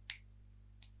is.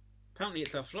 Apparently,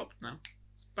 it's a flop now.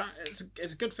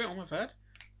 It's a good film, I've heard,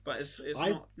 but it's I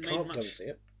not made can't much. go and see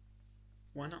it.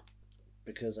 Why not?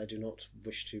 Because I do not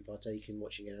wish to partake in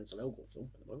watching an Ansel Elgort film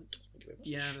at the moment. Thank you very much.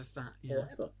 Yeah, there's that. Yeah. Or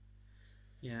ever.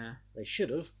 Yeah. They should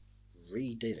have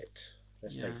redid it.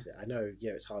 Let's face it. I know,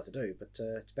 it's hard to do, but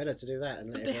it's better to do that.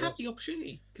 And but they had the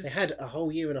opportunity. They had a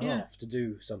whole year and a half to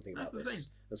do something about this. Thing.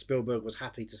 And Spielberg was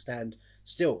happy to stand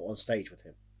still on stage with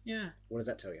him. Yeah. What does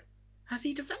that tell you? Has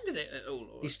he defended it at all?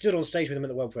 Or? He stood on stage with him at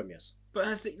the world premieres. But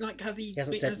has he? He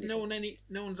hasn't said anything.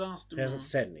 No one's asked him. He hasn't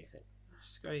said anything.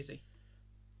 That's crazy.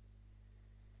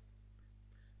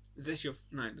 Is this your...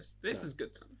 No, this is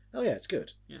good. Oh, yeah, it's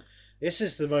good. Yeah. This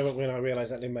is the moment when I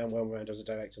realised that Lin-Manuel Miranda as a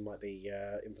director might be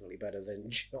infinitely better than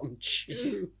John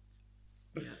Chu.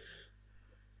 Yeah.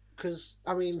 Because,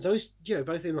 I mean, those,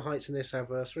 both In the Heights and this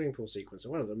have a swimming pool sequence,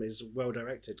 and one of them is well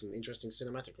directed and interesting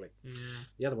cinematically. Yeah.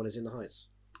 The other one is In the Heights.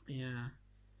 Yeah.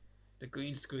 The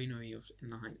green screenery of In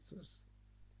the Heights was...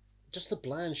 Just the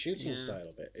bland shooting style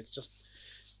of it.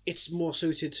 It's more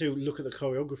suited to look at the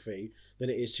choreography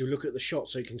than it is to look at the shot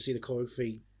so you can see the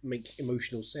choreography make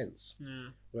emotional sense. Yeah.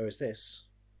 Whereas this...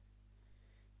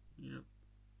 Yeah.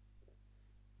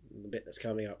 The bit that's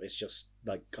coming up is just,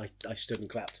 like, I stood and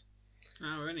clapped.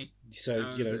 Oh, really? So,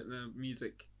 is it the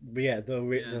music? Yeah,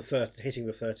 hitting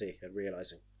the 30 and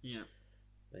realising. Yeah.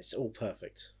 It's all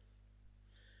perfect.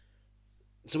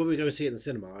 So when we go and see it in the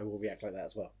cinema, I will react like that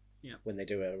as well. Yeah. When they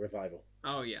do a revival.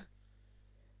 Oh, yeah.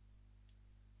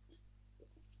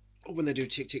 Or when they do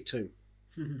Tick Tick Tomb.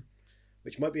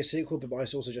 Which might be a sequel, but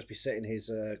might also just be set in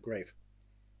his grave.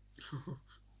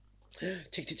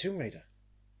 Tick Tick Tomb Raider.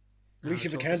 Alicia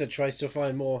Vikander tries to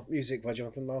find more music by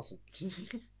Jonathan Larson.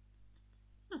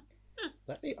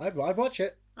 I'd watch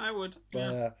it. I would.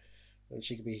 And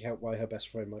she could be helped by her best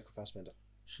friend Michael Fassbender.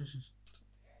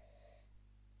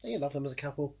 Don't you love them as a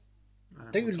couple?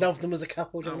 Don't you love them as a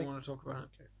couple, Johnny? I don't want to talk about it.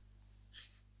 Okay.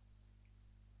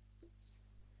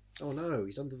 Oh no,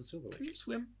 he's under the Silver Lake. Can you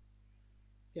swim?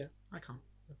 Yeah. I can't.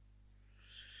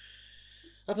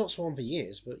 I've not swum for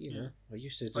years, but I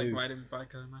used to do... Like riding a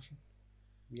bike, I imagine.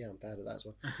 Yeah, I'm bad at that as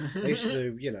well. I used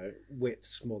to do,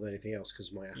 widths more than anything else because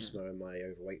of my asthma and my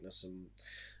overweightness, and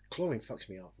chlorine fucks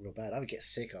me up real bad. I would get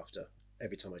sick after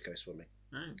every time I'd go swimming.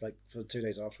 Oh. Like, for 2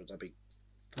 days afterwards, I'd be...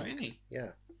 Really?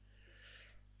 Yeah.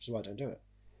 Which is why I don't do it.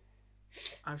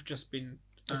 I've just been...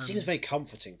 It seems very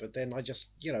comforting, but then I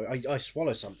just, I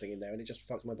swallow something in there and it just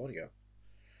fucks my body up.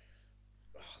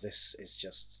 Oh, this is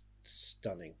just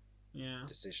stunning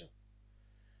decision.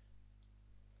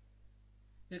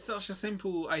 It's such a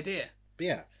simple idea.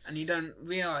 Yeah. And you don't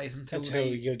realise until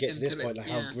you get to this point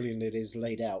how brilliant it is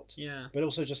laid out. Yeah. But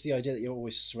also just the idea that you're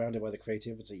always surrounded by the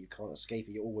creativity. You can't escape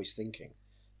it. You're always thinking.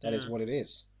 That is what it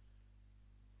is.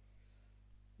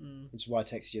 Which is why I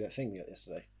texted you that thing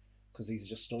yesterday. Because these are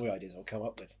just story ideas I'll come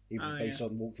up with. Even based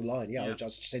on Walk the Line. I'll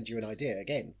just send you an idea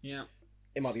again. Yeah.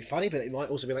 It might be funny, but it might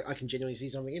also be like, I can genuinely see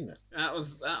something in there. That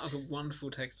was a wonderful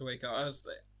text to wake up. I was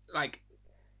like,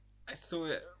 I saw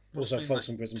it. Also,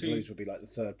 Folsom Prison Blues would be like the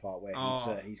third part where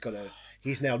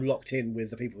he's now locked in with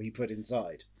the people he put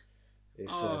inside.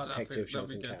 It's Detective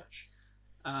Jonathan Cash.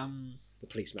 The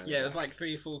policeman. Yeah, it was like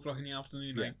 3 or 4 o'clock in the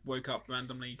afternoon. I woke up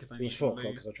randomly because I needed to. It was 4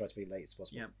 o'clock because I tried to be late as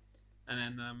possible. Yeah, and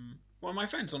then my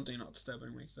phone's on Do Not Disturb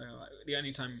anyway, so the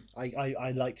only time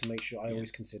I like to make sure I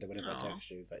always consider whenever I text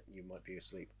you that you might be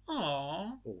asleep.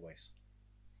 Aww. Always.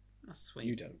 That's sweet.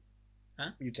 You don't.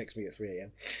 Huh? You text me at 3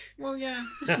 a.m. Well, yeah.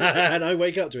 And I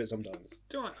wake up to it sometimes.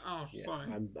 Do I? Oh, yeah,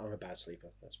 sorry. I'm a bad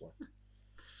sleeper. That's why.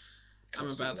 I'm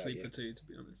a bad sleeper too, to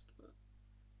be honest. But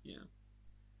yeah.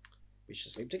 We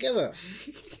should sleep together.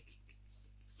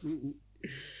 Throwing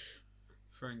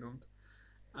on.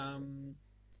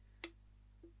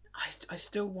 I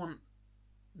still want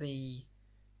the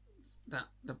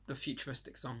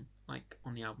futuristic song like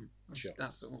on the album. Sure.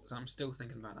 I'm still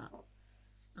thinking about that,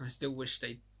 and I still wish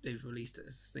they'd released it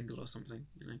as a single or something,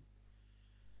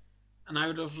 And I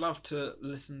would have loved to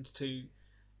listen to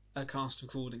a cast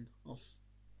recording of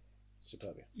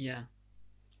Superbia. Yeah,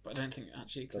 but I don't think it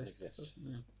actually exists.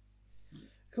 No.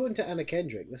 According to Anna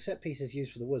Kendrick, the set pieces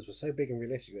used for the woods were so big and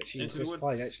realistic that she and Chris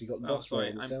Pine actually got lost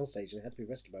on the soundstage and had to be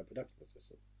rescued by a production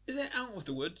assistant. Is it Out of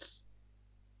the Woods?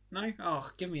 No? Oh,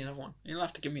 give me another one. You'll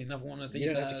have to give me another one of these.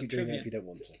 You don't have to keep doing that if you don't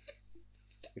want to.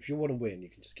 If you want to win, you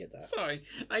can just get that. Sorry,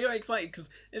 I got excited because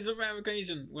it's a rare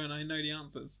occasion when I know the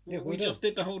answers. Yeah, we just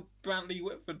did the whole Bradley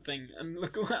Whitford thing, and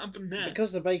look what happened there.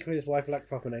 Because the baker and his wife lack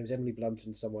proper names, Emily Blunt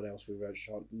and someone else we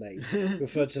can't name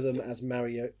referred to them as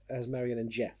Marion and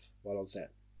Jeff while on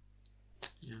set.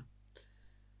 Yeah.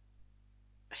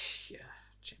 Yeah,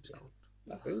 James Corden.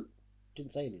 Nothing.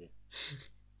 Didn't say anything.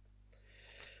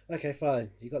 Okay, fine.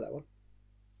 You got that one.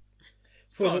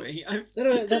 Sorry.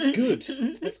 No, that's good.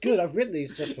 That's good. I've written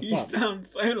these just for fun. You sound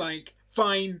so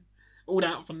fine, all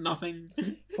out for nothing.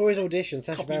 For his audition,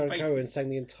 Sacha Baron Cohen sang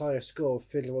the entire score of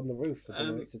Fiddler on the Roof for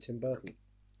director Tim Burton.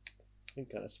 I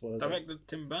think kind of spoils Director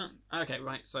Tim Burton. Okay,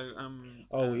 right. So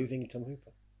were you thinking Tom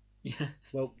Hooper? Yeah.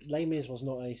 Well, Les Mis was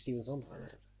not a Stephen Sondheim.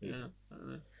 Yeah.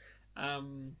 I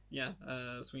don't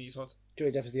know. Sweeney Todd.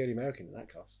 Johnny Depp is the only American in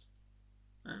that cast.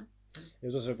 Oh. It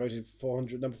was also voted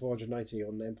number 490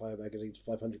 on Empire Magazine's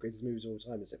 500 Greatest Movies of All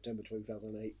Time in September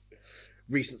 2008.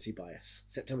 Recency bias.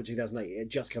 September 2008. It had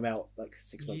just come out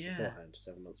 6 months beforehand,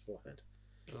 7 months beforehand.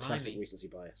 Blimey. Classic recency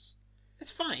bias.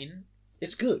 It's fine.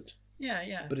 It's good.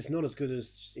 Yeah. But it's not as good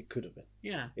as it could have been.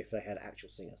 Yeah. If they had actual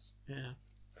singers. Yeah.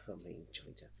 I mean,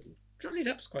 Johnny Depp. Johnny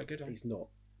Depp's quite good. He's not.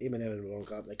 Him and Ellen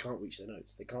Ronald, they can't reach their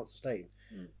notes. They can't sustain.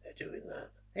 They're doing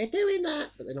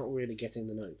that. But they're not really getting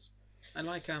the notes. I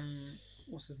like,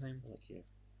 what's his name? I like you.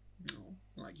 No,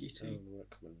 I like you too. Alan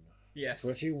Rickman. Yes.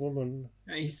 Pretty Woman.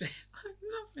 And he said,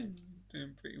 nothing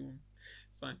doing Pretty Woman.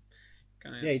 So,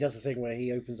 yeah, he does the thing where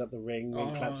he opens up the ring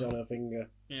and claps it on her finger.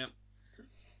 Yeah.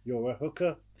 You're a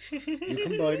hooker. You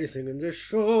can buy anything in this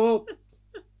shop.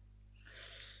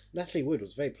 Natalie Wood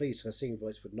was very pleased her singing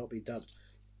voice would not be dubbed.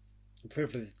 A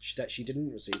privilege that she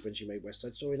didn't receive when she made West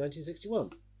Side Story in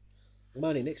 1961.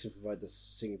 Marnie Nixon provided the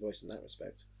singing voice in that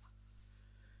respect.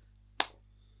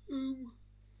 I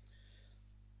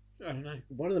don't know.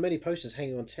 One of the many posters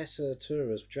hanging on Tessa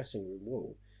Tura's dressing room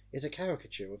wall is a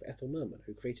caricature of Ethel Merman,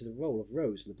 who created the role of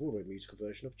Rose in the Broadway musical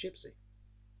version of Gypsy.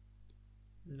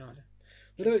 No idea.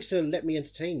 The lyrics to Let Me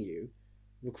Entertain You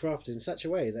were crafted in such a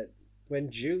way that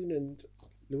when June and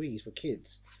Louise were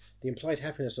kids, they employed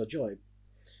happiness or joy,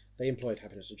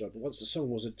 but once the song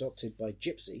was adopted by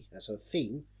Gypsy as her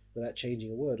theme, without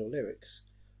changing a word or lyrics,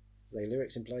 the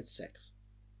lyrics implied sex.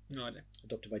 No idea.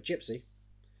 Adopted by Gypsy.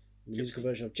 The musical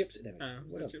version of Gypsy. There we go.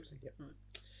 Was it Gypsy? Yep.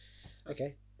 Right.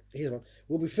 Okay, here's one.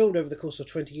 Will be filmed over the course of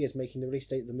 20 years, making the release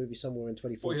date of the movie somewhere in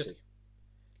 2040. Boyhood.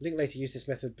 Linklater used this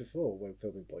method before when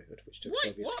filming Boyhood, which took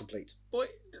 12 years to complete.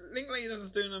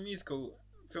 Linklater's doing a musical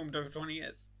filmed over 20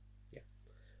 years? Yeah.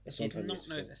 I did not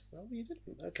know this. Oh, you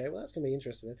didn't? Okay, well, that's going to be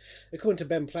interesting then. According to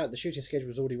Ben Platt, the shooting schedule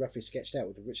was already roughly sketched out,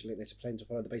 with Richard Linklater planning to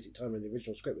follow the basic timeline in the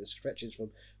original script, with stretches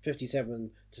from 57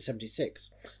 to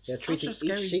 76. They're treating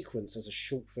each sequence as a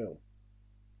short film.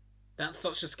 That's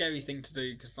such a scary thing to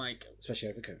do, because, especially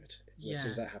over COVID. Yeah. As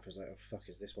soon as that happens, oh, fuck,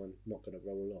 is this one not going to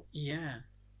roll along? Yeah.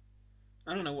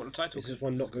 I don't know what the title is. Is this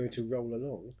one not going to roll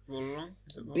along? Roll along?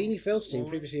 Is it roll? Beanie Feldstein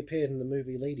previously appeared in the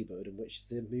movie Ladybird, in which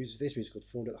this musical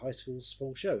performed at the high school's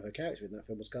full show. Her character in that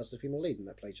film was cast as a female lead in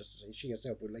that play, just as she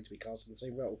herself would later be cast in the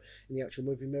same role in the actual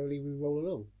movie Merrily We Roll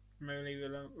Along. Merrily We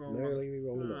Roll Along. Merrily We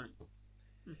Roll Along.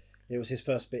 Right. It was his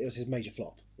first bit. It was his major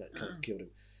flop that kind of killed him,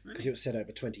 because it was set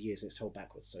over 20 years and it's told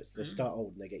backwards. So they start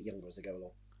old and they get younger as they go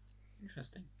along.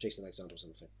 Interesting. Jason Alexander or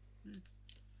something.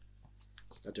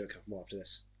 I'll do a couple more after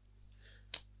this.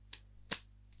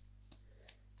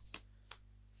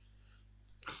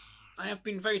 I have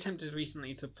been very tempted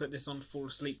recently to put this on to fall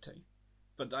asleep to,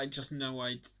 but I just know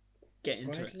I'd get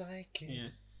into it. Like it. Yeah.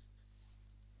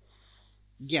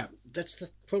 Yeah, that's the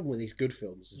problem with these good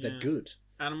films, is they're good.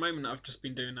 At the moment, I've just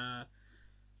been doing How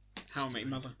I Met Your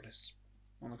Mother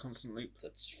on a constant loop.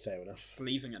 That's fair enough.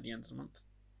 Leaving at the end of the month.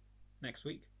 Next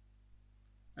week.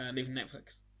 Leaving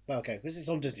Netflix. Oh, okay, because it's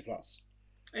on Disney Plus.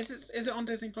 Is it on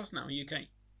Disney Plus now, UK?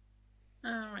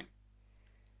 Right.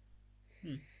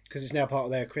 Because it's now part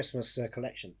of their Christmas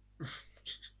collection.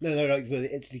 No,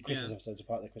 it's the Christmas episodes are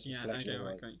part of their Christmas collection.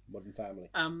 Okay. Modern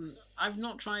Family. I've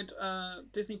not tried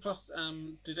Disney Plus.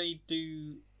 Do they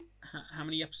do how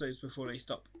many episodes before they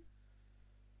stop?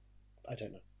 I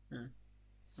don't know.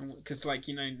 Yeah. Because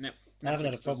Netflix I haven't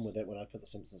had a problem with it when I put The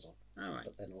Simpsons on. Oh, right.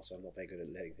 But then also I'm not very good at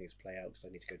letting things play out because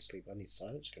I need to go to sleep. I need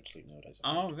silence to go to sleep nowadays.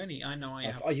 Oh, really? I know I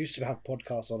have. I used to have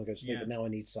podcasts on and go to sleep, but now I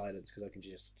need silence because I can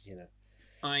just,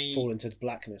 fall into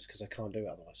blackness because I can't do it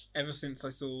otherwise. Ever since I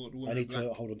saw The Woman I need in Black,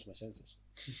 to hold on to my senses.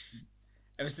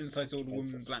 Ever since I saw The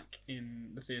Woman in Black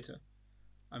in the theatre,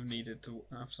 I've needed to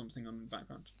have something on in the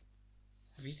background.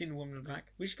 Have you seen The Woman in Black?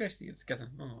 We should go see it together.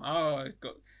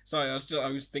 Sorry, I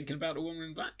was thinking about The Woman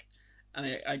in Black,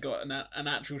 and I got an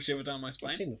actual shiver down my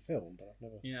spine. I've seen the film, but I've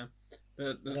never. Yeah,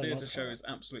 the theatre show is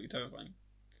absolutely terrifying.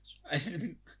 I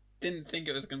didn't think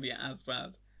it was going to be as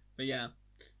bad, but yeah.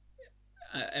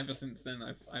 Ever since then,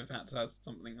 I've had to have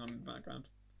something on in the background.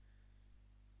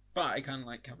 But I kind of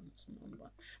like having something on the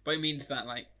back. But it means that,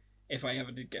 like, if I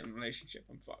ever did get in a relationship,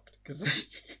 I'm fucked. Because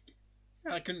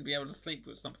I couldn't be able to sleep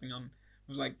with something on,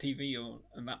 with, like, TV or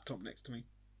a laptop next to me.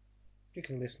 You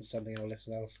can listen to something,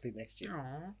 I'll sleep next to you.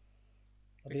 Aww.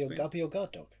 I'll be your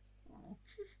guard dog. Aww.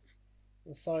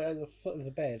 Inside at the foot of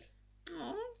the bed.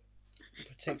 Aww.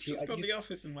 Protect you. I've just got The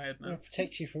Office in my head now.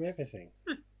 Protect you from everything.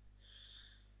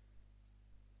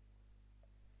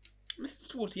 This is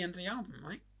towards the end of the album,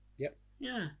 right? Yep.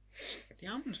 Yeah. The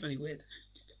album's very weird.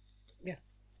 Yeah.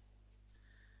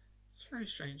 It's very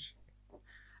strange.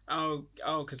 Oh,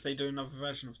 because they do another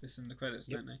version of this in the credits,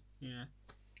 don't they? Yeah.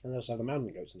 And they also have the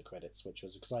Mountain Goats in the credits, which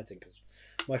was exciting because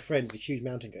my friend's a huge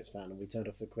Mountain Goats fan, and we turned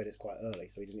off the credits quite early,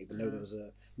 so he didn't even know there was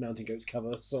a Mountain Goats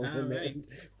cover song in there. Right. And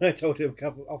when I told him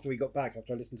after we got back,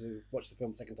 after I watched the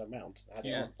film the second time round, I had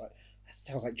it on, like, that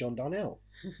sounds like John Darnell.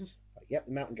 Like, yep,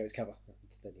 the Mountain Goats cover. And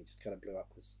then he just kind of blew up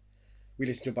because we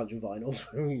listened to a bunch of vinyls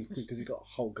because he's got a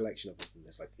whole collection of them.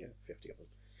 There's like 50 of them.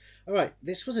 All right,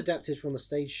 this was adapted from the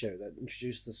stage show that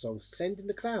introduced the song "Send in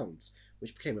the Clowns,"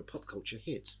 which became a pop culture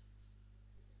hit.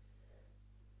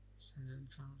 Send in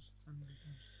the Clowns.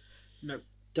 No.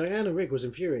 Diana Rigg was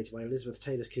infuriated by Elizabeth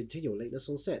Taylor's continual lateness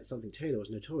on set, something Taylor was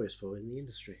notorious for in the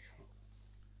industry.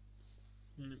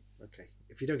 Okay,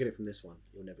 if you don't get it from this one,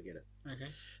 you'll never get it. Okay.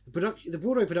 The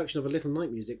Broadway production of A Little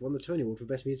Night Music won the Tony Award for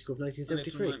Best Musical of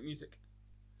 1973. A Little Night Music.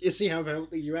 You see how I'm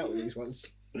helping you out with these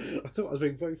ones? I thought I was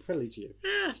being very friendly to you.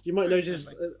 Yeah, you might notice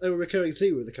a recurring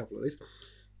theme with a couple of these.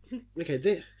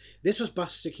 Okay, this was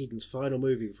Buster Keaton's final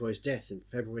movie before his death in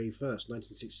February 1st,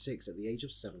 1966, at the age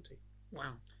of 70.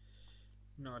 Wow.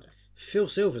 No idea. Phil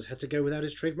Silvers had to go without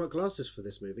his trademark glasses for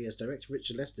this movie, as director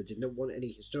Richard Lester did not want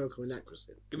any historical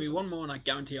inaccuracy. Give me one more and I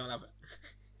guarantee I'll have it.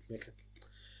 Okay.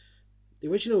 The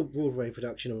original Broadway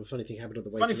production of A Funny Thing Happened on the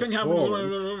Way Funny to Thing the Happened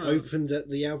Forum opened at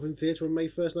the Alvin Theatre on May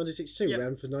 1st, 1962,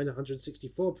 ran for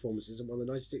 964 performances and won the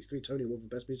 1963 Tony Award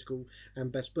for Best Musical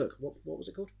and Best Book. What was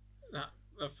it called?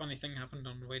 A Funny Thing Happened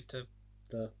on the Way to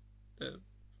the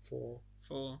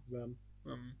Forum.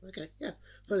 Okay, yeah.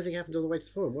 Funny Thing Happened on the Way to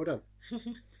the Forum. Well done.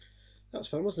 That was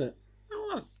fun, wasn't it?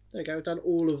 It was. There you go. We've done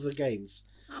all of the games.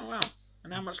 Oh, wow.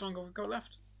 And how much longer have we got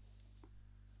left?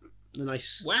 And I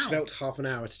spelt half an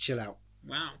hour to chill out.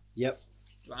 Wow. Yep.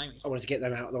 Blimey. I wanted to get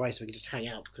them out of the way so we could just hang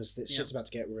out because this shit's about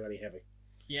to get really heavy.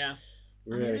 Yeah.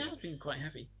 Really it has been quite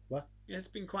heavy. What? Yeah, it's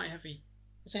been quite heavy.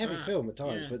 It's a heavy film at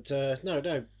times, but no.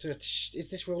 Is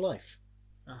this real life?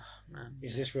 Oh, man.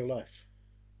 Is this real life?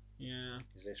 Yeah.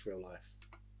 Is this real life?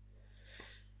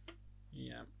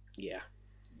 Yeah. Yeah.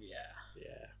 Yeah.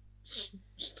 Yeah.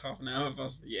 Just half an hour of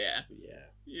us. Yeah. Yeah.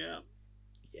 Yeah.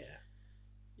 Yeah.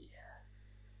 Yeah.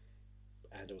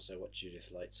 And also what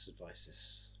Judith Light's advice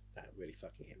is. That really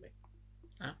fucking hit me.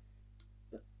 Huh?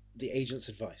 The agent's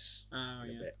advice. Oh,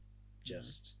 yeah. A bit.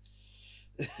 Just...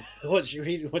 watching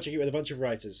it with a bunch of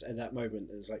writers at that moment,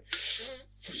 and it's like...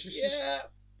 yeah!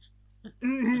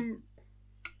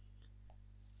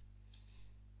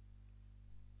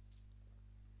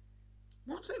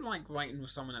 What's it like writing with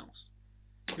someone else?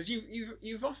 Because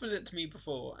you've offered it to me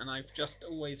before, and I've just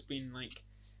always been like,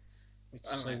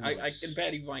 I can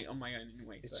barely write on my own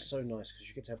anyway. It's so nice because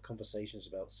you get to have conversations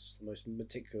about the most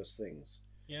meticulous things.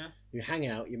 Yeah. You hang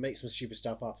out, you make some stupid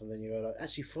stuff up, and then you're like,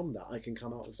 actually, from that, I can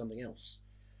come out with something else.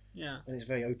 Yeah. And it's a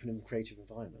very open and creative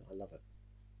environment. I love it.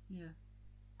 Yeah.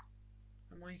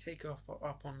 I might take up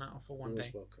on that for one Always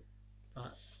day. Welcome.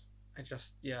 But I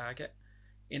just, I get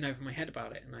in over my head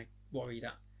about it, and I worry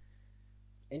that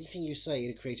anything you say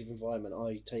in a creative environment,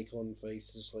 I take on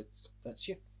faith. Just like, that's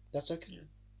you. That's okay. Yeah.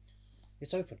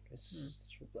 It's open.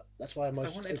 That's why I'm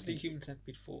most. I wanted to do Human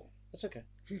Centipede 4. That's okay.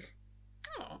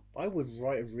 Oh. I would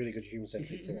write a really good Human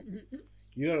Centipede 4.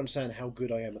 You don't understand how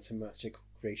good I am at thematic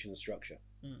creation and structure.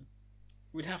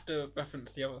 We'd have to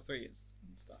reference the other 3 and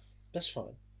stuff. That's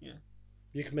fine. Yeah.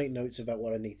 You can make notes about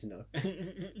what I need to know.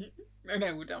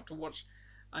 No, we'd have to watch.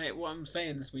 What I'm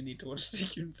saying is we need to watch the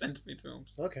Human Centipede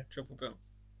films. Okay. Triple bill.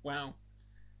 Wow.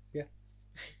 Yeah.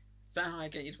 Is that how I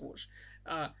get you to watch?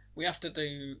 We have to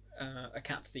do a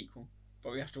Cats sequel,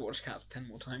 but we have to watch Cats 10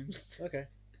 more times. Okay.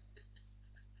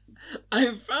 I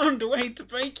have found a way to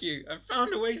break you. I've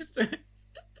found a way to do it.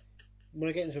 When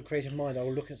I get into a creative mind, I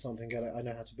will look at something and go, like, I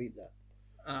know how to beat that.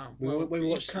 But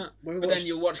then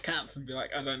you'll watch Cats and be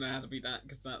like, I don't know how to beat that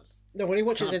because that's... No, when you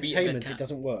watch it as entertainment, it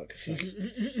doesn't work.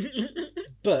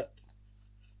 But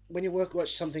when you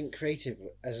watch something creative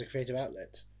as a creative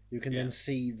outlet, you can then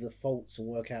see the faults and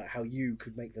work out how you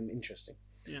could make them interesting.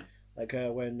 Yeah. Like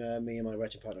when me and my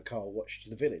writing partner Carl watched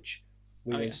The Village,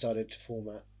 we then started to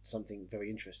format something very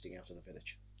interesting out of The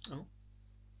Village. Oh.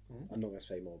 I'm not going to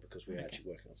say more because we're actually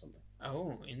working on something.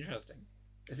 Oh, interesting.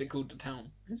 Is it called The Town?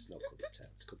 It's not called The Town.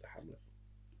 It's called The Hamlet.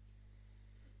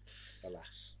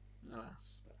 Alas.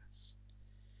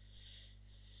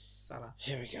 Salah.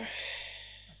 Here we go.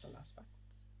 That's the last backwards.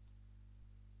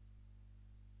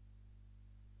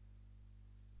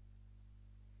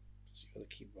 So you got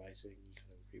to keep writing, you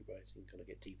kind of rewriting, kind of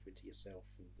get deeper into yourself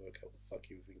and work out what the fuck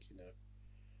you think you know.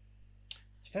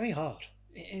 It's very hard.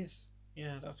 It is.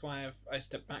 Yeah, that's why I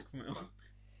stepped back from it all.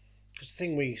 Because the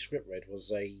thing we script read was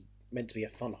meant to be a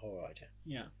fun horror idea.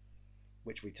 Yeah.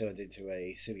 Which we turned into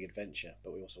a silly adventure,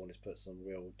 but we also wanted to put some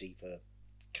real deeper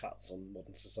cuts on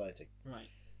modern society. Right.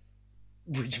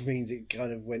 Which means it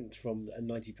kind of went from a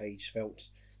 90-page felt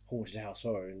haunted house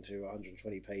horror into a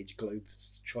 120-page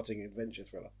globe-trotting adventure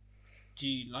thriller. Do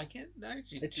you like it? No?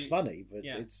 It's funny, but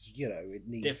it's, it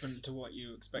needs... Different to what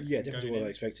you expected. Yeah, different to what I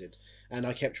expected. And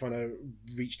I kept trying to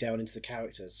reach down into the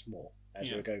characters more as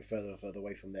we were going further and further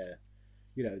away from there.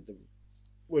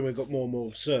 When we got more and more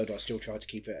absurd, I still tried to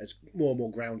keep it as more and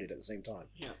more grounded at the same time.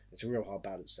 Yeah. It's a real hard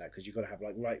balance there, because you've got to have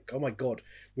oh my god,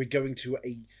 we're going to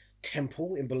a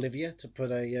temple in Bolivia to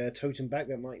put a totem back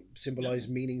that might symbolise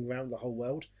meaning around the whole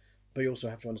world, but you also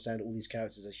have to understand all these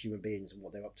characters as human beings and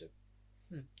what they're up to.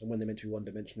 And when they're meant to be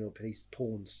one-dimensional police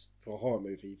pawns for a horror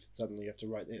movie, suddenly you have to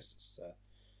write this.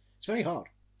 It's very hard.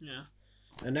 Yeah.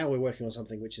 And now we're working on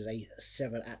something which is a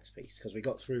 7-act piece, because we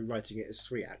got through writing it as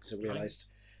 3 acts and realised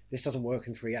this doesn't work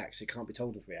in 3 acts. It can't be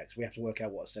told in 3 acts. We have to work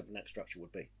out what a 7-act structure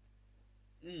would be.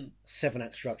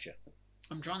 7-act structure.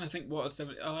 I'm trying to think are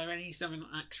there any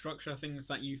 7-act structure things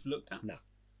that you've looked at? No.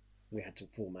 We had to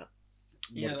format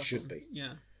what it should be.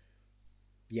 Yeah.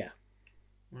 Yeah.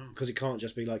 Because it can't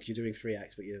just be like you're doing 3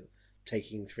 acts, but you're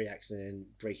taking 3 acts and then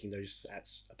breaking those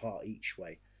acts apart each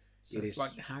way. So it's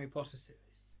like the Harry Potter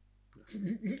series.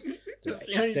 That's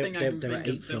the only thing I can think of. There are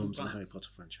 8 films in the Harry Potter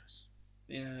franchise.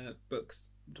 Yeah,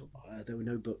 books. There were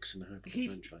no books in the Harry Potter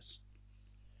franchise.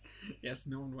 Yes,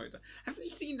 no one wrote that. Haven't you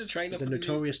seen the trailer for the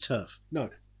Notorious Turf? No.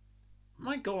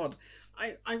 My God,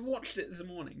 I watched it this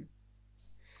morning.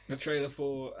 The trailer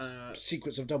for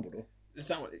Secrets of Dumbledore. Is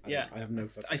that what? Yeah, I have no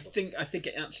fucking. I think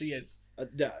it actually is.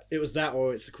 It was that,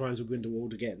 or it's the Crimes of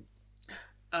Grindelwald again.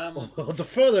 The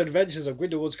Further Adventures of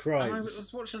Grindelwald's Crimes. I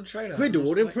was watching a trailer.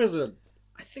 Grindelwald in prison.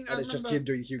 I think it's just Jim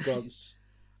doing Hugh Grant's.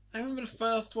 I remember the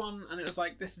first one, and it was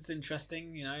like, this is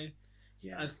interesting,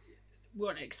 Yeah. We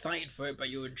weren't excited for it, but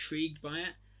you were intrigued by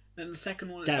it. Then the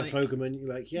second one, Dan Fogelman, you're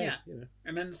like, yeah.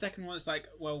 And then the second one is like,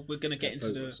 well, we're going to get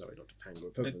into the... Sorry, not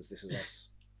Fogelman's This Is Us.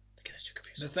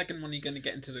 The second one, you're going to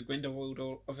get into the Grindelwald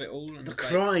of it all. And the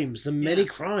crimes, the many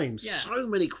crimes. Yeah. So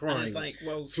many crimes. And it's like,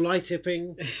 well... Fly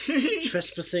tipping,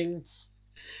 trespassing.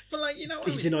 But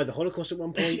he denied the Holocaust at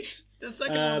one point. The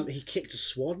second one... He kicked a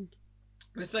swan.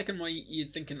 The second one, you're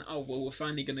thinking, oh, well, we're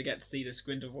finally going to get to see this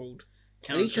Grindelwald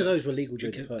character. And each of those were legal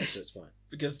during the first, so it's fine.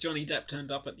 Because Johnny Depp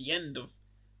turned up at the end of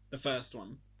the first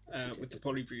one with the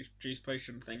polyjuice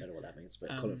potion thing. I don't know what that means, but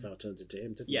Colin Farrell turns into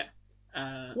him, didn't he? Yeah.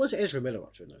 What was Ezra Miller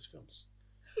up to in those films?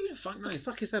 Who the fuck knows? What the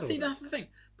fuck is that all See, about? that's the thing.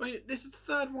 But this is the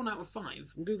third one out of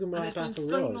 5. Google and it's been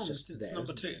so long since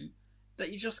number 2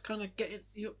 that you just kind of get it.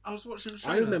 I was watching a show.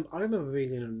 I remember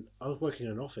being I was working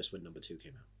in an office when number 2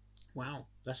 came out. Wow.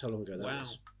 That's how long ago that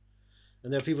was.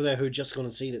 And there were people there who'd just gone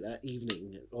and seen it that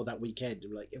evening or that weekend.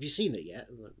 And were like, have you seen it yet?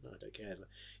 I'm like, no, I don't care.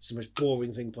 It's the most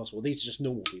boring thing possible. These are just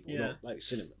normal people, not like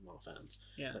cinema fans.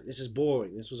 Yeah. Like, this is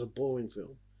boring. This was a boring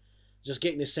film. Just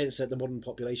getting this sense that the modern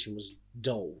population was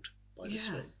dulled by this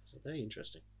film. So very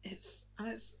interesting.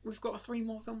 We've got 3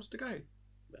 more films to go.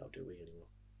 Well, do we anymore?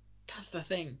 That's the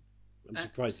thing. I'm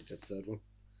surprised you did the third one.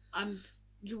 And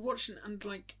you're watching, and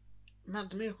like,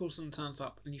 Mads Mikkelsen turns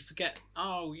up, and you forget,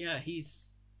 oh yeah,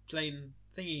 he's playing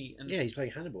thingy. And yeah, he's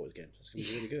playing Hannibal again. That's going to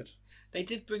be really good. They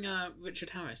did bring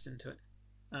Richard Harris into it.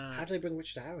 How did they bring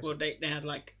Richard Harris? Well, they had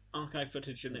like archive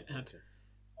footage, and it had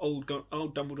old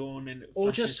Dumbledore, and then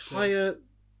or just hire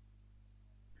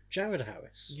Jared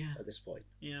Harris. Yeah. At this point.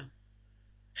 Yeah.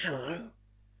 Hello.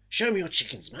 Show me your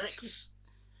chickens, Max.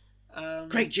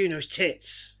 Great Juno's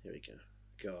tits. Here we go.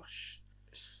 Gosh,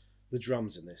 the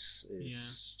drums in this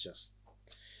is just.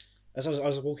 As I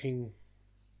was walking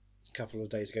couple of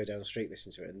days ago down the street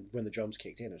listening to it, and when the drums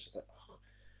kicked in, I was just like, oh,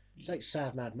 it's like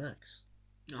sad Mad Max.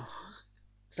 Oh.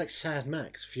 It's like Sad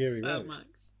Max, Fury Road. Sad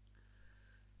Max.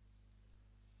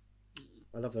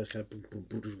 I love those kind of boom, boom,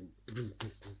 boom, boom, boom,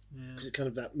 boom, boom. Because it's kind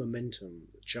of that momentum,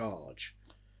 the charge,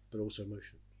 but also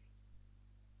emotion.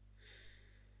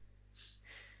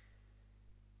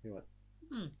 You're right.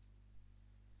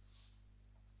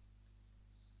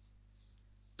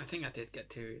 I think I did get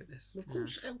teary at this. Of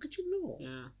course, how could you not?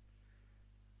 Yeah.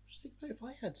 Just think about if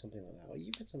I had something like that, or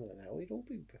you had something like that, we'd all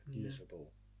be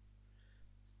miserable.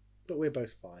 But we're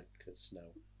both fine, because no.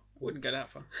 Wouldn't go that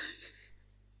far.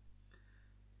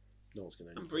 No one's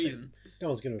going to. I'm breathing. No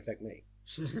one's going to affect me.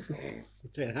 I'll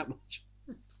tell you that much.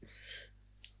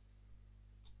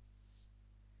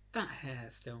 That hair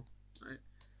still. Right?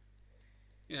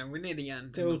 You know, we're near the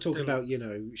end. They all talk about, you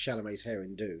know, Chalamet's hair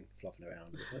in Dune flopping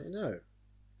around. Like, no.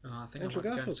 Oh, I think Andrew I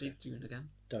might Garfield's go and see Dune again.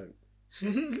 Don't.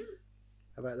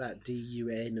 How about that?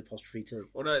 DUN''T.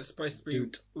 Although it's supposed to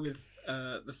be with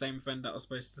the same friend that I was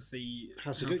supposed to see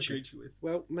House of Gucci with.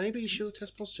 Well, maybe she'll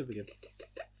test positive again.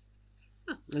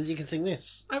 And you can sing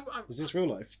this. Is this real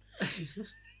life?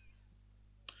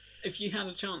 If you had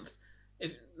a chance,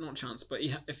 if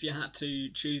you had to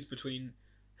choose between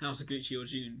House of Gucci or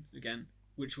Dune again,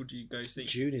 which would you go see?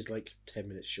 Dune is like 10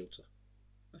 minutes shorter.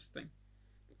 That's the thing.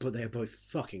 But they are both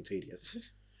fucking tedious.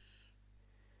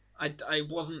 I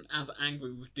wasn't as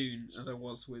angry with Dune as I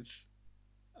was with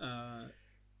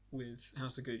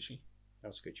House of Gucci.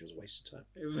 House of Gucci was a waste of time.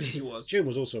 It really was. Dune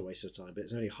was also a waste of time, but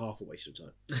it's only half a waste of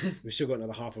time. We've still got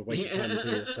another half a waste of time in 2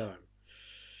 years' time.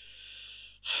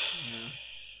 Yeah.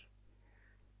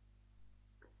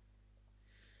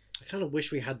 I kind of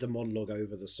wish we had the monologue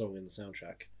over the song in the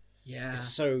soundtrack. Yeah. It's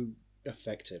so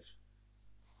effective.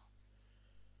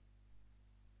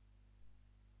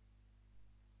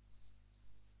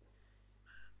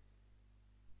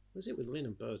 What is it with Lynn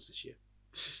and birds this year?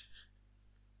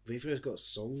 Vivo's got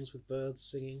songs with birds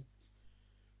singing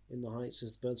in the heights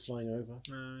as the birds flying over.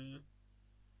 Yeah.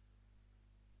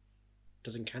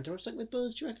 Does Encanto have something with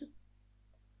birds, do you reckon?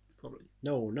 Probably.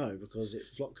 No, because it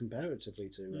flopped comparatively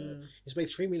to... it's made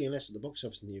 3 million less at the box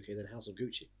office in the UK than House of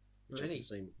Gucci, which Really? the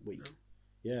same week. Oh.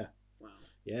 Yeah. Wow.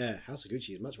 Yeah, House of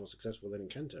Gucci is much more successful than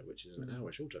Encanto, which is an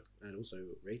hour shorter, and also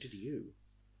rated U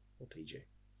or PG.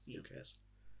 Yeah. Who cares?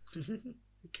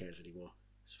 Who cares anymore?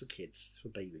 It's for kids. It's for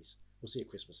babies. We'll see it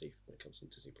Christmas Eve when it comes on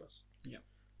Disney Plus. Yeah.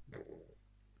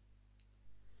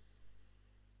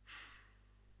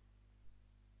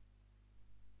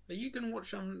 Are you going to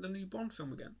watch the new Bond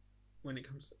film again when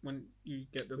you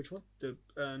get the which one? The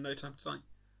No Time to Die?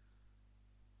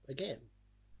 Again?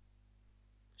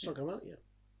 It's not come out yet.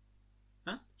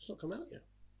 Huh? It's not come out yet.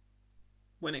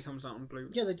 When it comes out on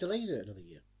Blu-ray? Yeah, they delayed it another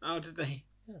year. Oh, did they?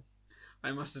 Yeah.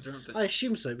 I must have dreamt it. I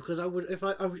assume so, because I would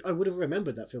have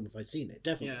remembered that film if I'd seen it,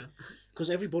 definitely. Yeah.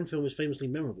 Because every Bond film is famously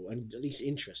memorable and at least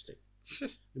interesting.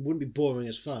 It wouldn't be boring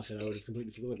as fuck, and I would have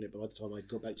completely forgotten it by the time I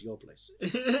got back to your place.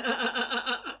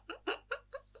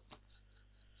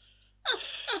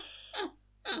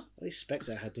 At least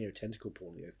Spectre had tentacle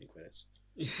porn in the opening credits.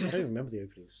 I don't remember the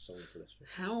opening song for this film.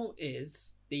 How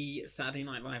is the Saturday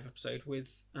Night Live episode with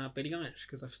Billie Eilish?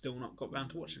 Because I've still not got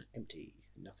round to watching it. Empty.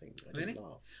 Nothing. I Really? didn't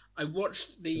laugh. I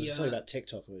watched the... There was something about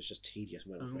TikTok and it was just tedious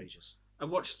and went on for ages. I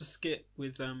watched the skit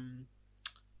with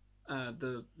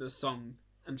the song,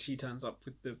 and she turns up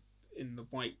with in the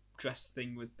white dress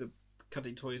thing with the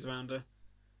cuddly toys around her.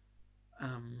 I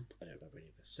don't remember any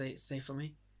of this. Say for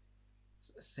me.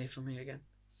 Say for me again.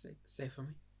 Say for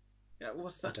me. Yeah,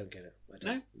 what's that? I don't get it. I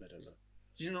don't know.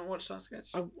 Did you not watch that sketch?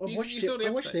 I watched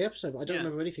the episode, but I don't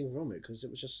remember anything from it because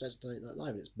it was just Saturday Night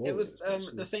Live and it's boring. It was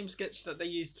the same sketch that they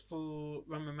used for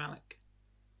Rami Malek.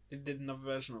 They did another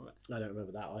version of it. I don't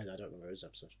remember that either. I don't remember his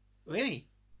episode. Really?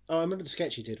 Oh, I remember the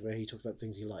sketch he did where he talked about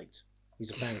things he liked.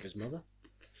 He's a fan of his mother.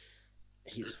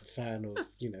 He's a fan of,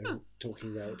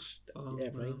 talking about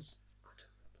airplanes. I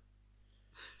don't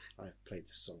remember. I've played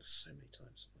this song so many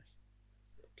times.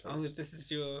 This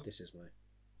is your... This is my...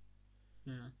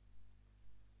 Yeah.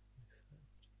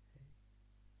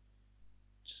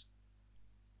 Just...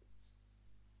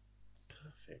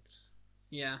 perfect.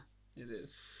 Yeah, it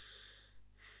is.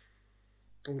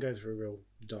 I'm going through a real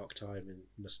dark time in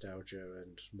nostalgia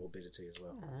and morbidity as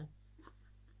well. Aww.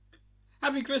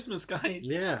 Happy Christmas, guys!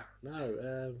 Yeah,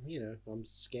 no, I'm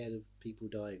scared of people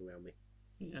dying around me.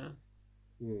 Yeah.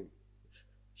 Mm.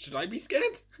 Should I be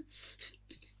scared?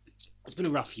 It's been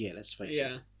a rough year, let's face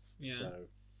it. Yeah. So...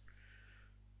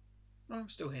 well, I'm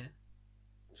still here.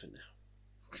 for now.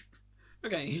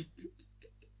 Okay.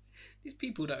 these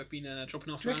people that have been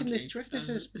dropping off. Do you reckon this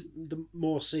is the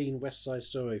more seen West Side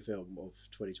Story film of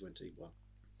 2021?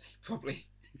 Probably.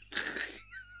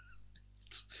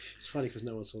 It's funny because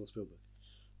no one saw the Spielberg.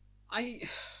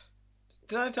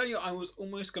 Did I tell you I was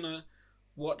almost gonna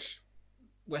watch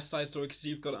West Side Story because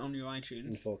you've got it on your iTunes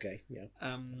in 4K, yeah.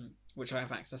 Which I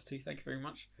have access to. Thank you very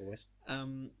much. Always.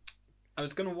 I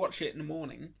was gonna watch it in the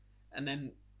morning and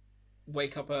then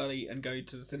wake up early and go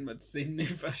to the cinema to see the new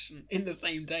version in the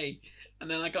same day, and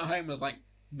then I got home and I was like,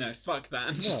 no, fuck that,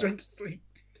 and just went to sleep.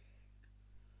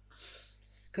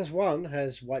 Because one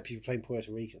has white people playing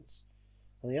Puerto Ricans,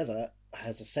 and the other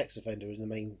has a sex offender in the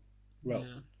main role.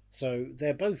 Yeah. So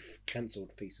they're both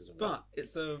cancelled pieces of work. But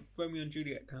it's a Romeo and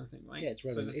Juliet kind of thing, right? Yeah, it's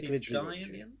Romeo. So does he die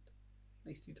in the end? At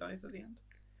least he dies at the end.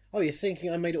 Oh, you're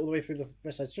thinking I made it all the way through the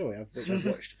West Side Story, which I've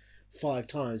watched 5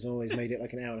 times and always made it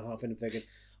like an hour and a half in, and thinking,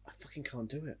 I fucking can't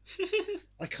do it.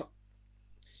 I can't.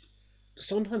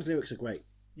 Sometimes lyrics are great.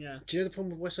 Yeah. Do you know the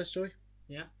problem with West Side Story?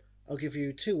 Yeah. I'll give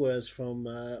you 2 words from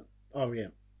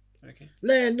R.E.M. Okay.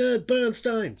 Leonard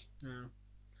Bernstein. No.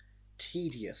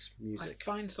 Tedious music. I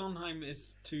find Sondheim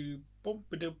is too. That's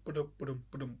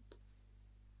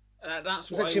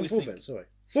what I always think. Sorry.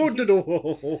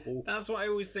 That's what I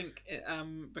always think.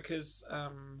 Because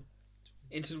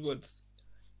Into the Woods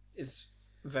is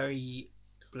very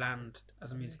bland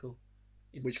as a musical.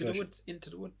 Into the Woods.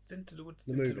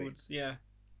 The movie. Yeah.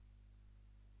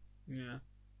 Yeah.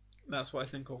 That's what I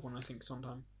think of when I think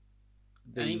Sondheim.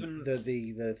 And even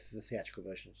the theatrical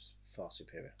version is far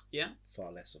superior. Yeah.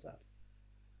 Far less of that.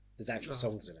 There's actual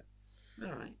songs in it.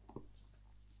 All right.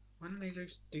 Why don't they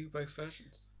do both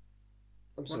versions?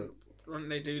 I'm sorry. Why don't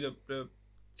they do the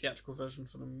theatrical version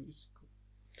for the musical,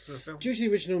 for the film? Due to the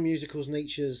original musical's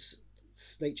nature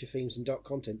themes and dark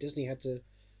content, Disney had to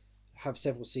have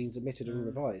several scenes omitted and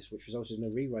revised, which resulted in a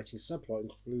rewriting subplot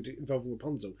involving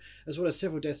Rapunzel, as well as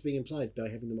several deaths being implied by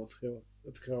having them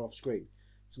occur off screen.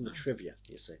 Some of the trivia,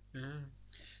 you see.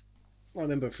 I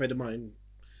remember a friend of mine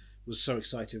was so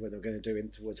excited when they were going to do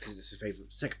Into the Woods because it's his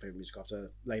second favourite music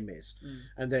after Les Mis.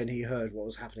 And then he heard what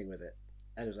was happening with it.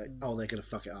 And it was like, oh, they're going to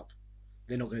fuck it up.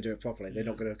 They're not going to do it properly. They're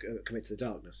not going to commit to the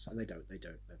darkness. And they don't.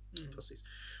 They're pussies.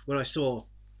 When I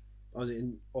was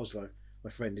in Oslo,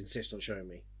 my friend insisted on showing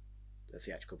me the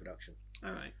theatrical production.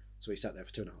 All right. So we sat there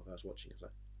for 2.5 hours watching. It was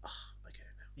like, I get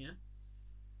it now. Yeah.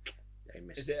 They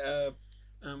missed Is it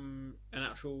an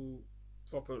actual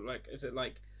proper, like, is it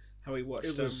like how we watched?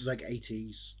 It was like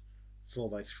 80s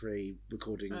 4x3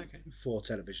 recording for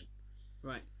television.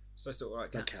 Right. So sort of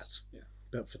like Cats. Yeah.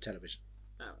 Built for television.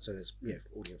 Oh. So there's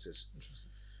audiences.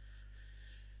 Interesting.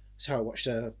 So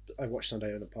I watched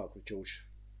Sunday in the Park with George.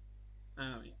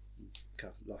 Oh yeah.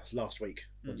 Last week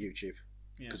on YouTube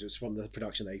because it was from the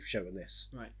production they show in this.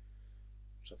 Right.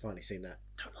 So I've finally seen that.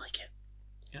 Don't like it.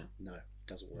 Yeah. No, it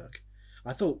doesn't work.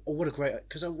 I thought, what a great,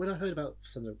 because when I heard about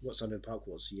what Sunday in the Park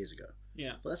was years ago.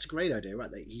 Yeah. Well, that's a great idea,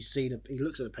 right? He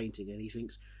looks at a painting and he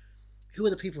thinks, who are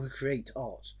the people who create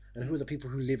art and who are the people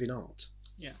who live in art?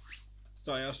 Yeah.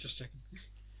 Sorry, I was just checking.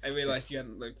 I realised you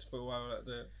hadn't looked for a while at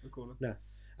the recorder. No.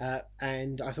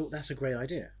 And I thought that's a great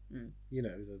idea. You know,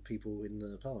 the people in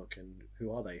the park, and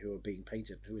who are they who are being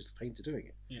painted? Who is the painter doing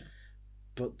it? Yeah.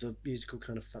 But the musical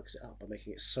kind of fucks it up by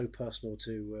making it so personal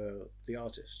to the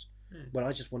artist. Well,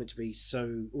 I just want it to be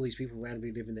so all these people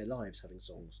randomly living their lives having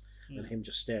songs and him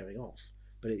just staring off.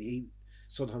 But he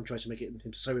sometimes tries to make him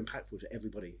so impactful to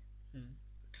everybody. It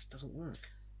just doesn't work.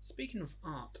 Speaking of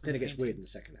art, then it gets weird in the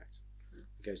second act.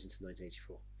 It goes into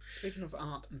 1984. Speaking of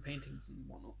art and paintings and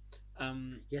whatnot,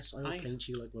 yes, I will paint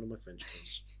you like one of my French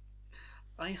girls.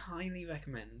 I highly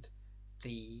recommend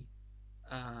the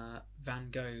Van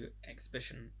Gogh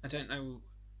exhibition. I don't know.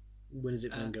 When is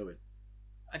it Van Gogh in?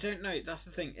 I don't know. That's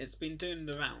the thing. It's been doing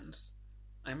the rounds.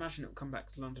 I imagine it'll come back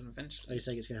to London eventually. Are you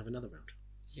saying it's going to have another round?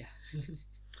 Yeah.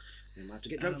 You might have to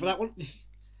get drunk for that one.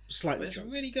 Slightly it's drunk.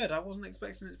 really good. I wasn't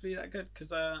expecting it to be that good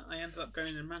because I ended up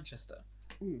going in Manchester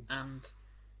and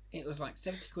it was like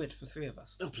 70 quid for 3 of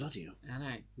us. Oh, bloody hell. I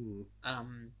know.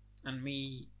 And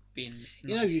me being nice.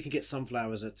 You know you can get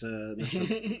sunflowers at the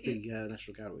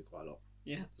National Gallery quite a lot.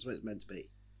 Yeah. That's what it's meant to be.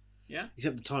 Yeah.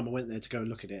 Except the time I went there to go and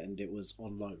look at it and it was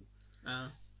on loan.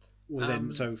 Well,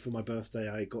 then, so for my birthday,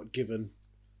 I got given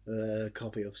a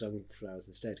copy of Sunflowers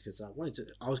instead because I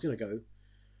was going to go.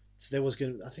 So I was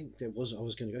going to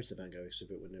go to the Van Gogh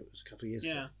exhibit when it was a couple of years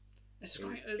ago. Yeah, it's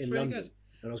great. It's in really London, good.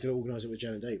 And I was going to organise it with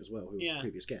Jan and Dave as well, who were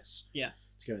previous guests. Yeah.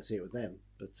 To go and see it with them,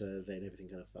 but then everything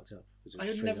kind of fucked up.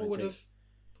 I never would have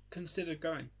considered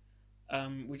going.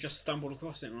 We just stumbled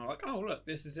across it and we're like, oh look,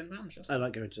 this is in Manchester. I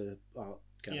like going to art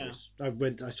galleries. Yeah.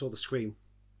 I saw the Scream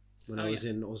when I was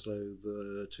in Oslo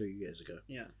 2 years ago.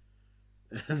 Yeah.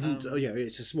 And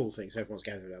it's a small thing, so everyone's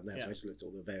gathered around there. So I just looked at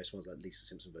all the various ones, like Lisa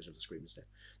Simpson version of the Scream and stuff.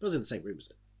 But I was in the same room as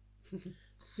it.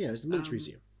 Yeah, it was the Munch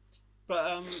Museum.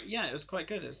 But it was quite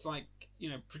good. It's like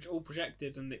all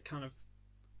projected, and it kind of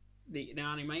the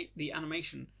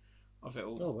animation of it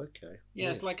all. Oh, okay. Yeah,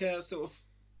 it's like a sort of.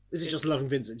 Is it just Loving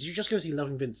Vincent? Did you just go see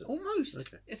Loving Vincent? Almost.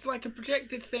 Okay. It's like a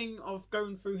projected thing of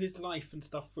going through his life and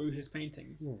stuff through his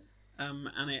paintings,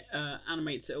 and it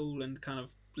animates it all and kind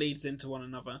of bleeds into one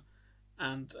another.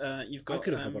 And you've got. I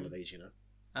could have had one of these,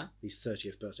 Huh? These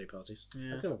 30th birthday parties.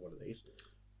 Yeah. I could have one of these.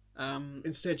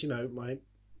 Instead, my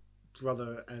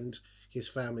brother and his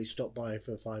family stopped by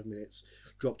for 5 minutes,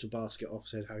 dropped a basket off,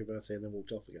 said happy birthday, and then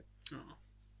walked off again. Oh.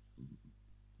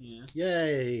 Yeah.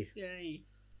 Yay!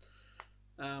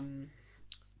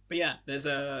 But yeah, there's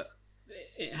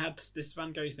this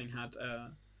Van Gogh thing had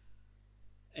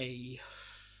a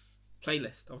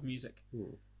playlist of music,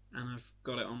 and I've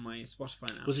got it on my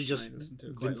Spotify now. Was it just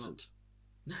Vincent?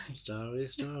 No. Starry,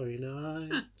 starry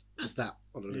night. Just that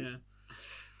on a loop. Yeah. I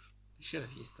should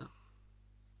have used that.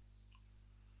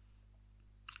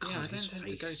 God, yeah, I don't tend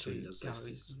to go to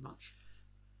galleries as much.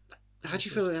 How do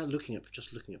you feel about looking at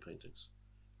paintings?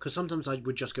 Because sometimes I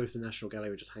would just go to the National Gallery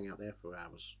and just hang out there for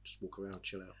hours, just walk around,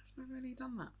 chill out. I've never really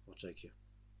done that. I'll take you.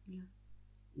 Yeah.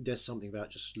 There's something about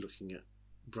just looking at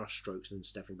brush strokes and then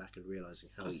stepping back and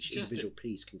realising how each individual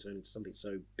piece can turn into something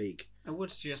so big. I would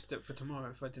suggest it for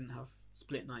tomorrow if I didn't have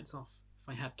split nights off. If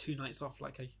I had 2 nights off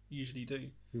like I usually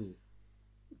do.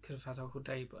 Could have had a whole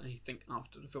day, but I think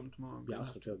after the film tomorrow...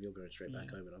 after the film you're going straight back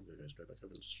home, and I'm going to go straight back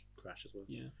home and crash as well.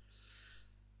 Yeah.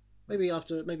 Maybe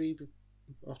after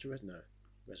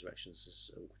Resurrections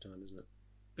is awkward time, isn't it?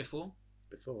 Before,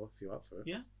 if you're up for it.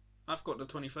 Yeah. I've got the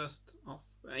 21st off,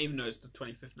 even though it's the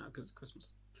 25th now because it's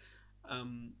Christmas.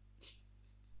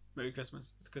 Merry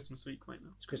Christmas. It's Christmas week right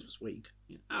now. It's Christmas week.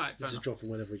 Yeah. Alright, this is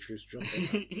dropping whenever we choose to drop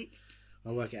it.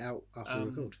 I'll work it out after we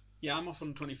record. Yeah, I'm off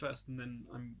on the 21st and then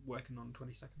I'm working on the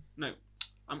 22nd. No,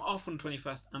 I'm off on the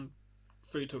 21st and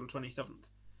through till the 27th.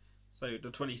 So the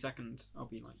 22nd I'll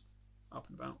be like up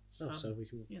and about. Oh, so we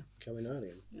can come in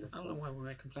early. Yeah, I don't know why we're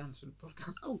making plans for the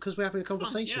podcast. Oh, because we're having a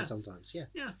conversation sometimes. Yeah.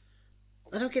 Yeah.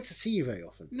 I don't get to see you very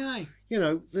often. No.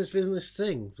 There's been this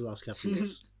thing for the last couple of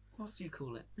years. What do you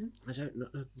call it? I don't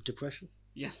know. Depression?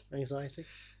 Yes. Anxiety?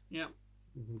 Yeah.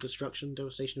 Destruction,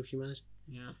 devastation of humanity?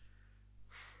 Yeah.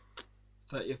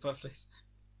 30th birthdays.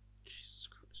 Jesus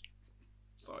Christ.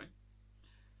 Sorry.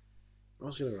 I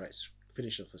was going to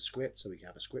finish off a script so we can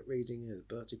have a script reading, a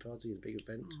birthday party, and a big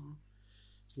event.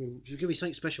 There's going to be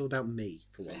something special about me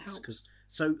for once.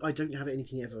 So I don't have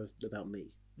anything ever about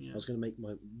me. Yeah. I was going to make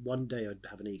one day I'd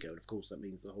have an ego, and of course that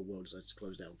means the whole world decides to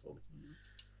close down for me.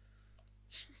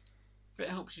 If it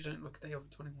helps, you don't look a day over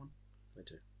 21. I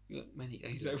do. You look many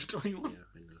days over 21. Yeah,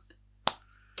 I know.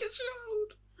 Because you're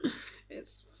old.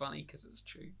 It's funny because it's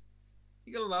true.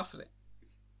 You gotta laugh at it.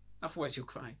 Otherwise you'll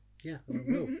cry. Yeah, I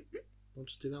will. I'll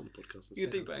just do that on the podcast. You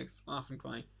do both. Laugh and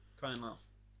cry. Cry and laugh.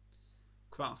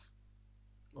 Craft.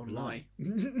 Or lie.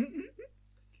 Would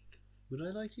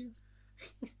I lie to you?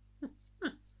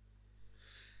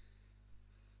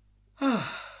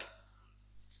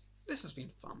 This has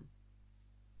been fun.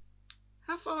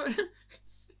 How far?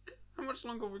 How much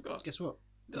longer have we got? Guess what?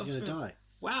 He's going to die.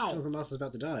 Wow. Jonathan Larson's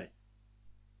about to die.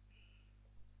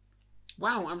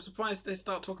 Wow, I'm surprised they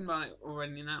start talking about it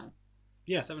already now.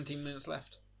 Yeah. 17 minutes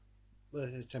left. Well,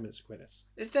 there's 10 minutes of credits.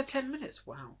 Is there 10 minutes?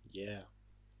 Wow. Yeah.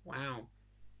 Wow.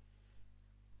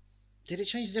 Did it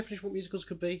change the definition of what musicals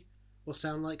could be or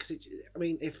sound like? Because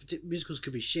if musicals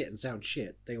could be shit and sound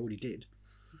shit, they already did.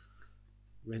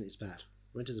 Rent is bad.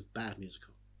 Rent is a bad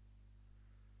musical.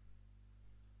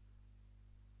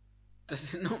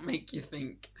 Does it not make you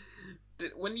think?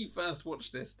 When you first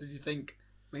watched this, did you think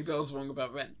maybe I was wrong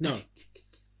about Rent? No.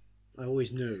 I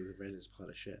always knew that Rent is part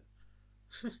of shit.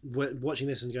 Watching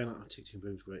this and going, oh, Tick Tick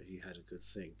Boom's great. He had a good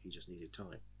thing. He just needed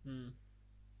time.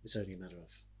 It's only a matter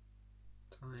of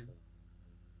time.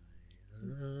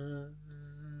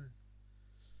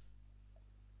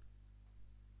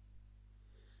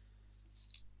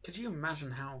 Could you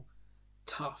imagine how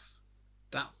tough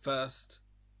that first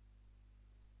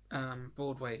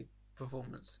Broadway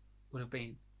performance would have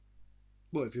been?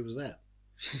 What if he was there?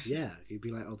 Yeah, he'd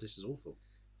be like, oh, this is awful.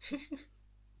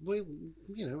 Well,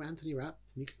 Anthony Rapp.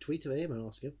 You can tweet to him and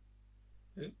ask him.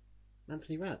 Who?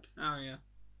 Anthony Rapp. Oh, yeah.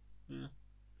 Yeah.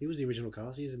 He was the original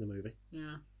cast. He was in the movie.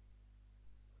 Yeah.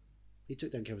 He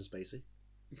took down Kevin Spacey.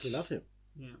 We love him.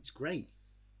 Yeah. He's great.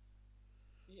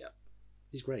 Yep.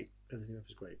 He's great. Anthony Rapp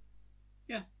is great.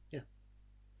 Yeah. Yeah.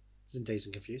 He's in Dazed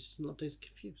and Confused. He's in Dazed and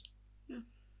Confused. Yeah.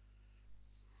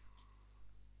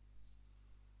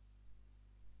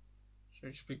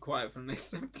 So should be quiet for the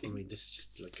next 17. I mean, this is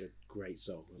just like a great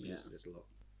song. I mean, Yeah. there's a lot.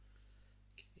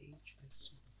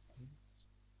 Cages.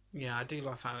 Yeah, I do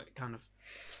love how it kind of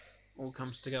all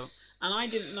comes together. And I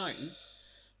didn't know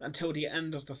until the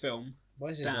end of the film. Why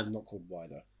is this one not called Why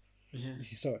though? Yeah.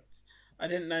 Sorry. I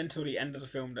didn't know until the end of the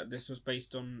film that this was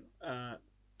based on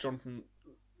Jonathan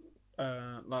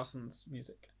Larson's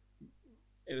music.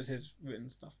 It was his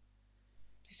written stuff.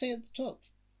 You say at the top.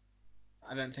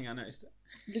 I don't think I noticed it.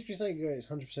 Literally saying it's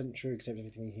 100% true except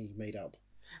everything he made up.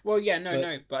 Well, yeah,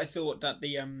 no, but I thought that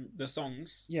the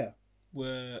songs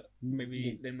were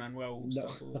maybe Lin-Manuel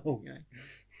stuff. Or, you know.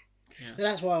 Yeah.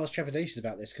 That's why I was trepidatious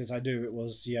about this, because I knew it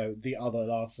was, the other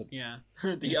Larson. Yeah,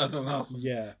 the other Larson.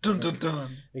 Yeah. Dun dun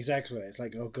dun. Exactly. It's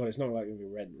like, oh god, it's not like going to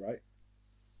be Rent, right?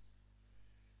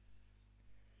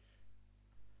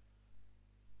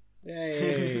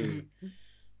 Yay!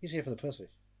 He's here for the pussy.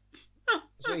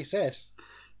 That's what he said.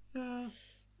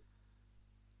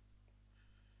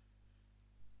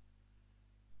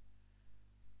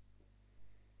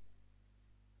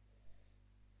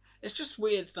 It's just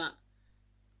weird that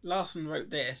Larson wrote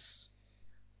this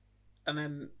and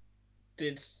then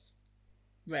did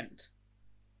Rent.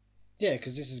 Yeah,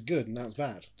 because this is good and that's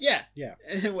bad. Yeah. Yeah.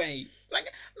 In a way.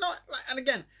 And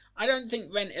again, I don't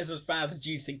think Rent is as bad as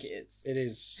you think it is. It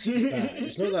is bad.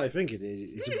 It's not that I think it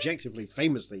is. It's objectively,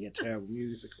 famously a terrible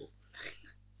musical.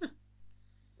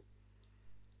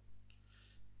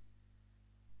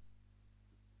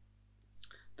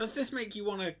 Does this make you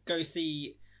want to go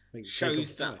see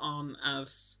shows that aren't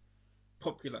as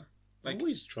popular? I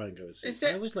always try and go and see.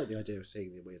 I always like the idea of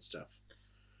seeing the weird stuff.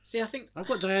 See, I think I've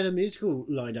got Diana the Musical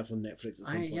lined up on Netflix at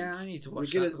some point. Yeah, I need to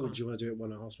watch that. Or do you want to do it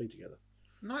 1.5 speed together?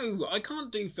 No, I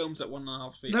can't do films at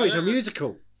 1.5 speed. No, it's a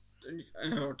musical.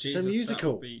 Oh, Jesus, it's a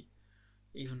musical. That would be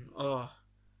even. Oh,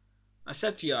 I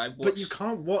said to you, But you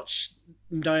can't watch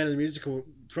Diana the Musical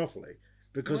properly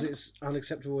because it's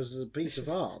unacceptable as a piece of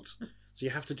art. So you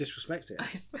have to disrespect it.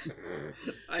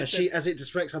 As it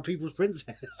disrespects our people's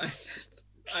princess.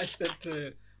 I said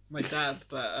to my dad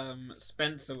that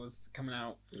Spencer was coming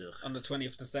out on the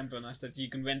 20th of December, and I said you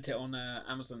can rent it on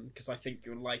Amazon because I think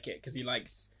you'll like it because he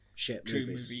likes true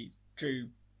movies, true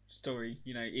story.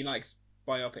 You know, he likes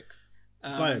biopics.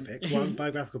 Biopic, 1,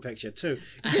 biographical picture, 2.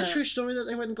 Is it a true story that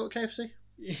they went and got KFC?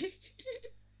 Is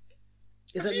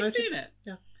that noted? Seen it?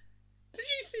 Yeah. Did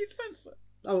you see Spencer?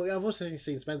 Oh, I've also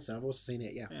seen Spencer. I've also seen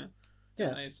it. Yeah.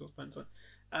 I saw Spencer.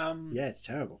 Yeah, it's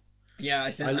terrible.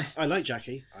 Yeah, I like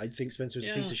Jackie. I think Spencer is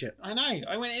a piece of shit. I know.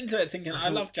 I went into it thinking I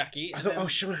love Jackie. I thought,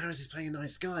 Sean Harris is playing a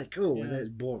nice guy. Cool. Yeah. And then it's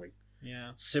boring.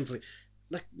 Yeah. Simply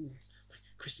like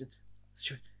Kristen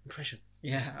Stewart impression.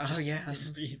 Yeah.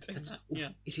 Yeah.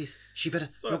 It is. She better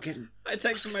not get. I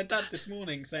texted my dad this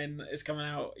morning saying it's coming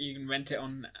out. You can rent it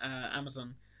on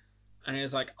Amazon, and he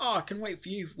was like, "Oh, I can wait for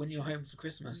you when you're home for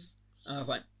Christmas." And I was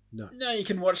like, "No, you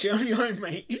can watch it on your own,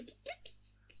 mate."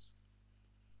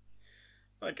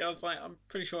 I was like, I'm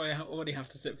pretty sure I already have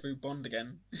to sit through Bond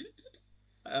again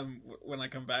when I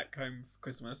come back home for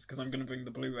Christmas because I'm going to bring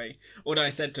the Blu-ray. Although I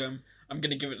said to him, I'm going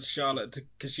to give it to Charlotte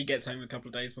because she gets home a couple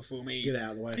of days before me. Get it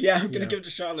out of the way. Yeah, I'm going to give it to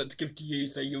Charlotte to give to you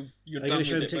so you're done with it. Are you going to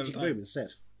show Tick Tick Boom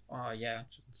instead? Oh, yeah.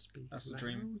 That's the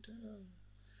dream.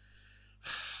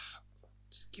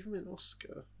 Just give him an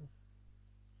Oscar.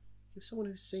 Give someone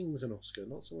who sings an Oscar,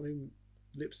 not someone who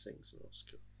lip-syncs an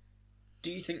Oscar.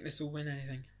 Do you think this will win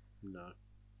anything? No.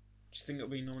 Do you think it'll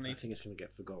be nominated? I think it's going to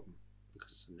get forgotten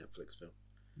because it's a Netflix film.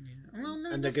 Yeah. Well,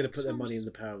 no, and they're going to put their money in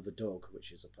The Power of the Dog,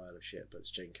 which is a pile of shit, but it's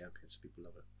Jane Campion, so people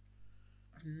love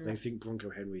it. They think Bronco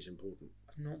Henry's important.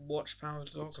 I've not watched Power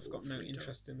of the Dog. I've got no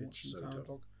interest in watching Power of the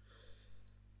Dog.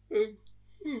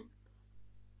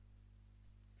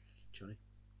 Johnny?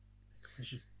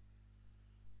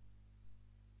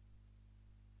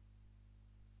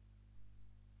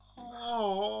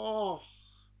 Oh.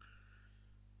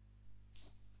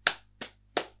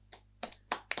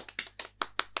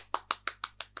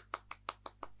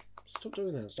 Stop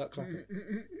doing that and start clapping.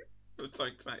 I'm so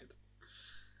excited.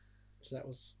 So that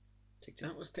was Tick Tick.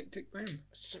 That was Tick Tick Boom.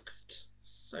 So good.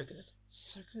 So good.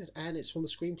 So good. And it's from the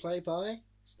screenplay by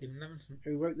Stephen Levinson.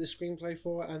 Who wrote the screenplay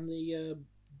for and the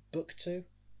book too?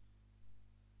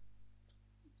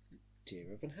 Dear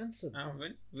Evan Hansen. Oh,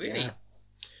 really? Yeah.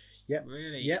 Yep.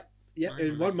 Really? Yep.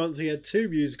 In 1 month he had 2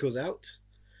 musicals out.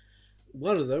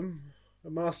 One of them a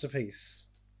masterpiece.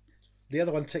 The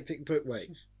other one, Tick Tick Boom.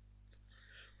 Wait.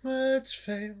 Words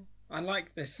fail. I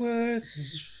like this.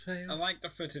 Words fail. I like the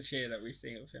footage here that we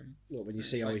see of him. Well, when you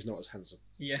see, he's not as handsome.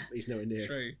 Yeah. He's nowhere near.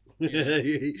 True. Yeah.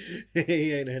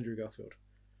 he ain't a Andrew Garfield.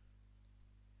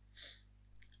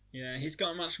 Yeah, he's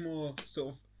got a much more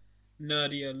sort of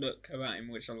nerdier look about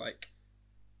him, which I like.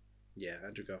 Yeah,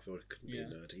 Andrew Garfield couldn't be a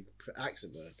nerd. He acts a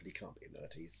nerd, but he can't be a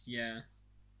nerd. He's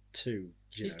too.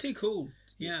 He's too cool.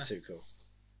 He's too cool.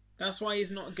 That's why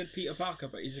he's not a good Peter Parker,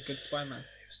 but he's a good Spider-Man.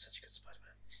 He was such a good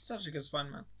Spider-Man. He's such a good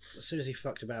Spider-Man. As soon as he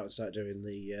fucked about and started doing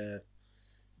the,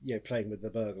 playing with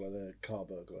the burglar, the car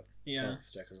burglar. Yeah.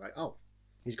 Jack was like, oh,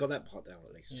 he's got that part down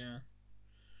at least. Yeah.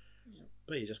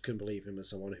 But you just couldn't believe him as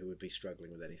someone who would be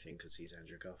struggling with anything because he's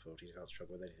Andrew Garfield. He can't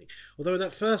struggle with anything. Although in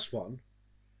that first one,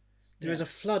 there is a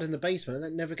flood in the basement and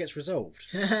that never gets resolved.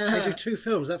 They do 2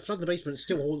 films. That flood in the basement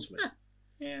still haunts me.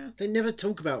 Yeah. They never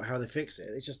talk about how they fix it.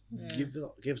 It just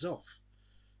gives off.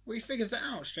 Well, he figures it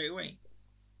out straight away.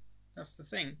 That's the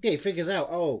thing. Yeah, he figures out,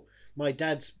 oh, my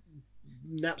dad's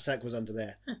knapsack was under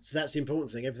there. So that's the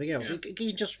important thing. Everything else.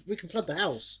 We can flood the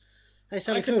house. Hey,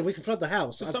 Sally Field, we can flood the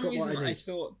house. For some reason, I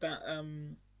thought that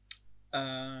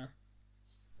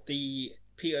the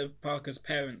Peter Parker's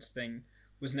parents thing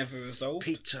was never resolved.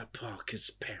 Peter Parker's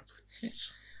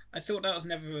parents. I thought that was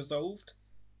never resolved.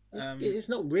 It's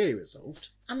not really resolved.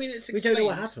 I mean, it's explained. We don't know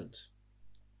what happened.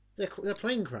 They're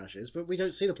plane crashes, but we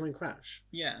don't see the plane crash.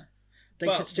 Yeah. They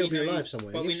could still be alive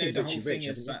somewhere. But we know the whole thing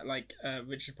is that, like,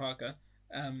 Richard Parker...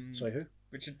 sorry, who?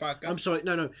 Richard Parker. I'm sorry,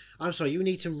 no. I'm sorry, you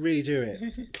need to really do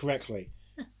it correctly.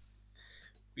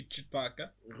 Richard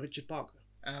Parker. Richard Parker.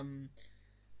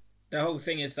 The whole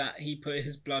thing is that he put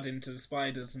his blood into the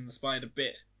spiders and the spider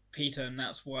bit Peter, and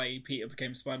that's why Peter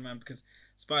became Spider-Man, because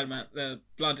Spider-Man, the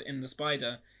blood in the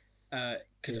spider could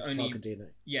Peter only... Parker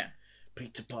DNA. Yeah.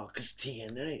 Peter Parker's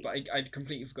DNA. But I'd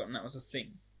completely forgotten that was a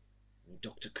thing.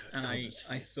 Dr. Kurt and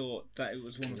I thought that it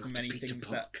was one of the many things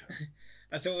that...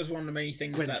 I thought it was one of the many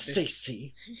things Gwen that...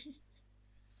 Stacy.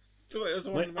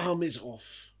 My arm is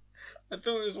off. I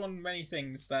thought it was one of the many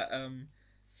things that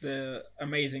the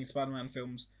Amazing Spider-Man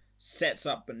films sets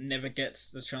up but never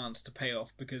gets the chance to pay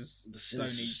off because the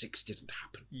Sinister Six didn't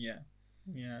happen. Yeah.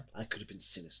 I could have been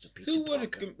Sinister Peter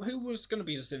Parker. Who was going to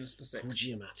be the Sinister Six? Paul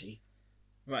Giamatti.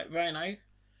 Right now.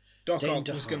 Doc Ock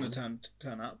was going to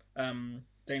turn up.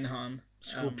 Dane Hahn.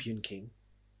 Scorpion King.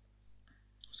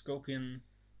 Scorpion.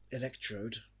 Electro,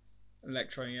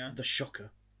 yeah. The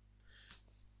Shocker.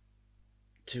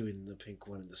 2 in the pink,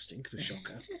 1 in the stink. The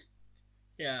Shocker.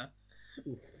 Yeah.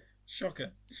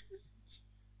 Shocker.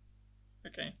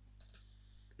 Okay.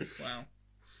 Wow.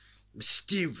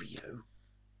 Mysterio,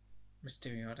 that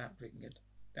would have been good.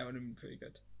 That would have been pretty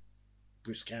good.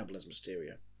 Bruce Campbell as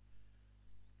Mysterio.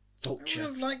 Vulture. I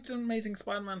would have liked Amazing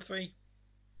Spider-Man 3.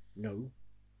 No.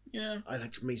 Yeah. I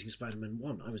liked Amazing Spider-Man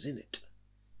 1. I was in it.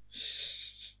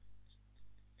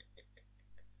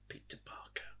 Peter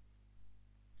Parker.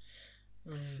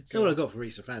 That's what I got for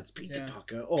recent fans. Peter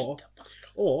Parker.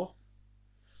 Or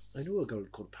I knew a girl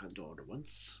called Pandora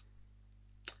once.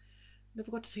 Never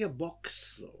got to see a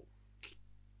box though.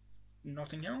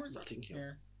 Notting Hill, is it? Notting Hill.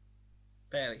 Yeah.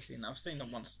 Barely seen it. I've seen it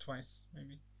once or twice,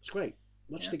 maybe. It's great.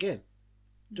 Watch it again.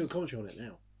 Do a commentary on it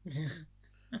now.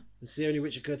 It's the only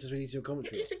Richard Curtis we need to do a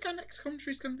commentary. What do you think our next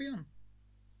commentary is going to be on?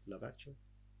 Love Actually.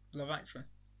 Love Actually.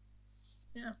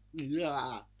 Yeah.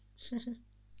 Yeah.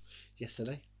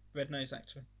 Yesterday. Red Nose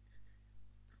Actually.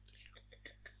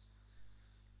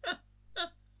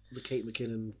 The Kate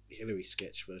McKinnon Hillary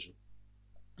sketch version.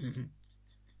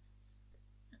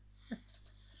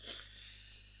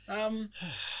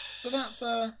 So that's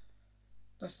that,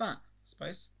 I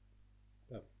suppose.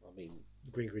 Well, I mean,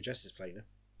 Green Green Jess is playing her.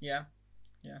 Yeah,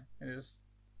 it is.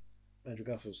 Andrew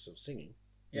Garfield's still singing.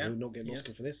 Yeah, he'll not get an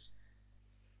Oscar for this.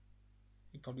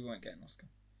 He probably won't get an Oscar.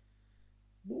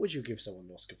 What would you give someone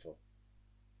an Oscar for?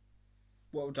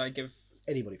 What would I give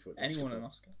anybody for anyone an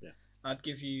Oscar? Yeah, I'd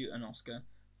give you an Oscar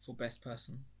for Best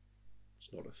Person.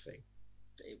 It's not a thing.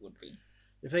 It would be.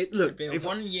 If they look, it'd be a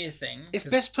 1 year thing. If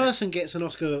Best Person gets an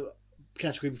Oscar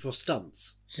category before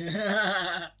stunts,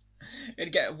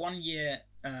 it'd get a 1 year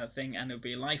thing, and it'd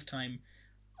be a lifetime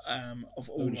of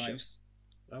all lives.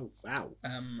 Oh wow!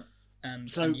 And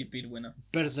you'd be the winner.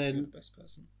 Better than the Best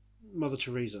Person. Mother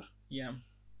Teresa. Yeah.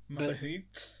 Mother who?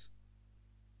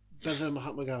 Better than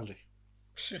Mahatma Gandhi.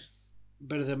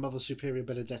 Better than Mother Superior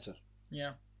Benedetta.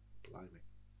 Yeah. Blimey.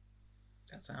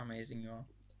 That's how amazing you are.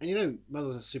 And you know,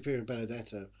 Mother Superior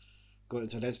Benedetta got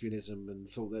into lesbianism and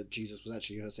thought that Jesus was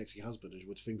actually her sexy husband and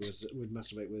would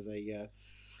masturbate with a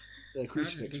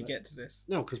crucifix. How did we get to this?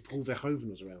 No, because Paul Verhoeven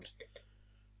was around.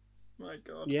 My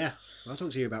God. Yeah. I'll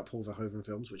talk to you about Paul Verhoeven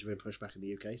films, which have been pushed back in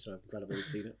the UK, so I'm glad I've already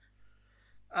seen it.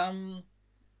 I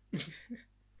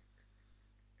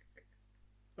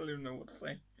don't even know what to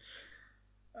say.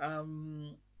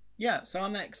 Yeah, so our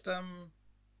next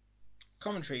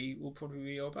commentary will probably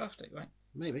be your birthday, right?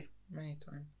 Maybe. May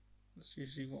time. That's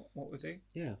usually what we do.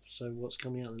 Yeah, so what's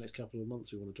coming out in the next couple of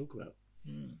months we want to talk about?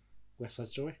 West Side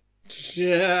Story.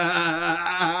 Yeah.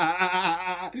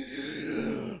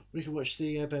 We can watch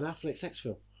the Ben Affleck sex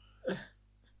film.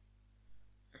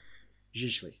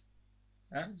 Zhizhli.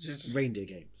 Reindeer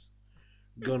Games.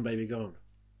 Gone Baby Gone.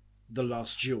 The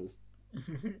Last Duel.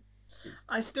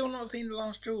 I've still not seen The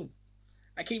Last Duel.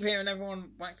 I keep hearing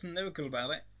everyone waxing lyrical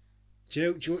about it.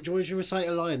 Do you want to recite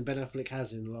a line Ben Affleck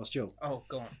has in The Last Duel? Oh,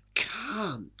 go on.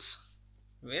 Can't.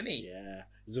 Really? Yeah.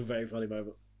 It's a very funny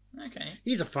moment. Okay.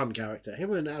 He's a fun character.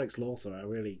 Him and Alex Lawther are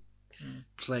really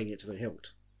playing it to the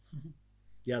hilt.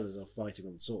 The others are fighting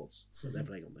on the swords, but they're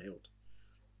playing on the hilt.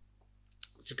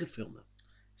 It's a good film, though.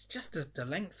 It's just the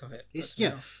length of it.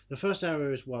 The first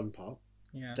hour is one part.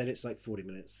 Yeah. Then it's like 40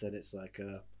 minutes. Then it's like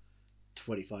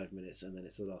 25 minutes, and then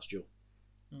it's The Last Duel.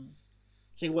 So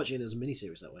you can watch it as a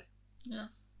miniseries that way. Yeah.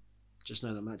 Just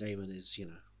know that Matt Damon is,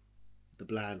 the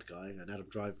bland guy, and Adam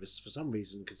Driver is, for some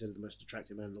reason, considered the most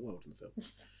attractive man in the world in the film.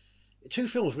 2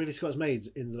 films Ridley Scott's made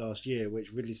in the last year,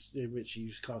 which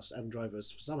he's cast Adam Driver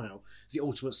as somehow the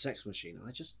ultimate sex machine, and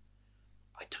I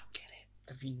don't get it.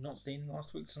 Have you not seen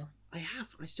Last Week Tonight? I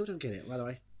have. I still don't get it. By the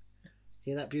way,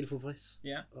 hear that beautiful voice?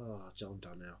 Yeah. Oh, John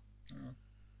done now. Oh.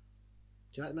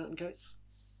 Do you like the Mountain Goats?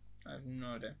 I have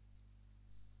no idea.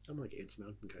 I might get into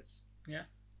Mountain Goats. Yeah.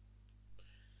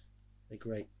 They're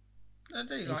great.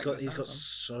 He's got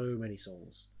so many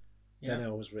songs. Yeah.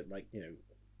 Danielle has written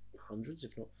hundreds,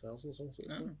 if not thousands, songs at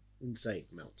this point. Insane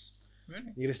amounts.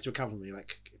 Really? You listen to a couple of them, and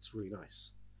it's really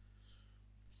nice.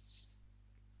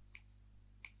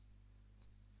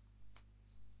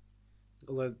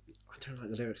 Although I don't like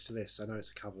the lyrics to this. I know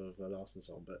it's a cover of a Larson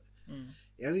song, but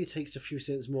it only takes a few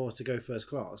cents more to go first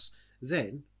class.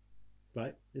 Then,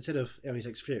 right, instead of it only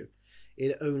takes a few,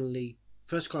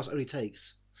 first class only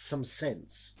takes some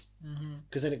cents.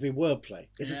 Because then it'd be wordplay.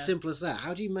 It's as simple as that.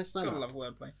 How do you mess that up? I love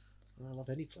wordplay. I love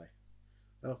any play.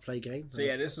 I love play games. So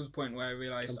this was the point where I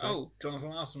realised, Jonathan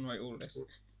Larson wrote all of this.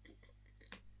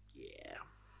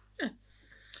 Yeah.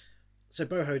 So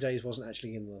Boho Days wasn't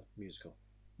actually in the musical.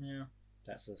 Yeah.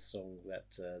 That's a song that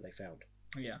they found.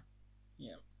 Yeah.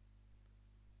 Yeah.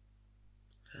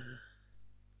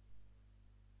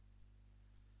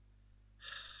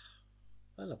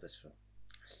 I love this film.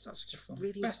 Such a good film.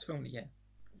 Really best film of the year.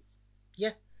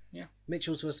 Yeah. Yeah.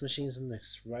 Mitchell's vs. Machines and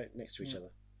this, right next to each other.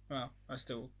 Well, I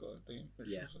still got to do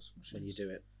Mitchell's vs. Machines. When you do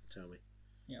it, tell me.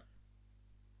 Yeah.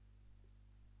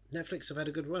 Netflix have had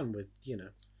a good run with,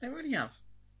 They really have.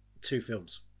 2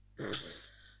 films.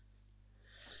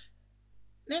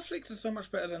 Netflix is so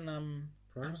much better than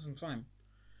Amazon Prime.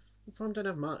 Prime don't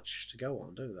have much to go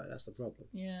on, do they? That's the problem.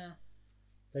 Yeah.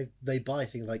 They buy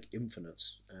things like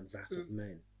Infinites and Wrath of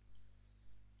Men.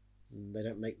 And they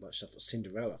don't make much stuff for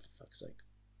Cinderella, for fuck's sake.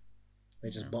 They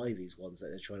just buy these ones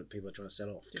that people are trying to sell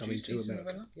off. Did you see America.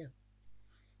 Cinderella? Yeah.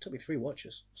 Took me 3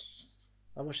 watches.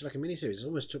 I watched it like a miniseries. It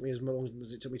almost took me as long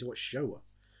as it took me to watch Showa.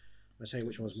 I'll tell you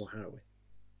which one's more harrowing.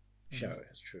 Showa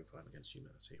has true crime against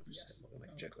humanity, obviously. Yes. I'm not going to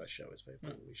make a joke about Showa. It's very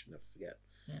important. We should never forget.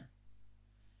 Yeah.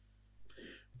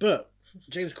 But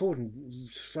James Corden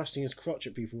thrusting his crotch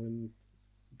at people in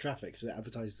traffic so that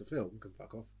advertises the film can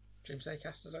fuck off. James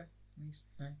Acaster, though?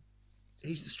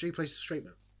 He's the street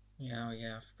man. Yeah,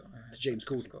 I forgot. It's James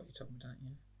Corden. I forgot you talking about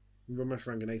that, Ramesh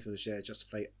Ranganathan is there just to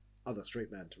play other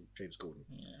straight man to James Corden.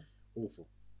 Yeah. Awful.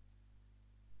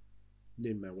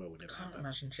 Lin-Manuel would never. I can't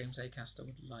imagine James Acaster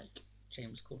would like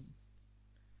James Corden.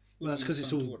 Well, that's because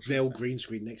they're all green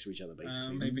screen next to each other,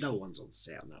 basically. Maybe. No one's on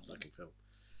set on that fucking film.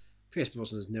 Pierce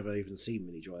Brosnan has never even seen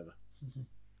Minnie Driver.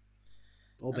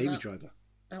 Or Baby Driver.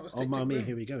 That was Oh, Mamma Mia,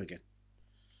 here we go again.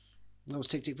 That was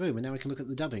Tick Tick Boom, and now we can look at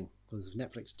the dubbing, because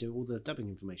Netflix do all the dubbing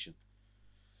information.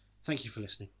 Thank you for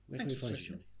listening. Where can we find you,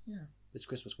 Johnny? Yeah. This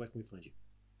Christmas, where can we find you?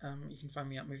 You can find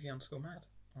me at movie_mad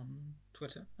on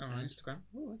Twitter and on Instagram.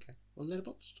 Oh, okay. On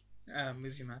Letterboxd?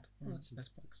 Movie Mad on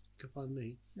Letterboxd. You can find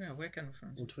me. Yeah, where can we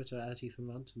find you? On Twitter at Ethan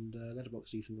Runt and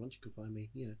Letterboxd Ethan Runt. You can find me.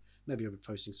 Maybe I'll be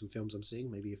posting some films I'm seeing.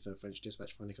 Maybe if French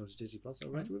Dispatch finally comes to Disney Plus,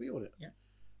 I'll write a review on it. Yeah.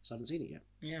 So I haven't seen it yet.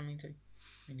 Yeah, me too.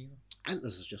 Me neither.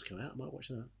 Antlers has just come out. I might watch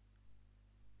that.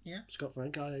 Yeah. Scott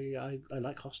Frank. I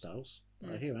like Hostiles.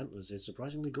 But I hear Antlers is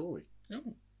surprisingly gory.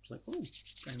 Oh. It's like,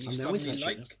 And you suddenly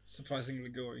like surprisingly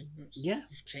gory. Yeah.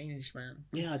 You've changed, man.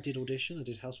 Yeah, I did Audition. I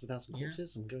did House with House and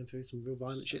Corpses. I'm going through some real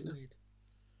violent shit now. Weird.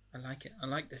 I like it. I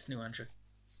like this new Andrew.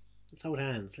 Let's hold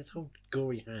hands. Let's hold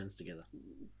gory hands together.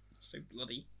 So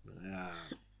bloody. Ah.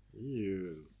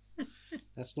 Ew.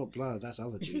 That's not blood. That's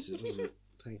other juices, wasn't it?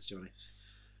 Thanks, Johnny.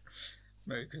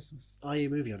 Merry Christmas.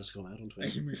 IUMovie_mad on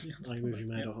Twitter.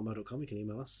 IUMoviemad.com. You can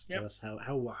email us. Tell us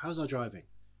how's our driving.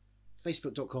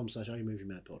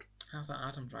 Facebook.com/IUMovieMadPod. How's that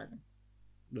Adam driving?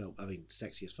 Well, I mean,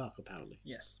 sexy as fuck, apparently.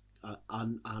 Yes.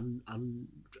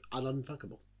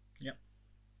 unfuckable. Yep.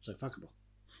 So fuckable.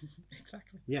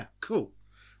 Exactly. Yeah, cool.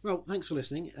 Well, thanks for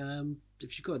listening.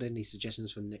 If you've got any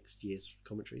suggestions for next year's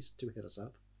commentaries, do hit us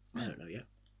up. I don't know yet.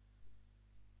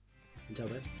 Until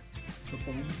then.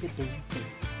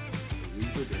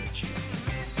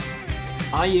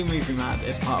 Are You Movie Mad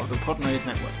is part of the Podnose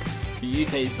Network, the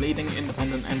UK's leading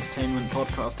independent entertainment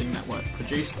podcasting network,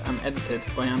 produced and edited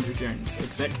by Andrew Jones,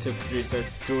 executive producer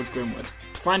George Grimwood.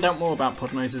 To find out more about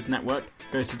Podnose's network,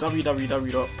 go to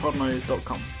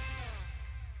www.podnose.com.